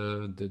think, and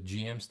the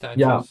GM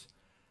statues. Yeah.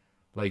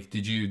 Like,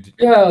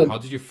 Yeah. how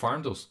did you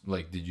farm those?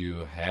 Like, did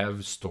you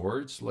have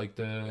stored like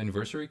the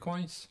anniversary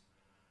coins?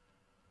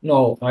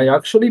 No, I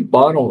actually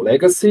bought on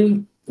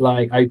Legacy.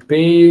 Like I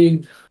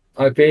paid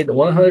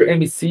 100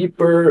 MEC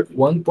per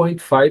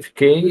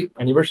 1.5k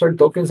anniversary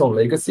tokens on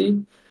Legacy.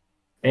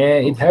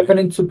 And it Okay.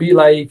 happened to be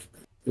like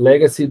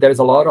Legacy. There's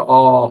a lot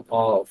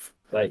of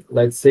like,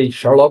 let's say,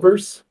 share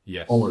lovers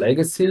Yes. on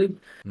Legacy.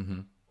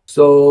 Mm-hmm.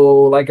 So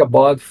like I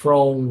bought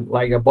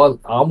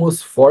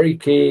almost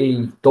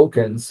 40k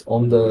tokens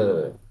on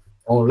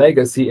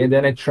Legacy, and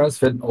then I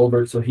transferred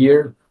over to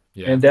here,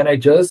 Yeah. and then I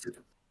just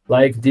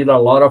like did a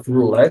lot of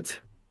roulette,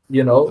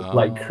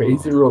 like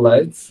crazy Oh.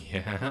 roulettes,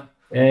 Yeah.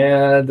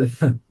 and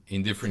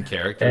In different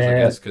characters, I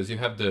guess, because you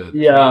have the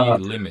yeah,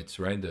 three limits,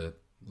 right? The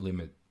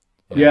limit.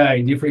 yeah,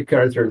 in different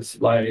characters.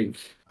 Like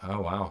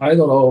Oh wow. I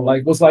don't know,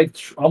 like it was like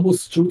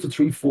almost 2 to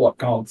 3 full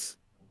accounts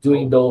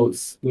doing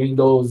those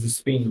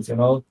spins,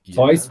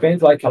 So I Yeah.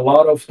 spent like a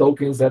lot of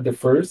tokens at the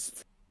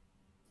first,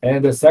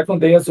 and the second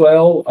day as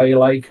well. I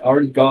like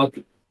already got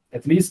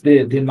at least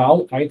the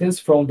now items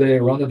from the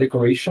random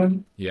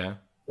decoration, Yeah.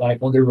 like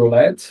on the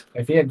roulette.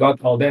 I think I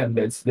got all them.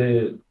 That's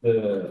the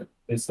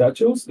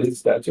statues, this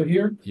statue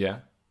here, Yeah.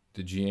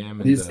 The GM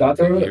and this the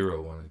statue.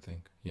 hero one, I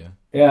think. Yeah.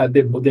 Yeah,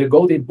 the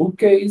golden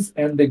bookcase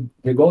and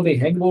the golden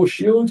hangable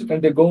shield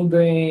and the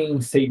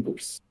golden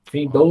sabers. I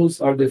think Oh,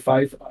 those are the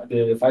five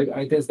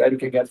items that you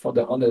can get from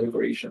the Honda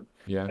decoration.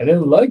 yeah. And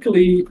then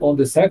luckily on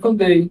the second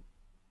day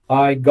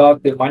I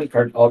got the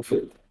minecart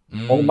outfit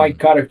on my Mm,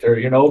 character,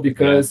 yeah.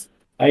 because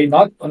I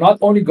not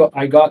only got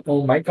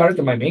on my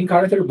character, my main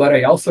character, but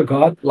I also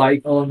got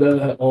like on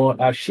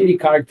a shitty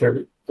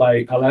character,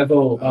 like a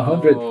level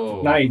 100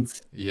 Oh,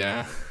 knights.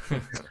 yeah.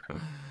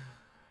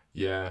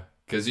 Yeah.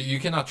 Because you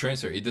cannot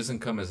transfer. It doesn't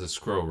come as a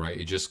scroll, right?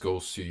 It just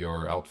goes to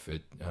your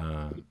outfit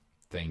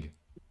thing.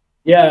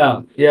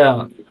 Yeah,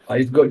 yeah.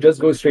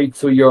 Just go straight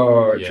to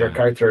your Yeah.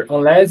 character.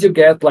 Unless you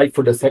get like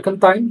for the second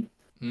time.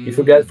 If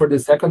you get Mm. for the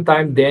second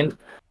time, then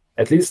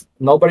at least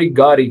nobody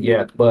got it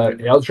yet. But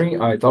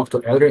Eldrin, I talked to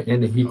Eldrin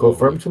and he Oh,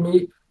 confirmed to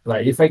me,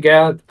 like if I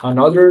get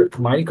another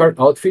minecart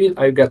outfit,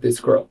 I get this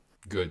scroll.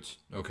 good.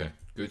 Okay.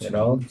 Good You to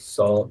know. know?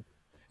 So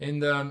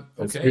And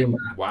that's pretty okay,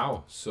 much.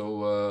 wow. So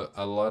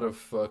a lot of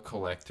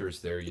collectors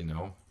there,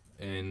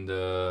 And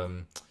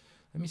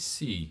let me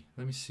see.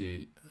 Let me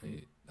see.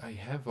 I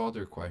have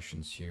other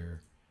questions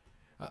here.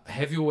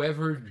 Have you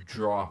ever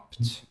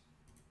dropped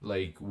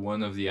like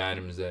one of the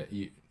items that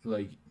you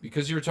like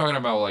because you're talking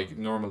about like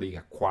normally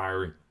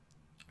acquiring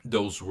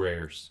those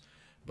rares,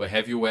 but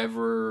have you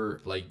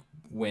ever like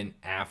went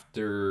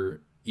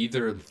after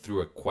either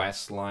through a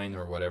quest line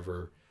or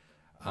whatever,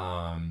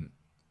 um,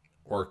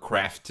 or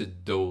crafted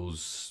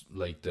those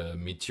like the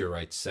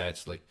meteorite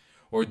sets like,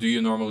 or do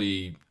you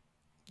normally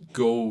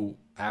go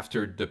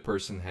after the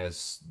person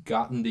has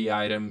gotten the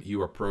item,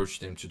 you approach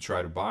them to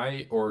try to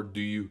buy, or do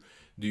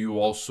you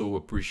also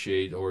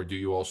appreciate, or do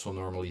you also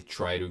normally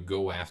try to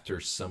go after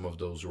some of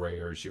those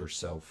rares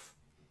yourself?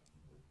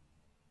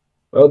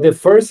 Well, the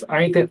first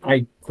item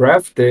I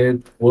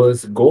crafted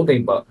was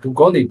golden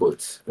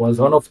boots. Was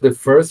one of the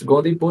first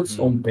golden boots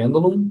Hmm. on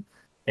Pendulum,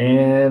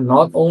 and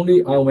not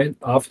only I went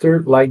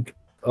after like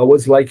I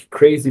was like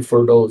crazy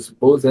for those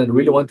boots and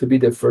really want to be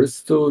the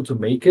first to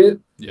make it.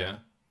 Yeah.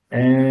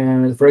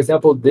 And for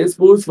example, this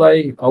boots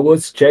like I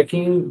was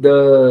checking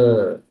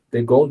the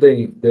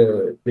golden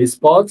the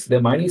spots the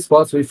mining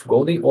spots with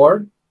golden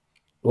ore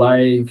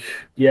like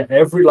yeah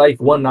every like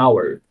 1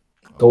 hour.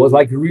 So I was Oh.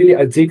 like really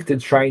addicted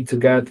trying to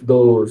get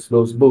those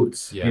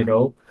boots, Yeah.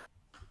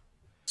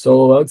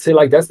 So I would say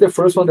like that's the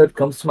first one that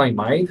comes to my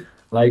mind.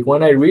 Like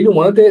when I really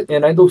want it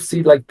and I don't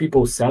see like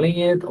people selling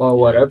it or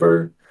Yeah.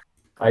 whatever,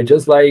 I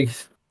just I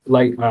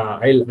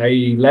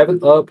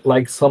leveled up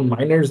like some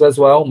miners as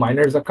well,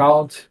 miners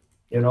account,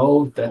 that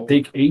Oh.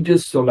 take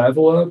ages to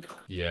level up.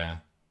 Yeah.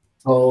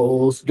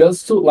 So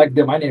just to like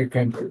the miner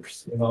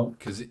campers.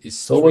 Because it's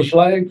So it was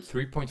like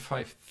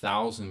 3.5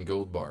 thousand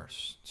gold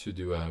bars to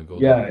do golden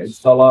yeah, it's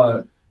boots. a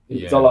lot.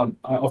 It's a Yeah. lot.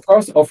 Of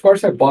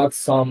course, I bought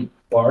some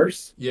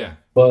bars, Yeah.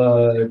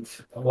 but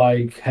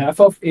like half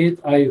of it,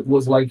 I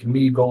was like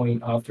me going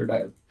after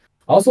that.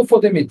 Also for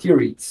the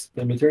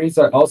meteorites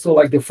are also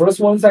like the first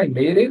ones I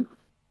made it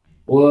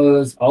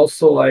was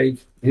also like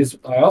this.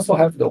 I also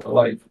have the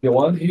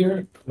one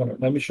here.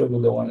 Let me show you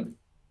the one.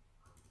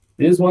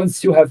 This one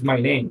still have my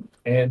name,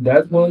 and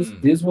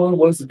Mm. this one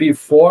was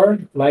before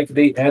like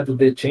they added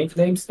the change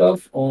name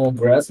stuff on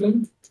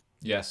Grassland.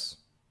 Yes.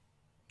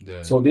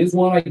 The So this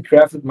one I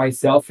crafted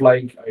myself.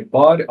 Like I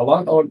bought a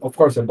lot. Of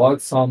course, I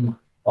bought some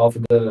of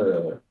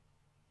the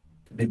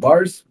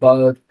bars,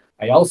 but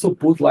I also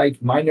put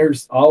like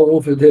miners all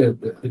over the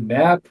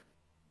map.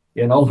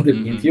 mm-hmm. The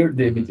Mm-hmm.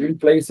 interior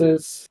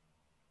places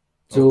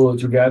Oh,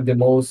 to grab the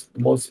most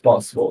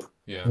possible.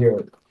 yeah. Here,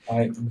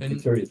 I And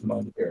interior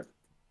money here.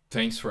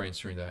 thanks for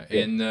answering that.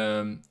 Yeah.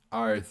 And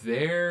are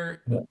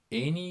there Yeah.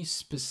 any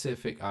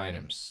specific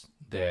items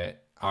that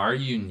are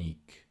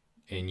unique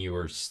and you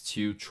are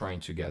still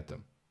trying to get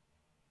them?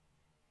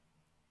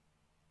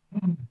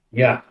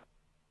 Yeah.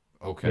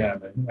 Okay. Yeah,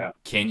 man. Yeah.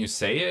 Can you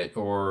say it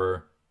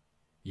or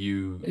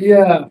you?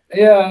 Yeah.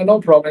 Yeah. No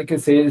problem. I can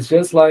say it's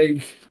just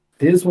like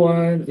this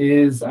one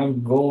is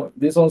I'm going.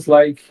 This one's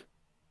like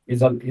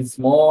it's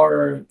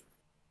more.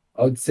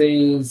 I would say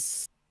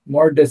is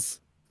more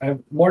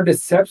more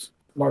decepcionado.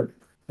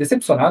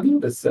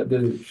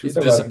 She's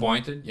agora.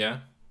 Disappointed? Yeah.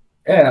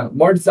 Yeah,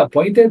 more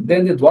disappointed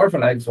than the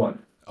Dwarven Eggs one.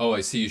 Oh,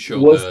 I see. You It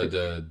showed was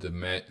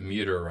the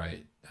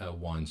meteorite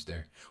ones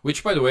there,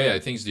 which, by the way, I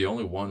think is the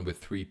only one with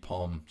three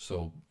palm.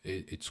 So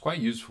it's quite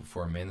useful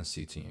for mana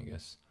seating, I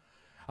guess.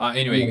 yeah,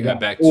 Anyway, yeah.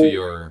 back to Oh,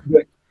 your.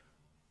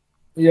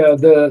 yeah,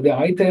 the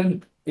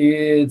item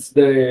is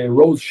the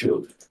Rose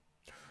Shield.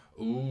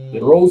 The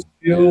Rose Ooh,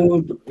 yeah.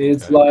 Shield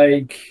is Okay.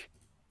 like,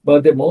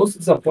 but the most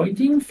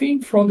disappointing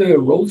thing from the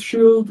Rose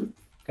Shield,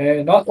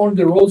 and not only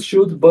the Rose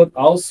Shield, but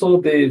also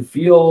the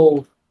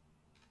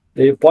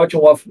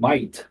Potion of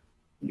Might.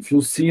 If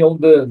you see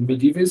on the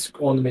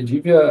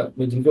Medivia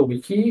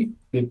wiki,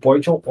 the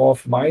Potion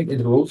of Might and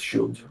the Rose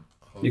Shield,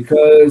 Of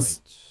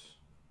because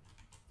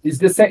might. it's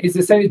the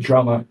same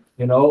drama.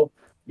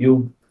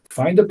 You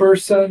find the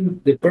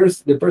person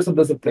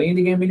doesn't play in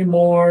the game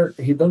anymore.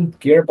 He don't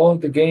care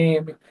about the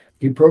game.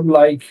 He probably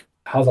like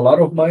has a lot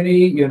of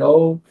money,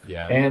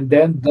 Yeah. and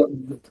then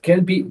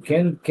can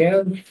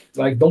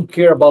like don't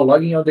care about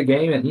logging out the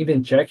game and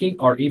even checking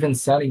or even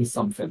selling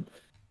something.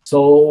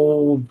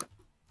 So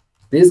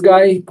this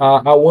guy,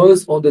 I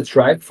was on the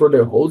track for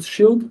the host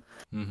shield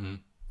Mm-hmm.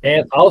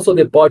 and also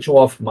the bottle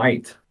of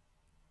might.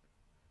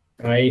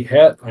 I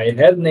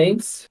had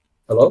names.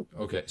 Hello,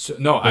 Okay. So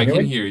no, can I you hear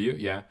can me? hear you.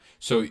 Yeah.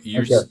 So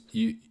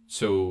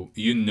Okay.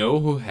 you know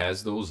who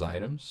has those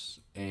items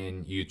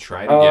and you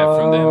try to get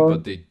from them, Uh,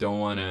 but they don't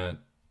want to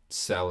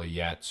sell it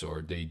yet, or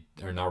they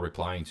are not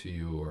replying to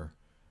you, or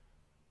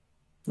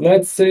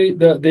let's say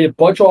the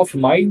bottle of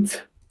might.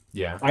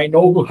 yeah. I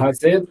know who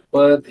has it,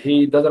 but he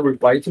doesn't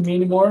reply to me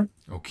anymore.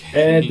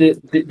 And Okay.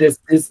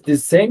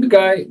 this same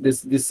guy, this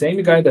same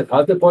guy that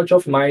has the bunch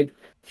of might,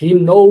 he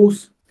knows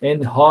and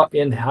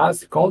has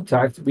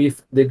contact with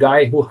the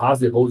guy who has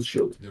the host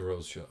shield, The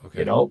rose show. you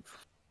Okay. know.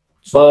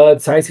 But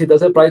since he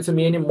doesn't reply to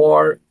me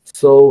anymore,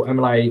 so I'm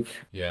like,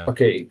 Yeah.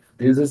 okay,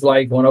 this is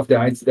like one of the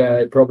items that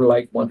I probably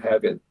like won't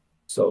have it.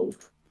 So And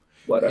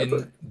whatever.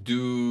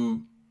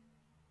 do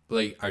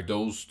like are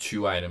those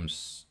two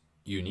items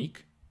unique,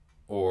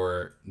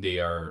 or they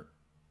are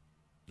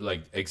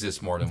like exist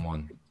more than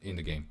one in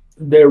the game?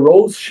 The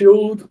rose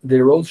shield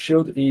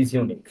is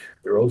unique.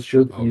 The rose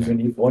shield is Okay.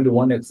 unique. Only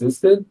one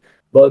existed.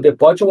 But the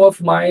bottle of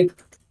might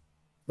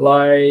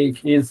like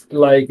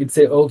it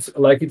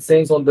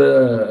says on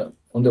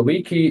the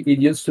wiki, it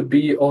used to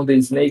be on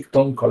the snake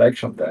tongue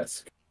collection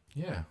desk,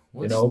 Yeah.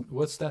 you know.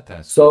 What's that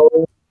task? So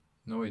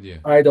No idea.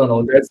 I don't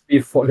know. That's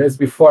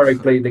before I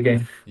played the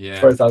game. Yeah.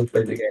 First I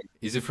played the game.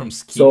 Is it from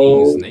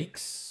skinning So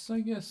snakes, I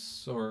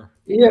guess, or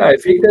yeah, I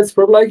think that's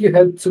probably like you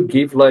had to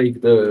give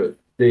like the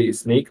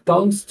snake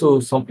tongues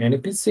to some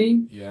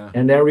NPC, yeah.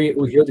 and then we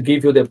had to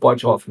give you the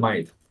bottle of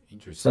might,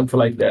 Interesting. something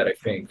like that, I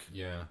think.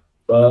 Yeah.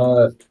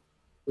 But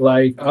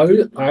like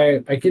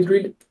I can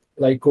really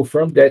like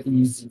confirm that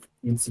is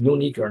it's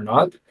unique or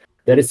not.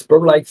 That is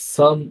probably like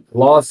some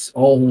loss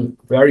on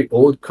very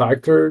old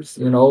characters,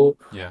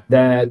 Yeah.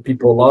 that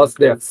people lost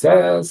the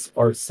access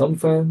or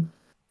something.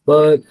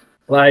 But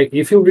like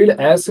if you really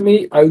ask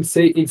me, I would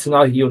say it's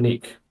not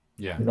unique.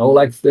 Yeah.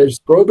 Like there's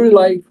probably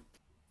like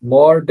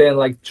more than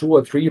like two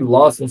or three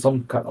lost in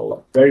some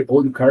very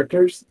old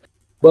characters.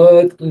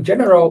 But in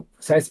general,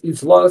 since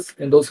it's lost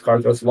and those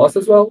characters lost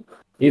as well,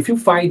 if you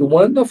find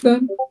one of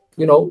them,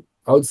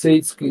 I would say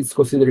it's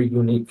considered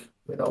unique,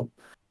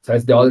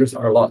 since the others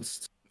are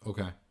lost.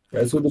 Okay.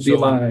 That would be So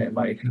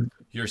my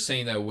you're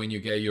saying that when you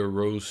get your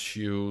rose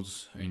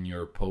shields and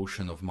your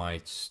potion of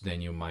mites,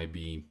 then you might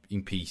be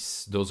in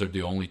peace. Those are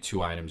the only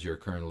two items you're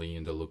currently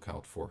in the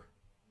lookout for.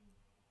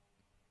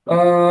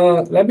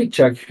 let me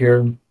check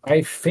here.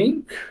 I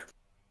think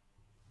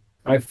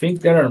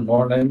there are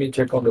more. Let me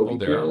check on the Oh, wiki.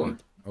 there are more.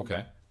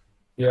 Okay.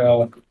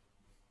 Yeah.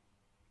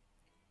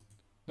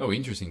 Oh,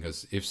 interesting.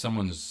 Because if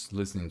someone's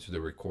listening to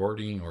the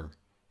recording or if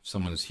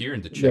someone's here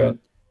in the Yeah. chat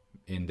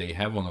and they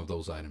have one of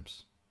those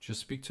items, just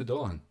speak to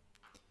Dullaham.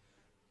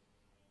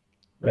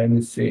 Let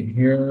me see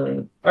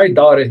here. I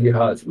doubt it he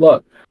has.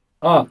 Look,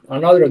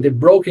 another the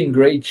broken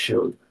great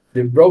shield.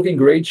 The broken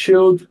great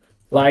shield,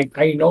 like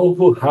I know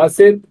who has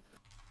it,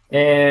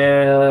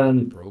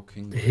 and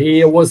Broken great he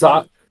shield. was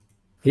uh,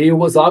 he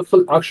was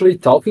actually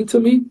talking to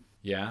me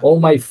Yeah.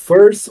 on my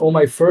first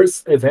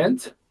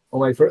event, on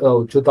my first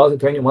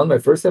 2021, my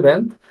first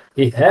event.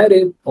 He had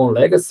it on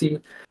Legacy.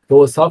 He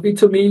was talking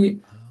to me.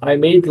 I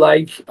made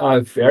like a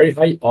very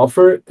high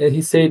offer, and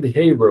he said,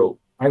 "Hey, bro,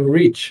 I'm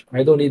rich.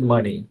 I don't need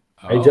money.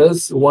 I Oh,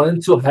 just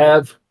want to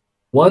have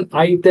one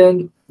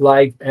item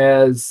like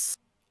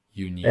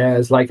unique.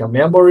 as like a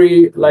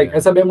memory, like Yeah.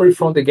 as a memory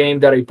from the game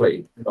that I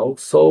played.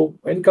 So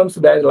when it comes to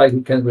that, like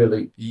you can't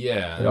really,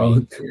 Yeah. you I know,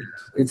 mean,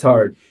 it's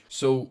hard.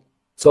 so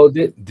So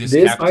this this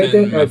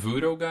Captain item,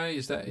 Mavuto guy,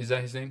 is that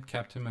his name?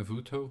 Captain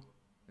Mavuto?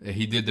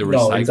 He did the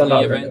no, it's recycling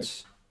another.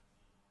 events.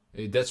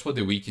 That's what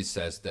the wiki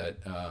says, that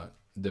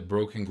the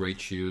Broken Great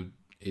Shield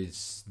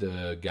is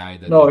the guy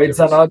that No, did the it's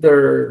recycling.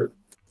 another.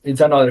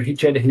 It's another. He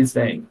changed his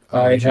name. Oh,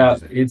 he I changed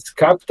have. his name. It's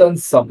Captain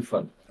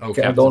something. Oh, I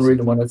Captain don't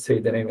really something. want to say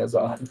the name as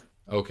well.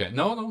 Okay,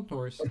 no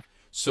worries.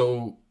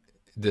 So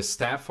the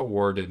staff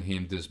awarded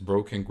him this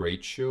Broken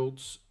Great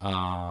Shields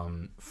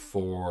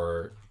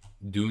for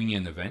doing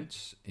an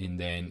event, and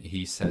then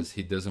he says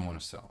he doesn't want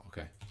to sell.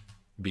 Okay,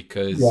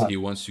 because Yeah, he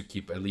wants to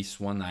keep at least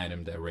one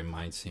item that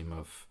reminds him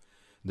of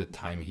the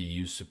time he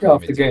used to yeah, play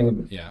of the Medivia.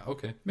 game. Yeah,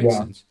 okay, makes Yeah,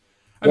 sense.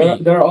 I there are,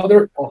 mean, there are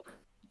other.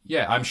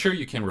 yeah, I'm sure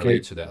you can Okay.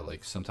 relate to that.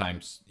 Like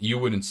sometimes you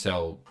wouldn't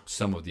sell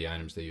some of the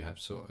items that you have,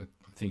 so I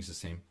think it's the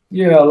same.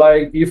 Yeah,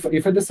 like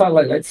if I decide,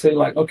 like, let's say,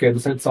 like, okay,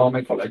 this is all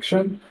my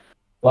collection.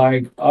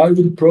 Like I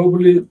would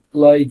probably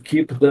like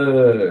keep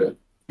the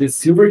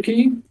silver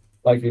key.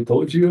 Like I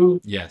told you,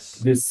 Yes.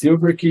 the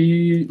silver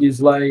key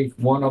is like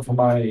one of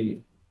my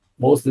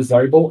most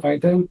desirable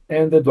item,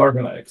 and the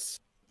dwarven legs.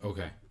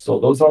 Okay. So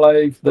those are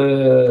like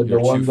the Your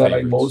two one that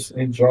I favorites. most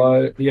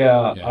enjoy.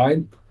 Yeah, Yeah.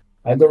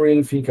 I don't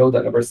really think I would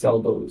ever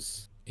sell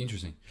those.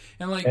 Interesting.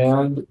 And like,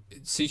 And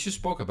since you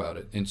spoke about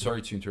it, and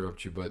sorry to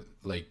interrupt you, but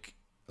like,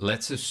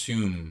 let's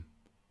assume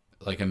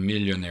like a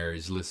millionaire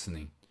is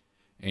listening,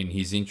 and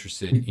he's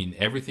interested in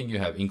everything you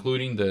have,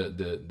 including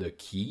the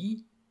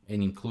key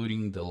and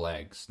including the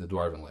legs, the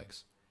dwarven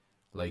legs.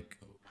 Like,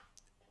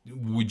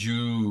 would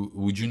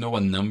you know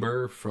a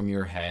number from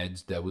your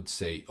head that would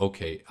say,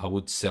 okay, I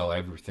would sell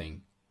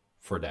everything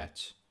for that?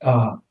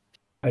 I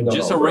don't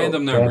Just know, a bro.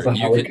 random That's number. a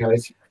You hard can.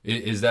 question.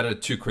 Is that a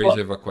too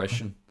crazy of a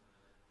question?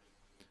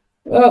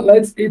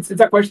 It's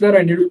a question that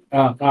I need.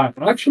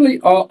 Actually,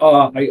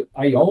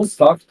 I almost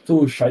talked to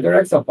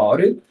Shiderex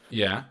about it.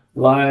 Yeah.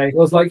 Like, I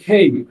was like,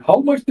 hey, how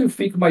much do you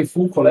think my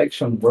full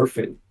collection worth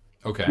it?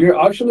 Okay. We're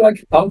actually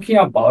like talking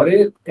about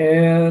it,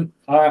 and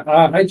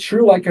I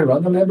threw like a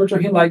random number to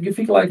him. Like, you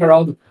think like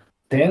around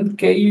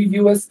 10K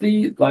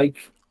USD, like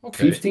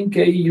Okay.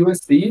 15K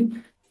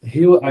USD.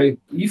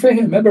 If I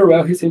remember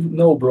well, he said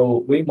no, bro,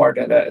 way more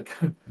than that.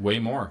 Way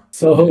more.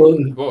 So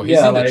Well, he's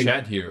yeah, in the like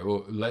chat here.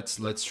 Well,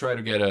 let's try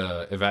to get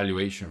a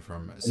evaluation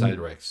from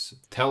Cyrex.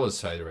 Tell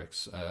us,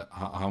 Cyrex,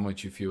 how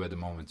much you feel at the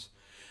moment.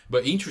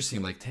 But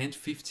interesting, like 10 to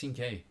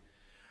 15K.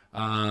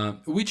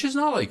 Which is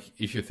not like,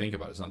 if you think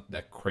about it, it's not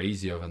that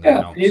crazy of an yeah,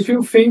 amount. if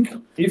you think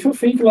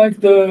like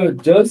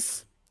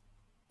just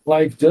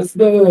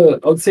the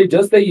I would say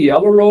just the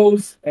yellow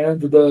rose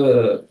and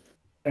the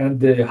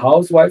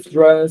housewife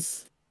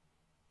dress,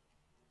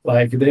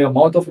 like the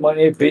amount of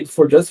money I paid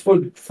for just for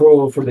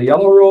the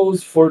yellow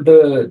rose, for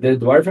the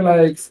dwarven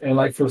legs, and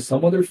like for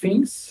some other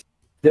things,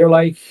 they're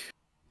like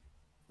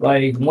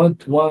one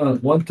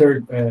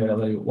third,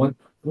 like one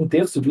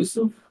terço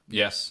disso,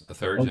 Yes, a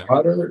third, one yeah.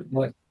 quarter,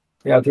 like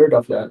yeah, a third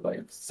of that,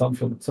 like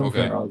something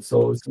Okay. around.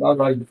 So it's not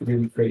like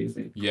really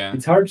crazy. Yeah.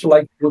 It's hard to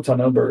like put a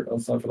number on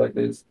something like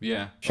this.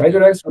 Yeah.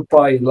 Shiderex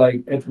reply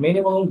like at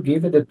minimum,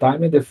 given the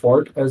time and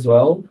effort as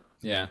well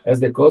Yeah. as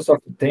the cost of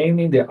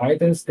obtaining the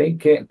items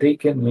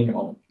taken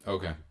minimum.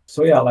 Okay.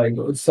 So yeah, like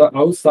I would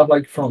start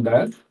like from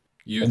that,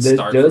 You'd and then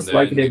start from just there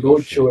like and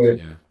negotiate. negotiate.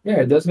 Yeah.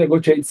 Yeah, just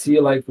negotiate. See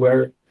like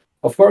where,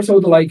 of course, I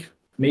would like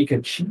make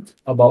a sheet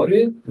about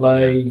it.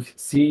 Like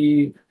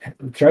see,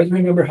 try to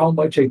remember how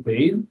much I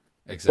paid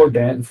for Exactly.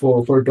 that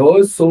for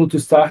those. So to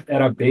start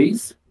at a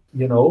base,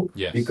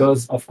 Yes.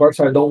 because of course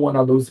I don't want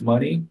to lose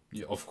money.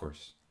 Yeah, of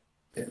course.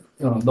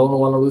 Don't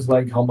want to lose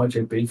like how much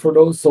I paid for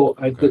those. So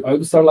Okay. I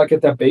would start like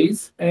at that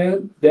base,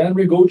 and then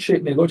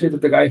negotiate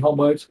with the guy how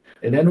much,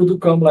 and then we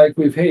would come like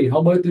with, hey,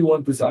 how much do you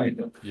want this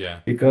item? Yeah.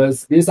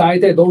 Because this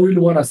item I don't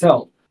really want to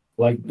sell.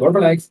 Like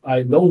Dwarven Eggs,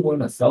 I don't want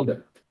to sell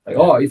that. Like,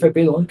 Yeah. oh, if I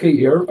paid 1K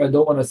here, I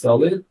don't want to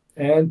sell it.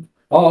 And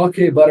oh,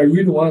 okay, but I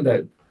really want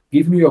that.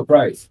 Give me your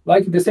price.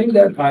 Like the same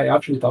that I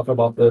actually talked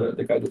about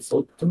the guy that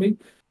sold to me.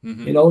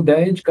 Mm-hmm.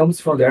 Then it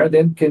comes from there,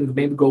 then can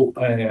maybe go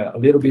a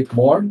little bit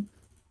more,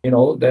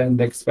 than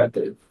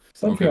expected.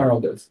 Something Okay.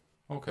 around this.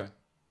 Okay.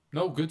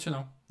 No, good to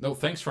know. No,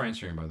 thanks for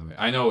answering, by the way.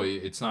 I know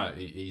it's not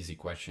an easy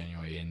question,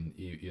 anyway, and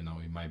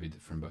it might be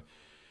different, but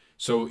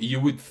so you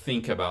would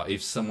think about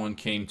if someone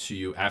came to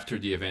you after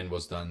the event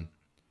was done,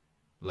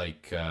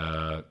 like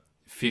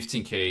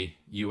 15K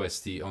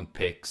USD on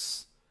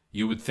picks,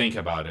 you would think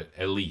about it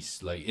at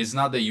least. Like, it's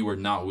not that you were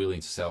not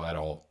willing to sell at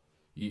all.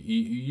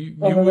 You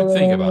would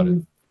think about it.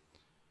 Um,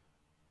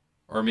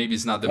 Or maybe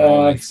it's not the uh,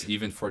 moment,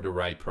 even for the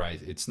right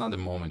price. It's not the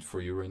moment for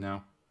you right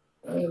now.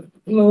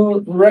 no,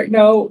 right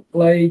now,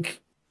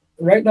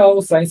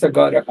 since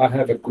I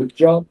have a good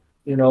job,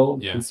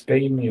 Yeah. it's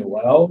paying me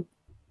well.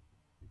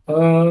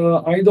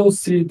 I don't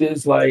see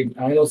this like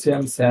I don't see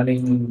I'm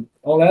selling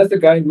unless the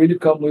guy really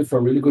come with a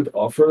really good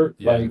offer.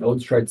 Yeah. Like I'll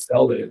try to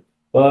sell it.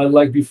 But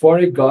like before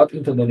I got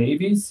into the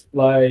navies,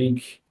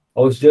 like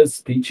I was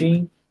just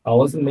teaching. I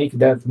wasn't making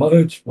that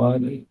much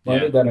money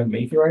Yeah. that I'm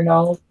making right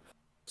now.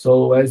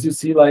 So as you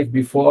see, like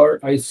before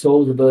I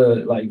sold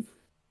the like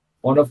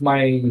one of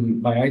my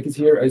items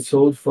here, I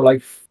sold for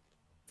like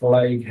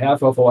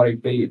half of what I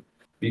paid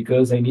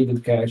because I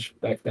needed cash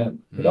back then.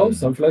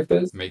 Something like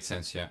this. Makes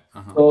sense, yeah.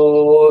 Uh-huh.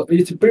 So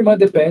it pretty much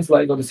depends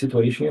like on the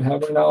situation you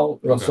have right now.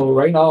 Okay. So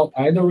right now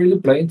I don't really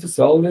plan to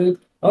sell it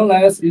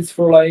unless it's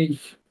for like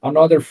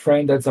another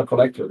friend that's a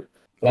collector.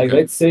 Like Okay.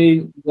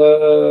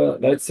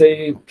 let's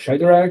say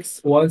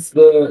Shadorax wants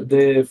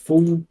the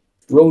full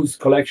rose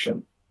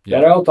collection.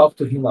 Then Yeah. I'll talk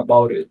to him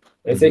about it.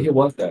 Let's say he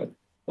wants that.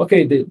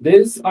 Okay,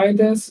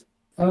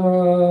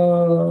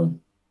 uh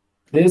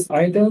these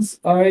items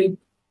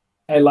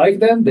I like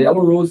them. The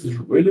yellow rose is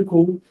really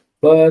cool,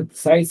 but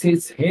since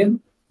it's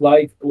him,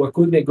 like we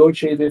could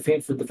negotiate with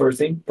him for the first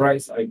same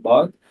price I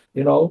bought,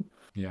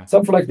 Yeah.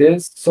 something like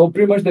this. So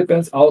pretty much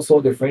depends also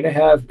the friend I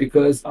have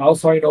because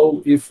also I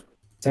know if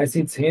since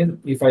it's him,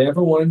 if I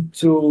ever want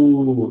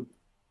to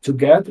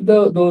get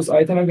those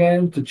items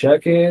again to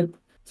check it,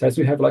 since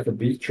we have like a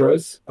big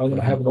trust, I'm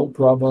gonna have no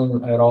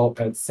problem at all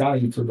at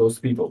selling to those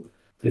people.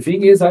 The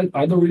thing is,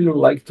 I don't really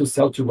like to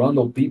sell to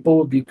random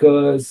people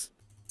because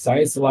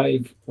since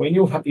like when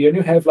you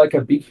have like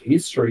a big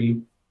history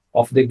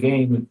of the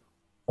game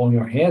on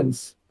your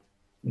hands,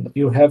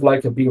 you have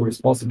like a big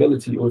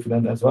responsibility with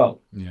them as well.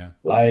 Yeah.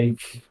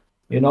 Like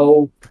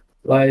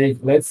like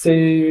let's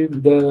say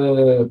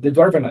the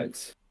Dwarven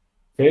Knights.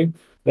 Okay,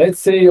 let's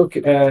say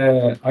okay,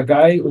 a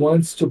guy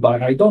wants to buy.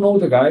 I don't know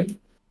the guy.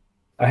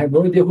 I have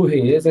no idea who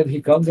he is, and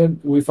he comes in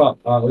with a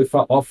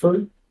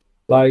offer,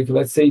 like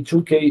let's say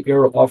 2K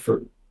euro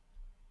offer.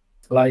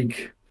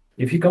 Like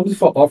if he comes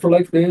with an offer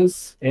like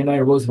this, and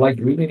I was like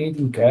really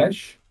needing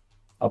cash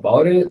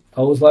about it,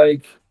 I was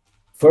like,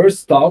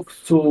 first talk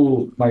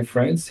to my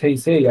friends. Hey,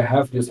 say I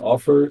have this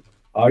offer.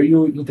 Are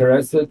you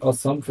interested or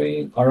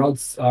something around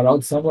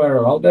somewhere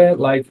around that?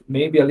 Like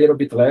maybe a little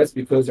bit less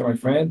because you're my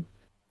friend.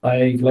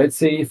 Like let's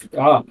say if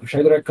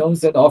Shadra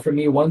comes and offer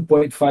me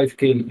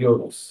 1.5k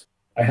euros.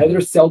 I had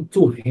to sell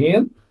to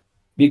him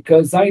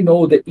because I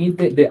know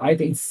the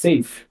item is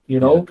safe. You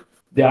Yeah. know,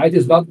 the item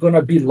is not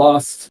gonna be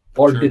lost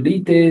or Sure.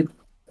 deleted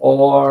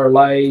or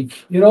like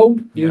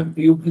Yeah.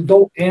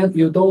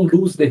 you don't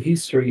lose the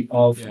history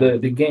of Yeah.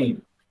 the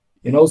game.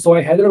 So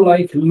I had to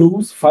like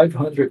lose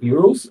 500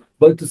 euros,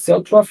 but to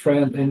sell to a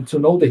friend and to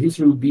know the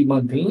history will be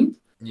maintained,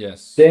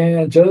 Yes.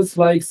 then just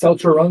like sell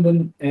to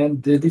random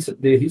and the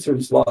history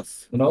is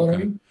lost. You know what I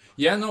Okay. mean?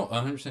 Yeah, no,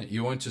 100%.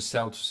 You want to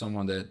sell to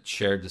someone that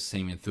shared the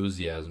same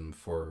enthusiasm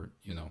for,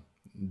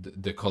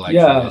 the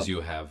collection Yeah, as you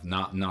have,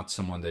 not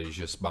someone that is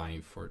just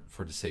buying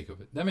for the sake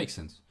of it. That makes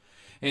sense.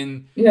 And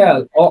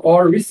yeah, or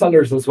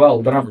resellers as well.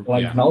 There are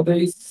like yeah,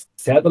 nowadays,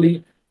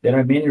 sadly, there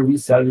are many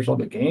resellers on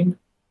the game,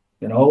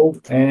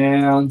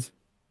 and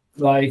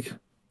like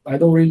I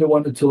don't really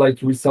want to like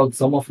resell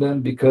some of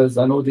them because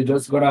I know they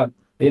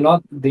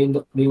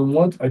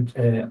won't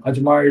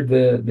admire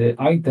the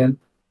item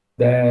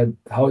that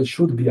how it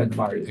should be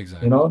admired. You know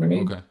exactly. what I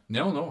mean? Okay.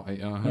 No, I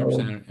So,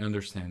 100%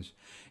 understand.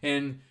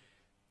 And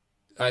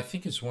I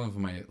think it's one of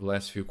my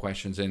last few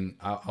questions, and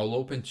I'll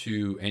open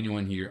to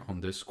anyone here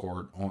on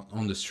Discord,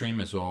 on the stream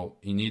as well,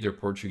 in either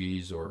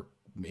Portuguese or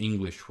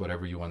English,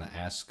 whatever you want to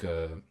ask.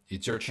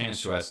 It's your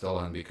chance to ask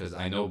Dullaham because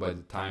I know by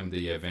the time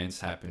the event's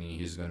happening,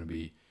 he's going to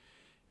be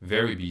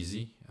very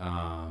busy.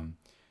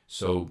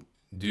 So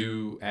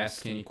do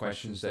ask any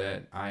questions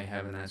that I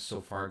haven't asked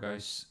so far,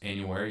 guys,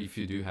 anywhere if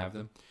you do have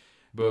them.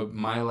 But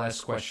my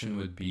last question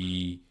would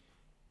be,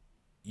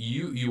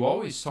 you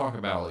always talk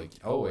about like,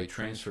 oh, I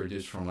transferred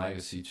this from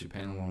legacy to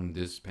pendulum,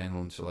 this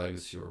pendulum to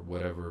legacy, or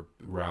whatever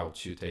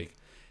route you take.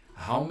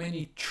 How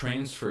many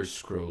transfer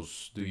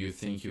scrolls do you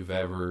think you've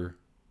ever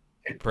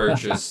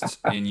purchased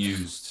and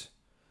used?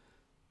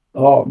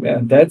 oh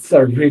man, that's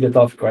a really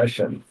tough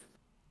question.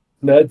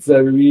 That's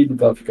a really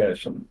tough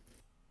question.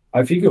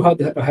 I think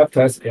have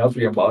to ask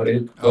Elsie about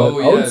it, but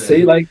Oh I would say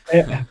yeah, like they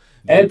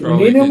at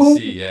probably can see, minimum,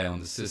 yeah, on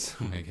the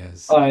system, I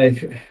guess.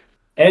 I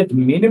at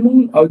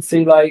minimum, I would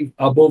say like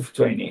above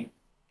 20.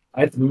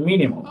 At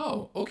minimum.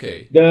 Oh,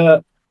 okay.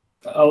 The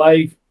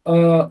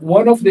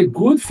one of the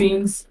good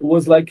things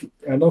was like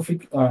I don't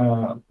think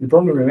you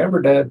probably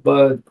remember that,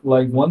 but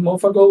like 1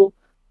 month ago,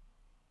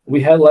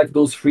 we had like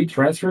those free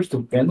transfers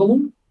to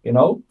Pendulum,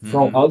 from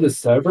Mm-hmm. all the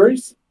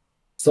servers.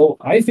 So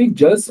I think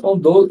just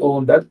on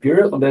that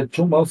period, on that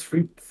 2 months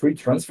free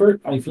transfer,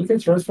 I think I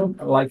transferred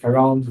like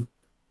around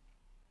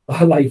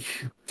like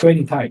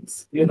 20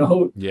 times,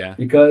 Yeah.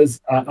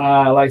 because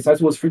like since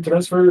it was free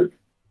transfer,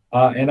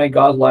 and I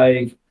got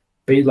like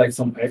paid like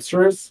some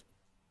extras,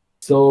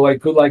 so I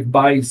could like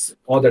buy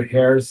other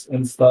hairs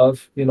and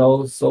stuff,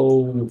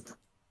 So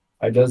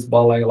I just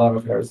bought like a lot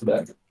of hairs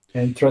back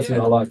and trusted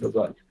a Yeah. lot as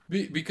well.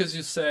 Because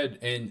you said,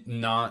 and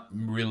not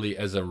really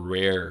as a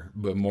rare,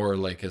 but more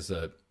like as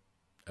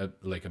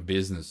like a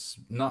business,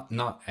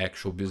 not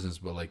actual business,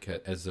 but like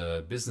as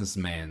a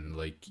businessman,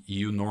 like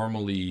you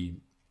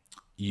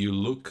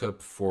look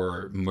up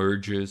for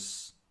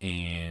merges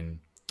and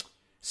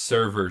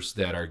servers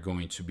that are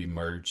going to be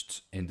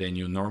merged, and then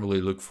you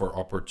normally look for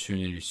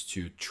opportunities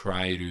to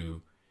try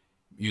to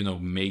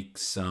make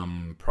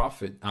some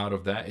profit out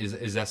of that.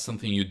 Is that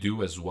something you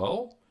do as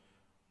well?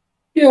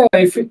 Yeah,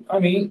 if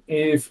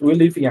we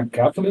live in a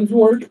capitalist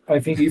world, I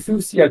think if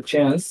you see a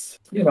chance,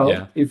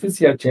 Yeah. if you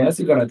see a chance,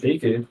 you're gonna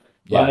take it.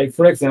 Yeah. Like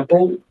for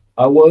example,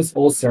 I was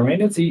on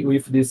Serenity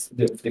with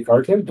the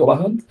cartel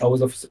Dullaham. I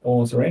was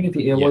on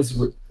Serenity. It was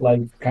Yes.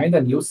 like kind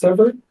of new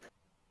server Yeah.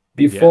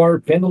 before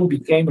Pendulum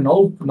became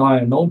no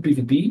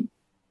PvP.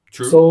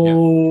 True. Yeah. So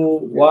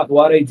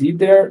what I did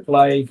there,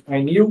 like I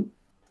knew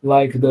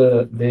like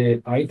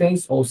the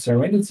items on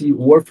Serenity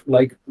worth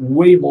like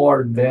way more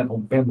than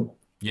on Pendulum.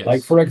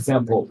 Like Yes. for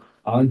example,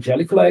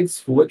 Angelic Flags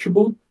full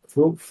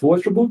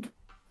attribute,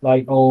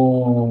 like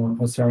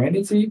on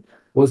Serenity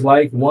was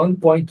like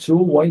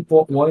 1.2,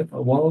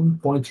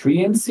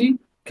 1.3 MC,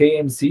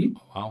 KMC,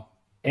 Oh, wow.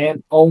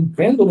 and on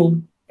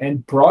Pendulum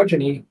and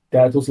Progeny,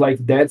 that was like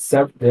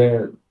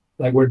the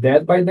like we're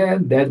dead by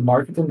then, dead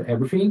market and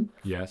everything.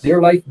 Yes.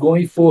 They're like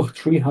going for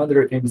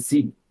 300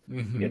 MC,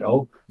 Mm-hmm.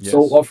 So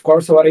Yes. of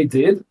course, what I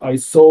did, I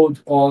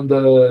sold on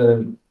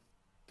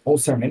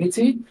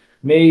Serenity,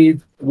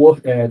 made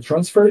work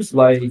transfers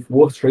like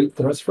work trade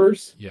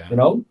transfers, Yeah.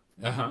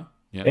 Uh-huh.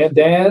 Yes. and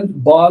then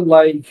bought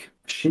like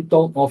shit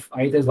ton of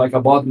items. Like I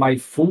bought my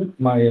full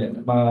my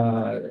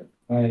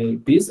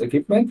piece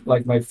equipment,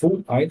 like my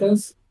full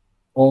items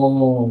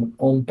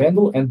on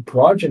Pendle and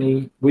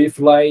Progeny with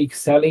like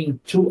selling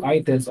 2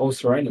 items on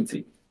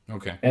Serenity.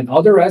 Okay. And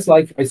all the rest,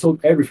 like I sold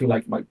everything,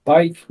 like my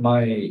bike,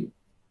 my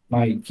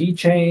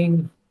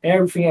keychain,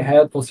 everything I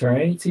had for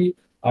Serenity.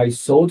 I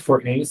sold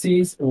for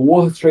AMC's,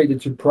 was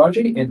traded to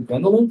Project and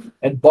Pendulum,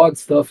 and bought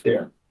stuff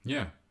there.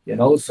 Yeah.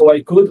 So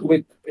I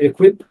could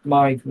equip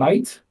my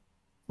knight,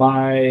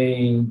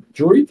 my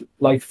druid,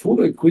 like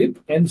full equip,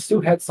 and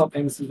still had some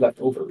AMC's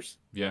leftovers.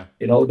 Yeah.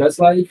 That's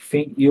like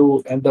thing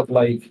you end up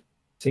like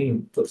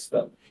seeing the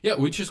stuff. Yeah,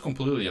 which is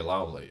completely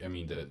allowed. Like, I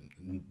mean,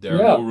 there are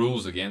Yeah, no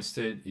rules against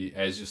it.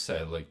 As you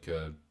said, like,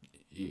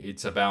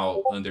 it's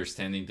about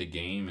understanding the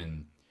game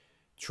and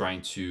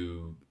trying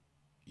to,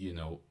 you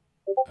know,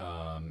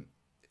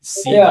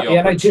 see yeah, the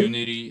and I did.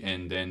 opportunity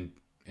and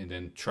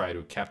then try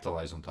to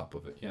capitalize on top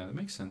of it. Yeah, that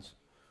makes sense.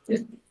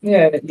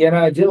 Yeah, and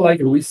I didn't like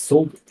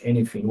resold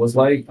anything. It was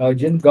like I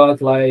didn't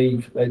got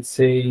like, let's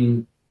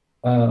say,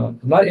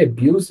 not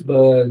abused,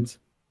 but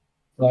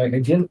like I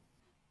didn't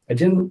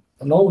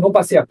não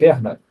passei a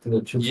perna,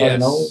 entendeu? Tipo, sabe, Yes,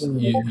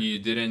 não. you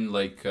didn't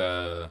like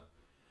I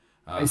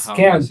how do I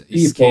scammed say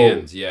people.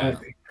 scanned, yeah.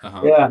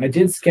 Uh-huh. Yeah, I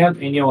didn't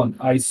scam anyone.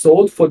 I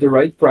sold for the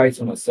right price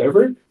on a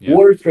server, Yeah.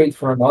 or trade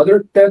for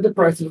another that the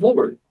price is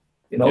lower.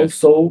 Yes.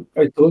 So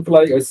I took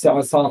like I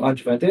saw an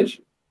advantage,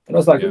 and I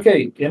was like, Yeah.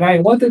 okay. And I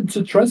wanted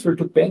to transfer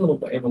to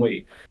Pendulum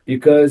anyway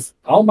because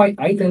all my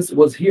items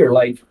was here,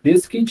 like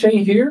this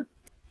keychain here,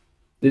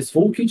 this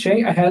full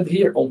keychain I had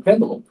here on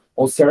Pendulum.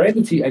 On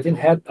Serenity, I didn't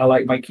have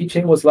like my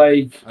keychain was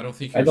like I don't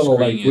think I your don't know,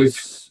 like screen with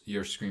is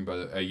your screen, but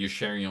you're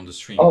sharing on the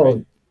stream, right?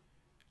 oh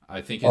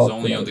I think it's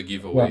only on okay, the yeah,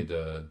 giveaway.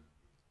 The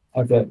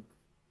okay.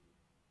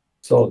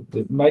 So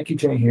my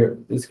keychain here,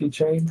 this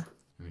keychain,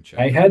 let me check.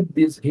 I had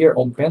this here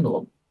on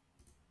Pendulum.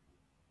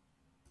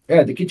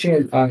 Yeah, the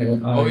keychain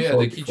Oh I yeah,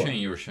 the showed before. keychain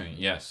you were showing.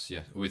 Yes,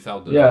 yes,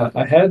 without the Yeah,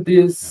 I had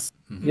yeah. this.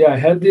 Hmm. Yeah, I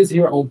had this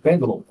here on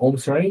Pendulum. On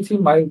Serenity,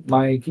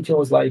 my kitchen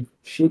was like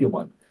shitty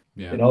one,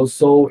 Yeah.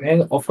 So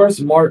and of course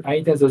more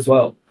items as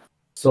well.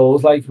 So it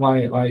was like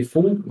my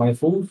full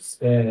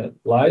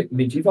life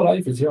medieval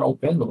life is here on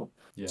Pendulum.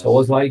 So I Yes.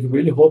 was like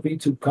really hoping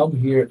to come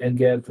here and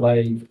get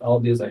like all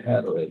this I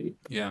had already.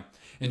 Yeah.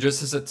 And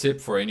just as a tip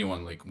for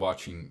anyone like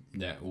watching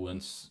that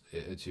once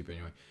a tip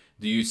anyway.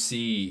 Do you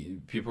see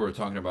people were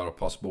talking about a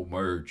possible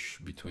merge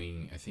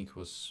between I think it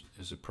was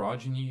a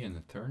Progeny and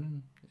a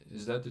Turn?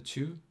 Is that the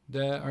two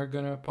that are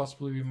gonna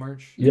possibly be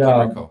merged? I can't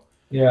Yeah, recall.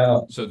 yeah,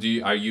 So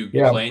are you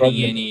yeah. planning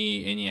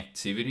Probably. any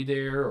activity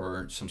there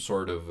or some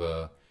sort of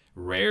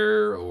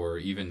rare or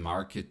even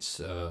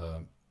markets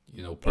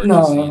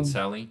purchasing and No,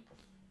 selling?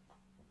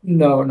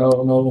 no, no,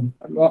 no.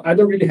 Well, I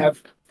don't really have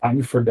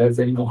time for that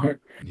anymore.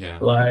 Yeah.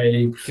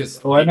 Like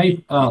Because when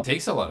it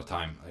takes a lot of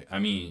time. I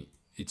mean,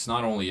 it's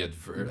not only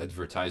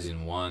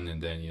advertising one and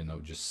then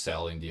just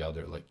selling the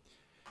other. Like,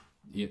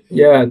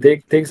 yeah,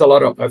 takes a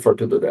lot of effort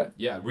to do that.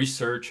 yeah,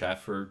 research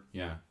effort.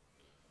 Yeah.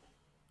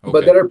 But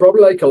Okay. there are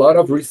probably like a lot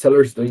of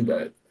resellers doing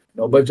that,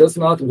 but just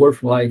not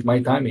worth like my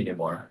time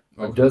anymore.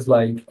 I'm Okay. just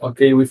like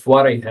okay with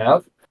what I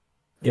have,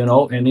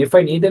 and if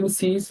I need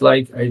MCs,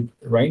 like I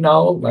right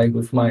now, like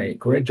with my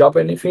current job,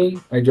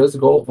 anything, I just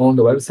go on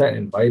the website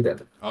and buy them.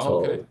 Oh,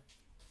 okay. So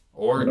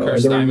Or I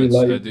curse don't really diamonds.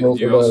 like Do go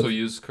you for also that.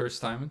 use curse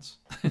diamonds?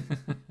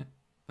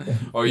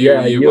 Or you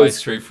Yeah, I you buy use.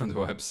 straight from the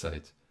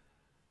website?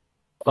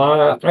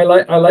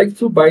 I like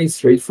to buy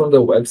straight from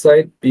the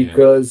website Yeah.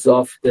 because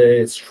of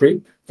the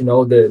strip, the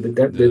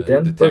The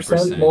ten ten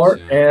percent percent. more,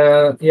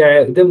 Yeah. and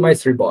yeah, the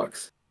mystery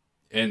box.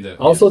 And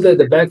Also yes,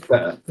 the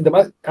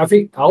backpack. I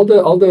think all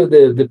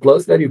the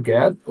plus that you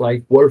get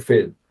like worth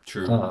it,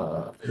 true.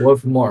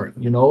 worth more.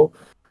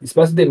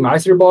 Especially the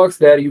master box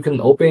that you can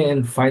open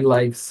and find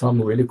like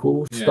some really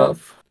cool Yeah. stuff.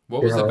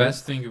 What was the There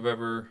best thing you've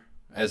ever,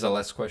 as a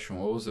last question,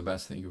 what was the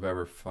best thing you've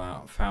ever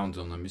found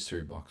on a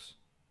mystery box?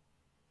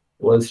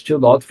 was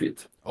still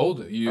outfit. Oh,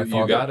 I you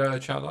found it. got a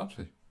child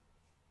outfit.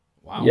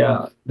 Wow.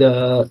 Yeah,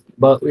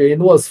 but it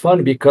was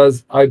fun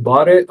because I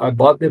bought it. I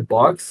bought the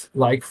box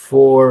like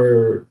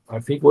for I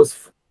think it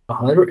was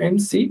 100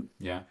 MC.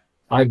 Yeah.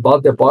 I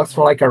bought the box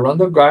from like a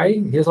random guy.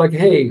 He's like,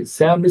 "Hey,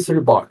 send mystery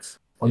box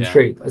on Yeah.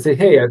 trade." I say,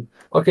 "Hey,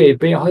 okay,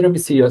 pay 100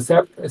 MC, you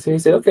accept?" He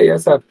said, "Okay,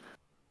 accept."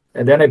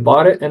 And then I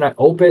bought it and I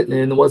opened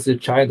it and it was a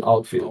child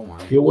outfit. Oh my.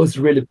 He was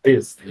really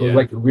pissed. He was Yeah.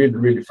 like really,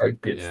 really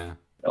fucking pissed. Yeah.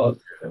 Uh,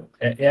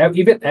 and I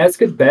even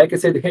asked it back. I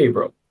said, "Hey,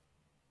 bro,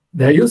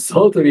 that you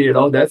sold to me,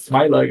 that's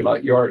my luck,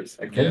 not yours.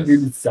 I can't Yes.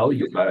 really sell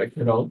you back.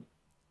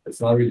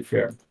 It's not really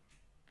fair."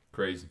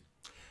 Crazy.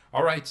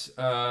 All right.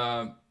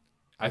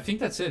 I think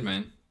that's it,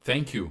 man.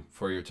 Thank you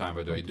for your time,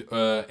 by the way.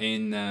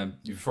 And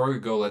before we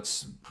go,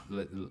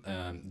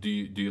 do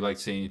you like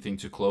to say anything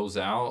to close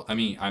out? I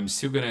mean, I'm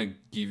still gonna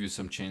give you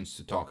some chance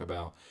to talk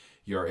about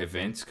your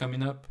events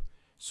coming up,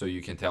 so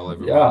you can tell Yeah,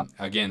 everyone.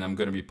 Again, I'm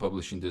gonna be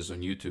publishing this on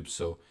YouTube,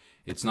 so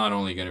it's not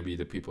only gonna be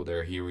the people that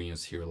are hearing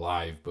us here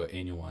live, but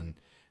anyone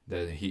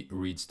that he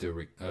reads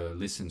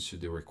listens to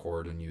the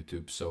record on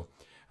YouTube. So,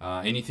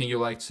 anything you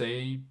like to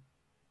say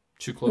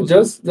to close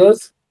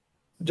out?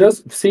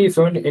 just see if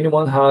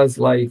anyone has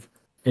like,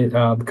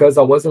 because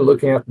I wasn't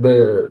looking at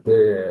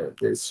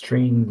the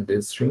stream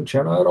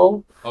channel at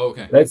all. Oh,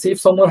 okay. Let's see if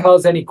someone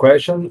has any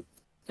question,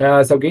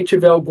 Se alguém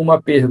tiver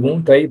alguma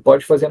pergunta aí,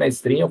 pode fazer na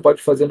stream ou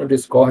pode fazer no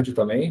Discord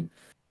também.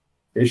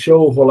 Deixa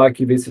eu rolar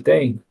aqui e ver se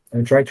tem.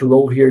 I'm trying to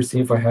roll here,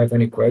 see if I have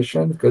any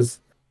question, because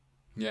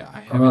Yeah,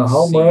 I haven't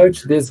how seen.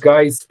 much this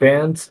guy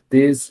spent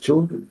this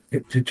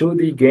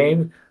 2D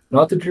game,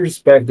 not to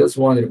disrespect, just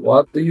wondering,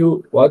 what do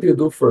you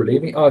do for a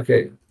living?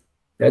 Okay,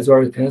 that's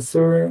our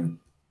answer.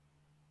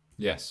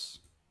 Yes.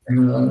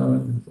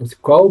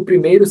 Qual o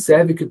primeiro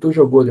server que tu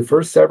jogou? The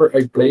first server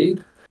I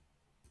played.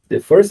 The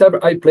first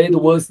server I played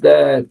was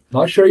that.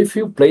 Not sure if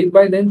you played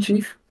by then,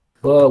 Chief.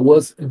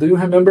 Do you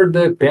remember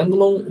the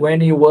Pendulum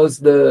when it was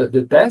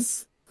the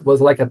test? It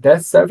was like a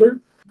test server,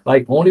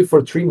 like only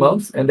for 3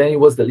 months, and then it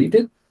was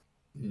deleted.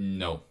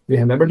 No. You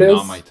remember this?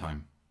 Not my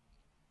time.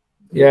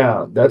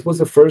 Yeah, that was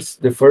the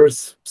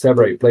first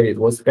server I played.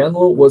 Was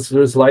Pendulum was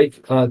just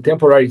like a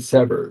temporary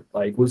server,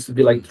 like was to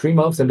be like 3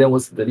 months and then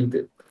was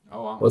deleted.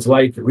 Oh wow. Was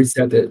like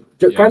resetted,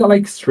 Yeah. kind of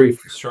like Strife.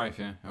 Strife,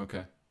 yeah.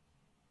 Okay.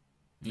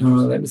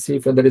 Let me see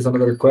if there is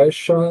another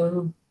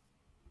question.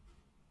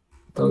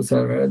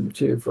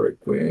 For a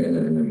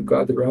queen,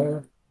 got it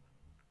right.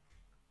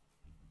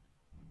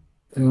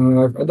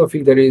 I don't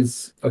think there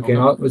is. Okay,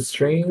 not a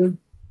stream.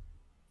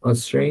 A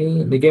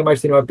stream. Ninguém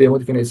mais tem uma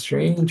pergunta aqui na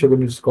stream. Deixa eu ver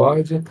no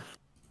Discord.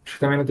 Acho que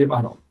também não tem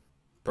mais, não.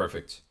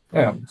 Perfect.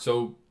 Yeah.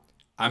 So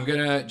I'm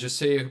gonna just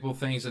say a couple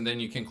things and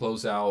then you can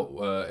close out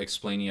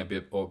explaining a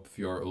bit of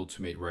your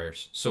ultimate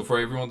rares. So for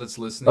everyone that's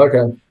listening,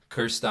 okay.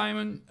 Cursed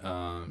Diamonds,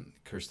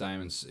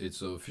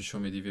 it's an official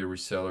Medivia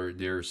reseller.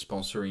 They're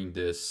sponsoring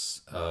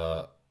this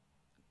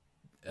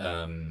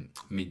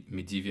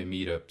Medivia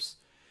Meetups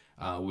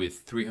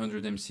with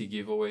 300 MC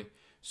giveaway.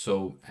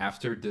 So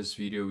after this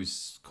video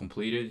is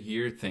completed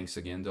here, thanks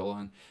again,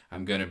 Dullaham,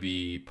 I'm gonna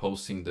be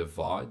posting the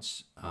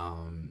VODs,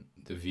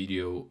 the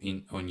video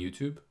on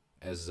YouTube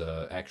as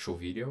an actual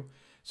video,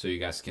 so you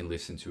guys can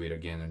listen to it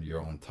again at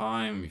your own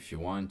time if you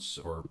want,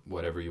 or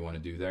whatever you want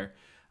to do there.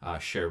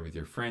 Share with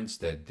your friends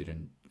that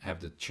didn't have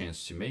the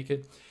chance to make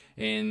it,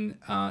 and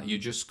you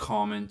just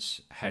comment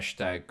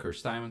hashtag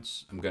Cursed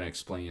Diamonds. I'm gonna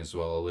explain as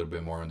well a little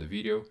bit more on the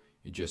video.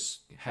 You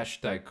just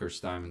hashtag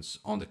Cursed Diamonds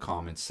on the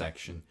comments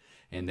section,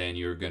 and then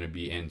you're gonna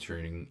be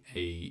entering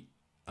a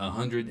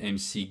 100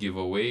 MC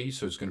giveaway.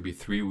 So it's gonna be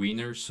 3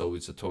 winners, so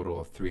it's a total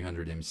of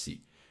 300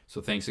 MC.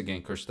 So thanks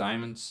again, Cursed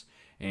Diamonds,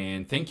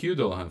 and thank you,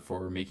 Dullaham,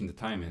 for making the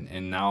time.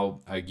 And now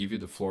I give you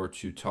the floor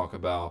to talk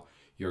about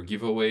your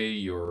giveaway.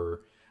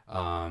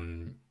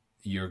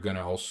 You're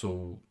gonna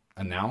also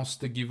announce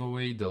the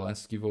giveaway, the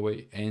last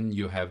giveaway, and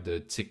you have the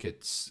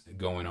tickets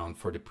going on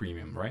for the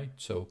premium, right?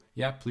 So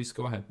yeah, please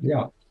go ahead.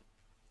 Yeah.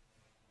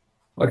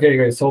 Okay,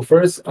 guys. So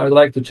first, I'd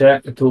like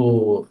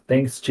to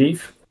thanks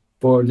Chief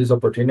for this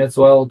opportunity as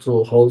well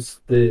to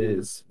host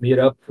this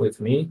meetup with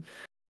me.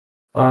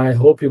 I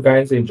hope you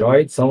guys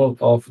enjoyed some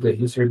of the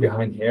history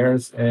behind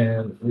hairs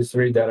and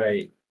history that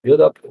I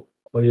built up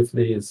with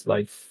this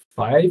like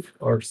 5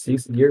 or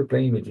 6 year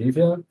playing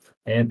Medivia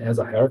and as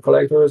a hair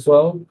collector as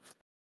well.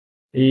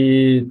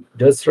 E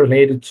just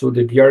related to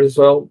the gear as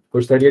well,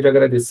 gostaria de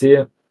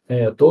agradecer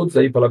a todos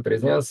aí pela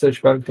presença.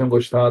 Espero que tenham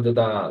gostado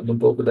de um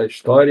pouco da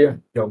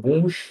história de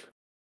alguns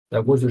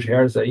dos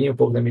hairs aí, um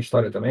pouco da minha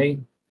história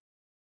também.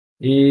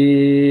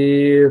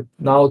 E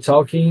now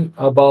talking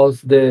about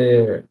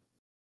the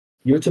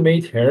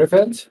Ultimate Hair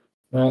event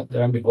that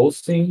I'm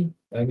hosting.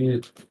 Let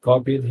me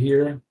copy it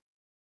here.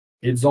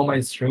 It's on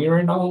my screen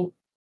right now.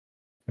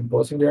 I'm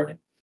posting there.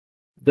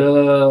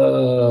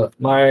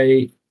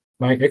 My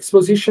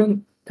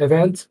exposition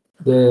event,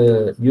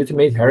 the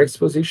Ultimate Hair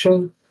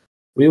Exposition,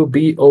 will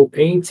be on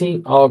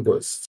 18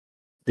 August.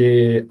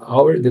 The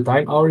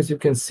time hours you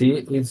can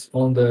see is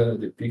on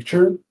the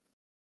picture.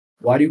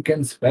 What you can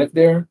expect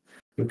there,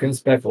 you can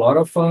expect a lot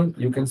of fun.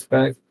 You can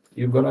expect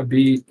you're gonna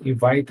be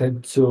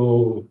invited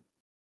to.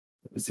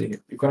 Let's see,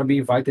 you're gonna be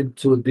invited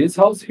to this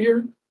house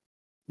here.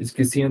 You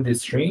can see on the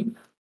stream.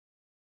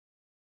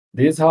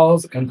 This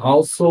house and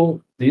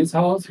also this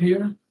house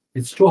here.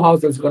 It's 2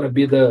 houses that's gonna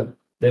be the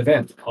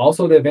event.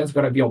 Also, the event's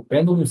gonna be on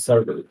Pendulum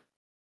server.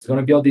 It's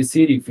gonna be on the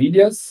city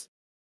Villas.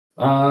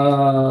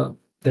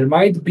 There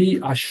might be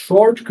a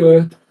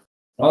shortcut.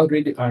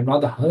 I'm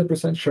not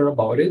 100% sure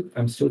about it.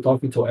 I'm still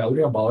talking to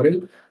Elri about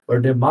it.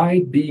 But there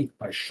might be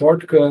a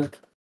shortcut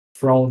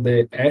from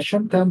the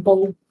Ashen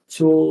Temple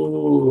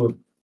to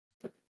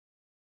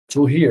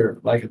here,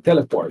 like a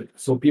teleport.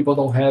 So people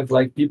don't have,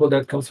 like, people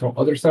that comes from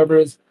other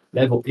servers,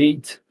 level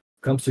 8,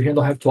 comes to here,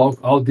 don't have to walk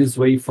out this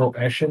way from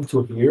Ashen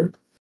to here,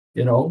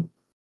 you know.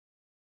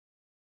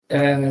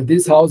 And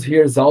this house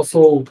here is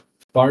also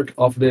part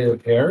of the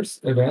hairs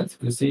event.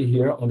 You see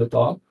here on the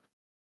top.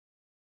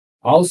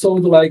 Also, I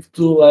would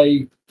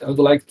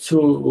like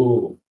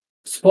to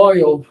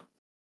spoil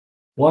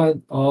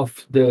one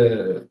of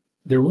the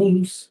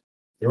rooms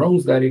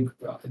that you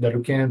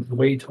can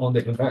wait on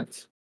the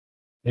event.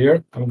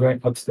 Here, I'm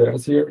going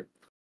upstairs here.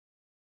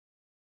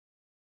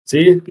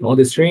 See, on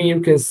the screen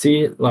you can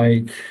see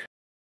like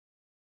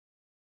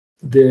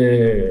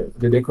the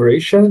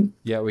decoration.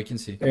 Yeah, we can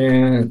see.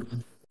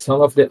 And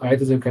some of the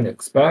items you can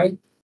expect.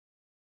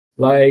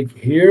 Like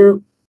here,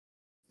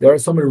 There are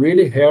some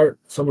really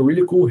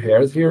cool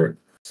hairs here.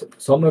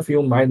 Some of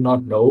you might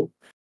not know,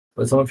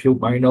 but some of you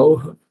might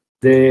know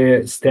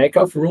the stack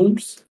of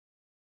rooms,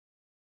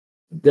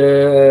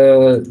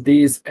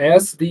 this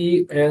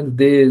SD and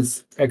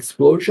this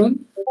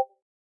explosion.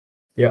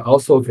 Yeah,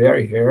 also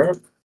very rare.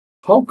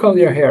 How come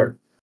they're rare?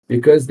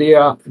 Because they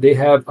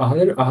have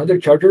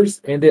 100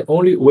 chargers and they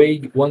only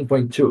weigh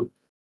 1.2.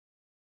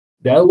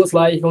 That was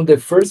like on the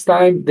first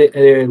time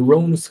the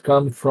rooms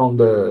come from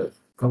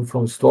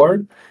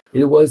store.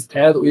 It was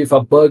added with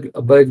a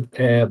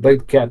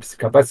bug caps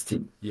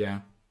capacity. Yeah,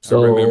 I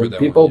remember So that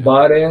people one. Yeah.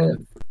 bought it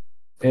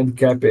and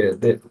kept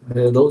it.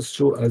 Those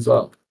two as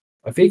well.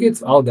 I think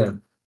it's all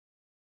done.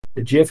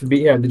 The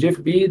GFB, yeah, the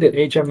GFB, the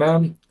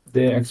HMM,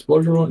 the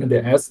explosion room, and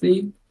the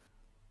SD.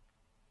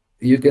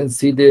 You can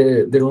see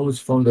the rooms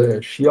from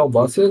the shield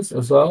bosses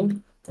as well,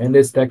 and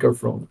the stacker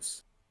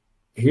rooms.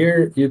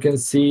 Here you can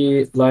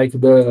see like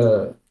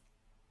the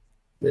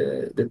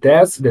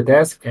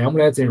task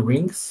amulets and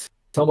rings.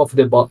 Some of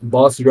the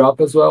boss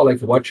drop as well,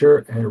 like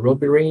Watcher and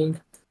Ruby Ring.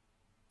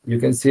 You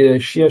can see the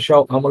Shia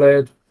Shell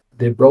amulet,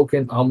 the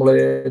Broken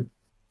amulet,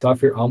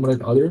 Sapphire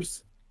amulet,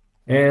 others,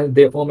 and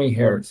the Omen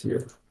hairs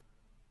here.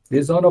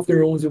 This is one of the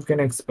rooms you can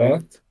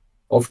expect.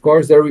 Of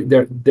course, there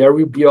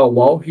will be a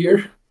wall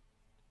here,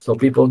 so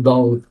people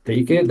don't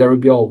take it. There will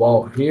be a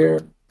wall here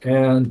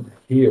and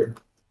here.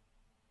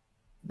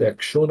 The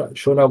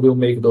Shuna will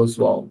make those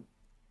walls.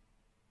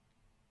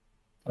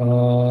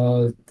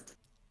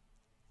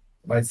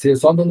 Vai ser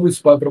só dando um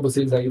spoiler para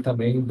vocês aí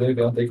também do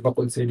evento aí que vai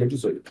acontecer dia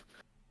 18.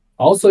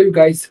 Also, you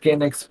guys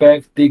can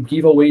expect the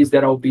giveaways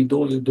that I'll be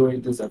doing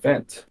during this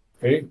event.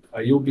 Okay,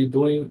 you'll be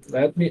doing.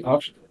 Let me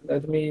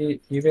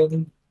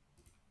even.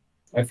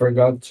 I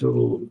forgot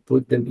to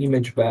put the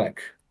image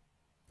back.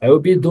 I will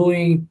be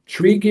doing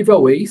 3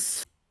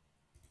 giveaways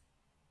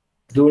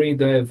during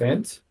the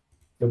event.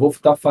 Eu vou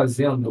estar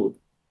fazendo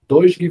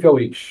 2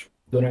 giveaways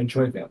durante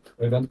o evento.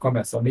 O evento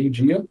começa ao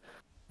meio-dia,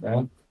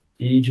 né?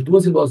 E de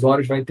 2 em 2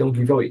 horas vai ter um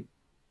giveaway.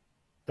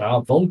 Tá?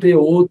 Vão ter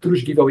outros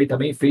giveaway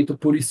também feitos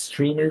por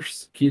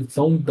streamers que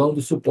estão dando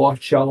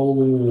suporte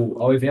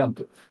ao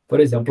evento.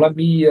 Por exemplo, a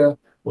Mia,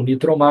 o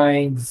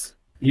Nitrominds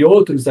e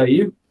outros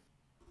aí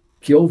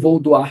que eu vou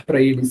doar para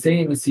eles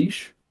sem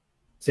MCs.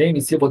 Sem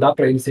MC, eu vou dar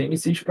para eles sem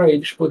MCs para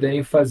eles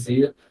poderem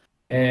fazer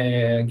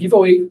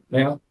giveaway,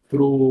 né?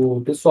 Para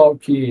o pessoal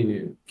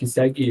que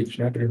segue eles,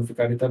 né? Para eles não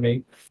ficarem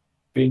também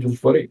vendidos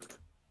por aí.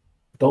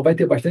 Então vai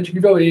ter bastante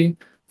giveaway,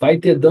 vai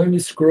ter dummy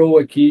scroll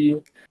aqui,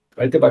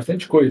 vai ter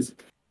bastante coisa.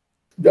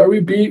 There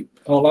will be,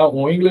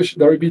 on English,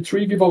 there will be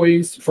 3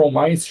 giveaways from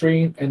my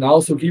stream and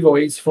also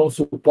giveaways from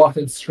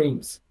supported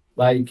streams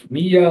like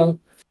Mia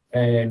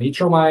and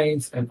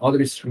Nitrominds and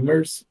other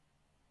streamers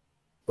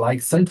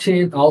like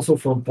Sunchin, also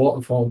from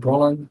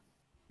Poland,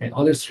 and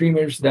other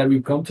streamers that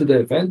will come to the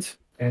event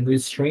and we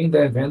stream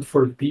the event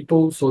for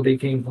people so they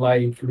can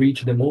like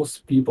reach the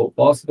most people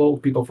possible,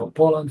 people from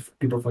Poland,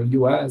 people from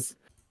US,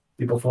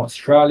 people from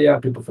Australia,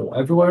 people from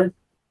everywhere.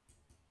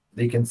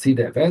 They can see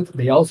the event.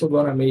 They also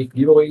gonna make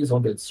giveaways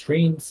on the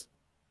streams.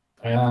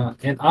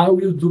 And I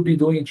will be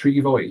doing 3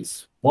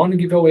 giveaways. One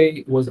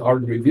giveaway was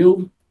already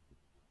revealed.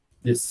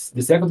 The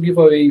second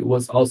giveaway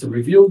was also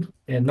revealed.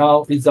 And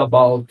now it's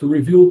about to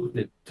reveal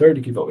the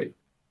 3rd giveaway.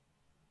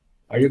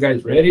 Are you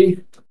guys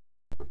ready?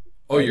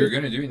 Oh, you're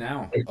going to do it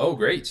now. Oh,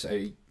 great.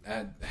 I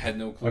had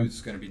no clue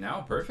it's going to be now.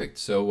 Perfect.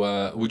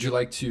 So would you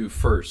like to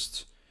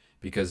first,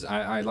 because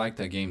I like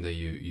that game that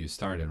you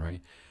started,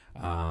 right?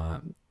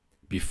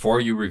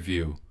 Before you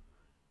review,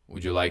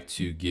 would you like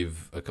to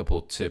give a couple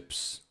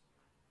tips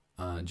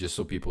just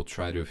so people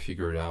try to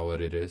figure out what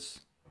it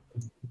is?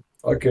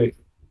 Okay.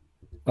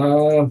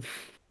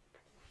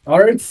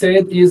 Already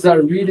said is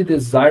a really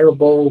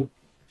desirable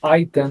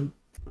item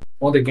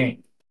on the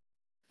game.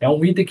 É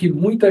um item que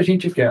muita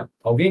gente quer.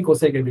 Alguém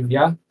consegue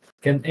adivinhar?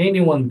 Can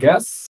anyone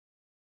guess?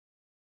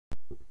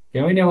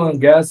 Can anyone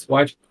guess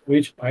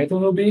which item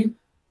will be?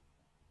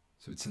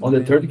 So it's on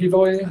the 3rd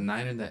giveaway? An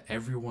item that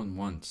everyone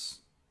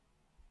wants.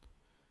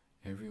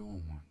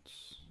 Everyone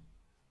wants.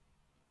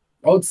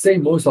 I would say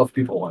most of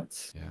people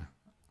want. Yeah.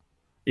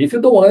 If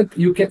you don't want,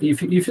 you can.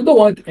 If you don't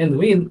want and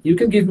win, you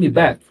can give me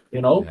back.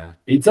 You know,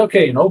 it's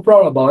okay, no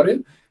problem about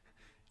it.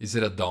 Is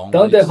it a Dawn?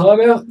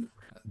 Thunderhammer?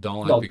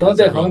 Não,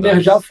 Thunderhammer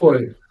já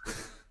foi.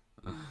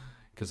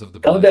 Because of the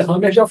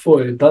Thunderhammer já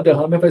foi.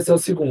 Thunderhammer vai ser a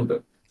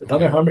segunda. The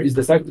Thunderhammer is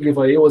the 2nd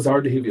giveaway, was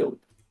already revealed.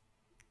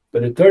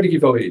 But the 3rd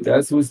giveaway,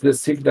 that was the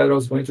 6th that I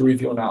was going to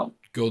reveal now.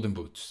 Golden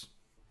Boots.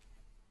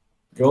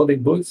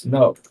 Golden Boots?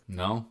 No.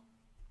 No?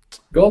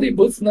 Golden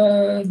Boots,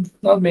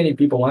 not many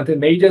people want it.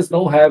 Mages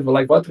don't have,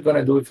 like, what we're going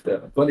to do with the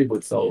Golden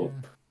Boots. So,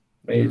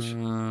 Mage.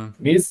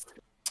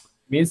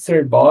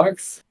 Mr.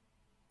 Box,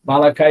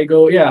 Malachi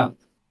Go, yeah.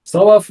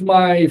 Some of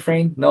my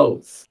friend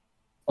knows.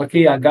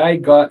 Okay, a guy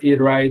got it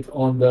right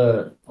on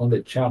the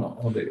channel,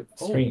 on the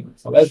stream.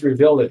 So let's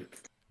reveal it.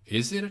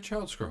 Is it a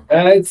child scroll?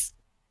 That's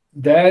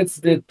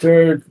the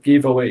 3rd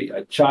giveaway,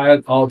 a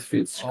child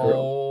outfit scroll.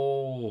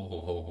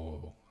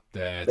 Oh,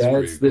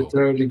 that's the cool.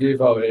 3rd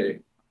giveaway.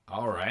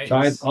 All right.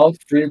 Giant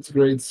outfit,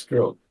 great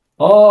scroll.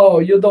 Oh,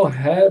 you don't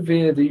have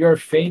it. You're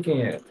faking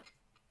it.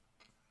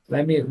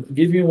 Let me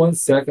give you 1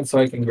 second so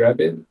I can grab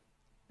it,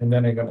 and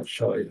then I'm gonna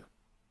show you.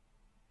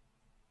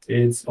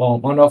 It's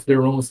on one of the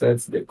rooms.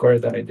 That's the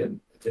card that I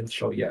didn't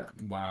show yet.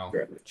 Wow.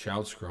 Grab it.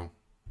 Child scroll.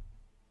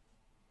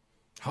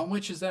 How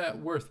much is that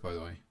worth, by the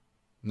way,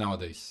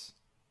 nowadays?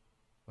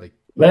 Like,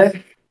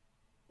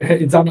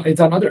 it's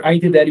another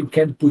item that you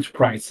can put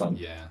price on.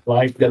 yeah.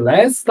 Like the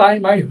last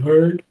time I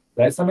heard,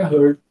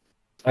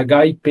 a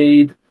guy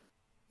paid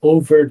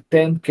over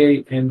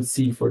 10K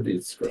MC for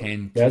this scroll.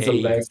 10K. That's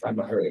the last time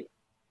I heard.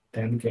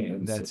 10K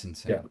MC. That's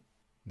insane. Yeah.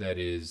 That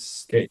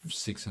is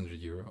 600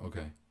 euro.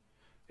 Okay.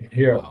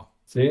 Here. Wow.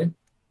 See?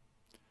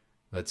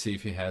 Let's see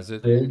if he has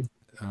it. See?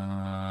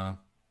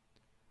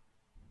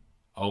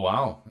 Oh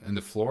wow! And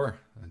the floor.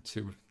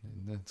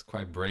 That's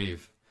quite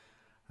brave.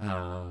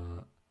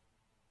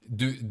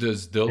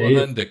 Does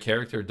Dullaham, the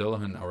character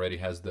Dullaham, already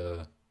has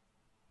the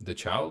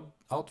child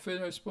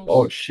outfit? I suppose.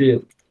 Oh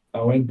shit!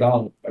 I went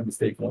down by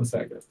mistake. 1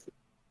 second.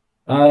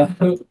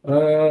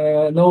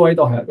 No, I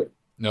don't have it.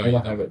 No, I you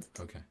don't have it.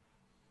 Okay.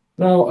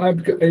 No,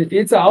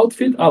 it's an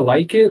outfit. I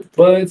like it,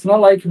 but it's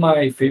not like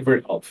my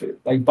favorite outfit.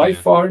 Like by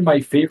far, my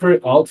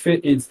favorite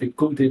outfit is the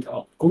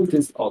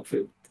cultist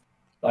outfit.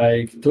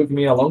 Like it took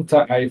me a long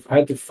time. I've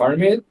had to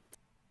farm it.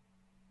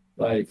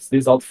 Like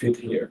this outfit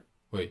here.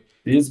 Wait.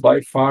 This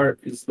by far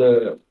is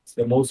the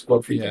most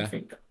outfit I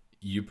think.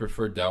 You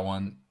prefer that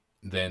one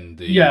than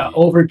the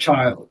over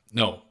child.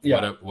 No.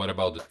 Yeah. What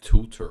about the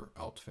tutor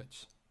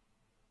outfits?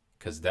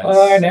 Because that's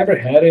I never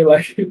had it.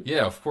 Like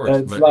yeah, of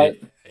course. But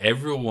like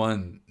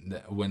everyone,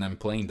 when I'm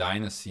playing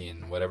Dynasty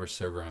and whatever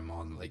server I'm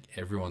on, like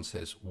everyone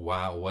says,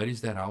 "Wow, what is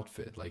that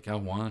outfit?" Like I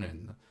want it.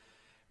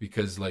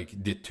 Because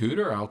like the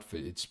tutor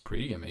outfit, it's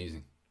pretty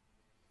amazing.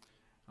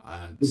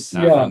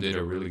 Saffron did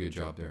a really good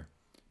job there,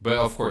 but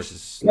of course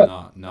it's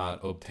not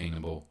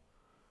obtainable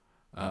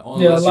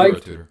unless you're a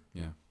tutor.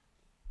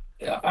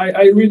 Yeah,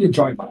 I really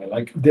enjoy mine.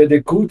 Like the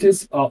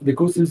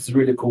cultist is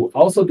really cool.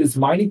 Also, this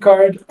mining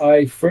card,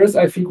 I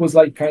think was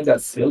like kind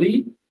of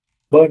silly,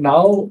 but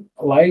now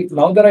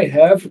that I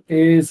have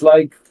is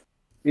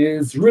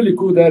really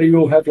cool that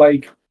you have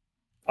like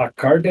a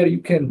card that you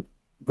can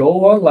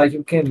go on, like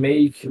you can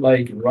make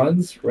like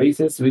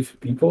races with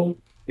people.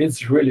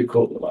 It's really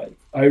cool. Like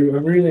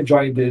I'm really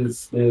enjoying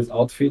this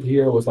outfit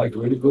here. It was like a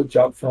really good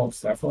job from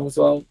Saffron as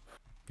well.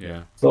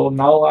 Yeah. So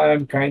now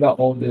I'm kind of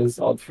on this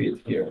outfit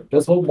here.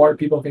 Just hope more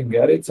people can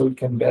get it so we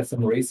can bet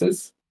some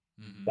races.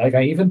 Mm-hmm. Like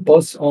I even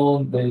post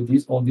on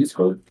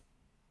Discord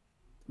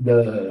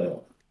the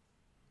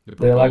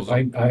like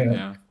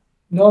I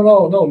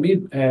No,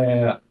 me.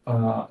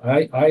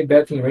 I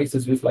bet in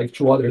races with like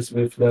two others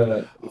with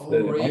the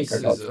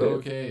races.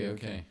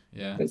 Okay,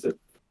 yeah.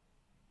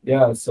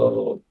 Yeah,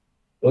 so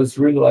it was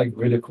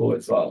really cool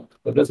as well.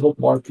 But let's hope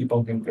more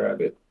people can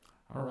grab it.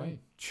 All right,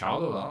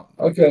 child.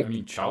 Okay. I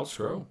mean, child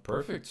scroll,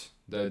 perfect.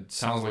 That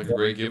sounds like a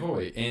great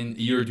giveaway. And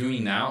you're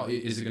doing now?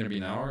 Is it going to be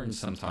now or in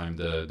some time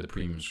the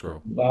premium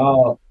scroll?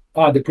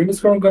 The premium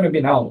scroll going to be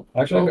now.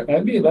 Actually,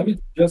 let me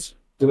just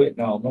do it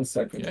now. 1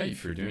 second. Yeah,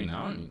 if you're doing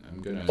now,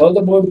 I'm gonna.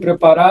 Todo mundo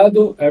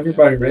preparado?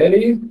 Everybody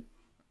ready?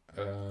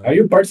 Are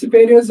you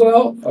participating as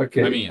well?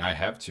 Okay. I mean, I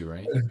have to,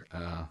 right?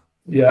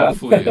 Yeah.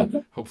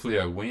 Hopefully,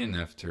 I win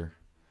after.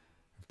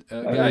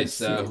 Guys,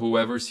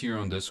 whoever's here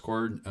on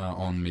Discord,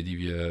 on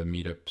Medivia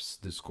Meetups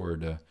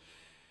Discord,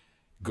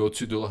 go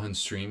to Dullaham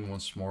stream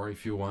once more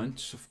if you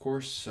want. Of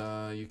course,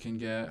 you can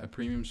get a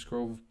premium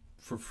scroll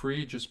for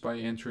free just by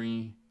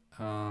entering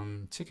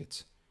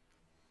tickets.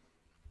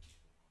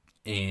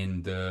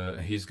 And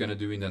he's gonna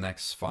do in the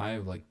next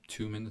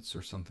 2 minutes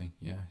or something.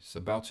 Yeah, he's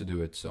about to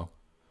do it. So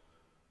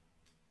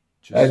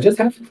just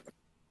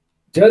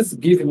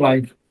give him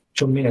like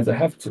 2 minutes. I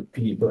have to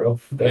pee, bro.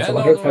 That's a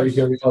lot of time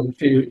here without the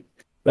pee.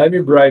 Let me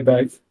be right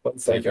back. 1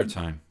 second.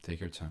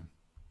 Take your time.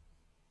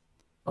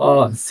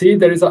 See,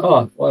 there is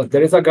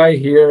a guy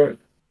here.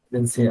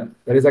 Didn't see him.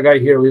 There is a guy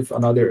here with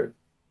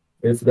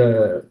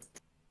the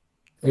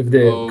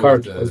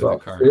cart as well.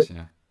 Cards,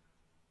 yeah.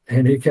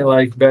 And he can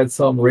like bet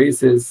some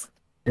races.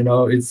 You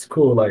know, it's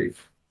cool. Like,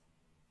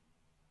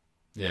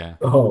 yeah.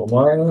 Oh,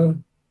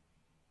 one.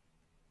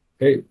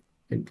 Okay,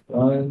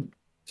 1,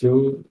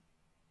 2,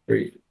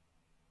 3.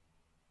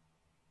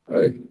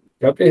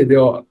 Já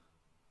perdeu.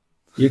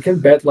 You can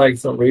bet like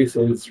some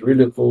races. It's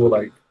really cool.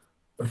 Like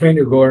when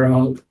you go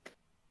around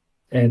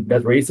and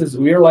bet races,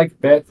 we are like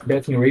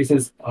betting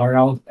races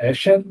around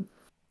Ashen.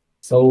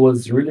 So it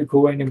was really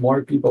cool, and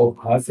more people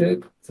has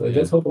it. So I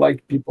just hope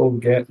like people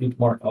get it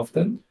more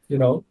often. You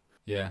know.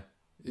 Yeah,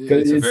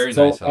 it's a very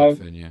nice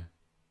outfit. Yeah.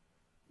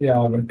 Yeah,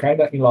 I'm kind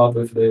of in love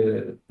with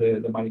the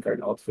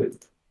minecart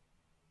outfit.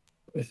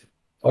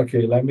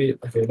 Okay, let me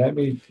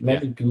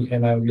pee,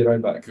 and I'll be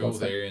right back. Go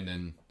there, and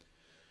then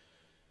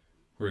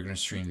we're gonna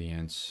stream the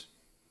ends.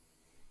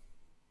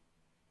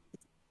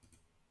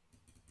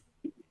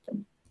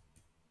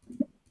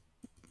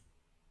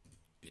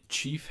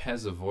 Chief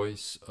has a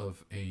voice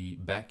of a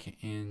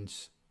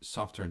back-end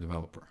software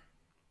developer.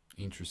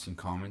 Interesting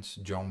comments.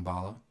 John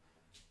Bala.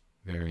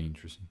 Very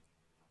interesting.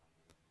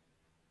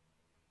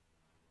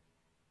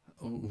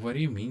 What do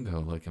you mean though?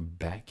 Like a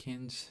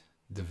back-end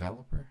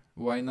developer?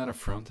 Why not a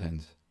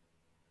front-end?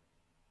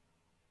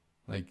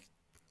 Like,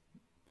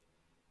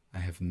 I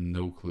have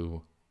no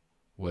clue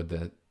what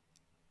that...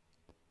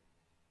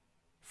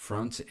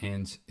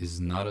 Front-end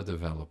is not a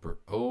developer.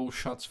 Oh,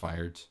 shots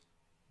fired.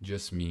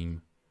 Just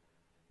meme.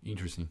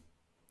 Interesting.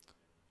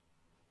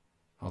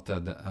 I'll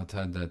add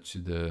that to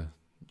the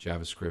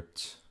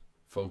JavaScript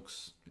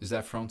folks. Is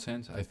that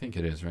front-end? I think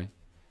it is, right?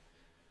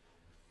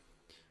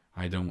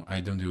 I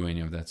don't do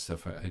any of that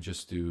stuff. I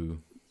just do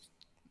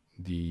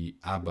the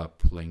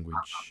ABAP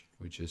language,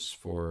 which is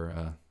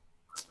for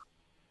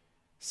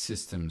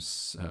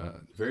systems,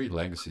 very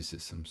legacy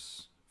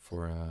systems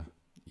for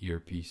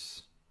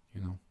ERPs,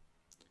 you know,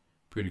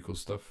 pretty cool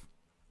stuff.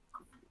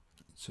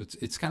 So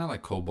it's kind of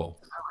like COBOL.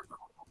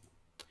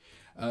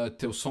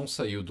 Teu som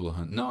saiu,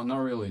 Dullaham. No, not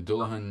really.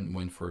 Dullaham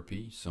went for a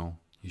pee, so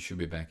he should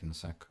be back in a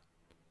sec.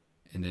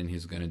 And then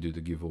he's gonna do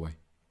the giveaway.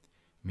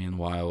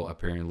 Meanwhile,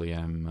 apparently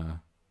I'm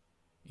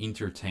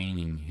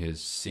entertaining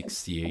his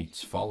 68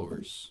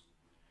 followers.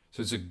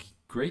 So it's a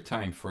great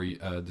time for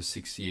the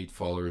 68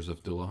 followers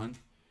of Dullaham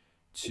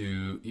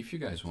to, if you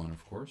guys want,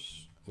 of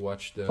course,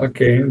 watch the...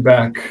 Okay, I'm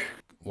back.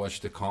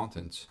 Watch the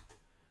content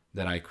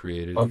that I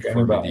created for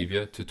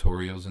Medivia,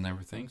 tutorials and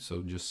everything.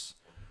 So just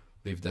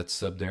leave that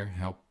sub there.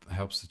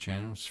 Helps the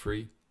channel. It's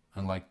free,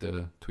 unlike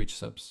the Twitch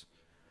subs.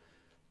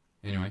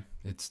 Anyway,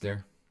 it's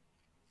there.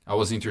 I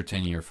was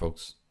entertaining your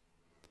folks.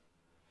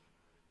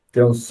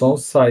 Teu som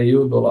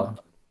saiu do lá.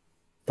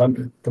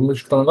 Estamos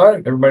escutando agora?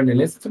 Everybody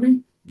listen to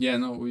me? Yeah,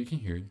 no, we can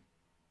hear you.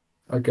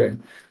 Okay.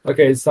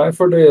 Okay, it's time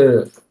for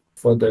the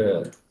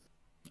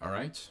All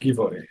right.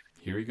 giveaway.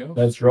 Here we go.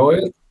 Let's roll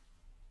it.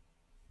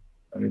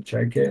 Let me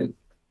check it.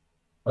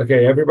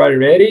 Okay, everybody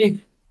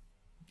ready?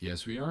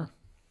 Yes, we are.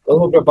 Todo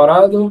mundo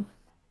preparado?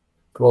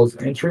 Close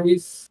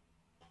entries.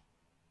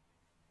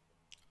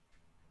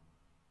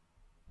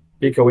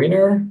 Pick a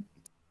winner.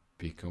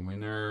 Pick a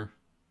winner.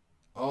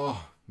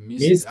 Oh,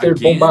 Mr.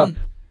 again? Bomba.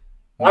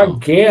 No.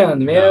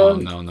 Again,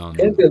 man. No.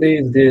 Can't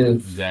believe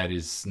this. That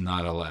is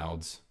not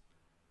allowed.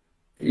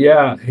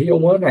 Yeah, he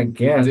won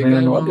again, The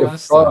man. guy What won the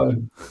last fuck?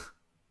 time.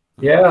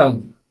 Yeah.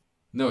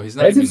 No, he's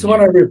not Is even this one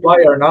I here.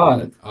 reply or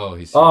not? Oh,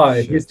 he's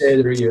He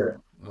said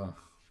here. Oh.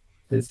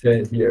 He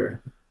said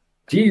here.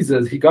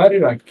 Jesus, he got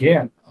it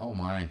again. Oh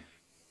my.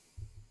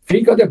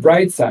 Think of the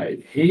bright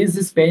side.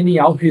 He's spending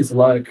all his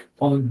luck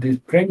on the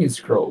premium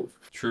scroll.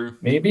 True.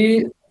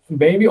 Maybe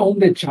on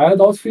the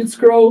child outfit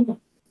scroll,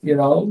 you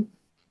know,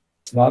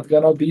 it's not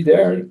gonna be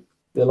there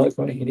the luck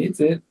when he needs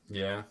it.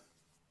 Yeah.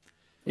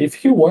 If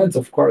he wants,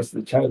 of course,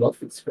 the child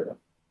outfit scroll.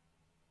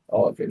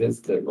 Oh, if it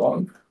is the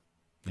wrong.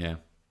 Yeah.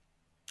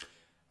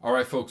 All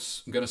right,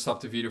 folks, I'm going to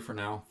stop the video for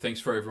now. Thanks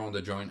for everyone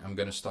that joined. I'm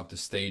going to stop the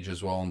stage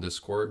as well on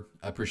Discord.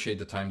 I appreciate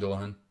the time,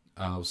 Dullaham.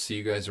 I'll see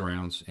you guys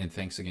around, and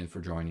thanks again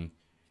for joining.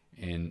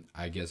 And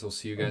I guess I'll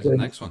see you guys in the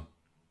next one.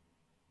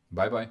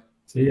 Bye-bye.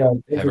 See ya.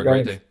 Have a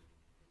great day.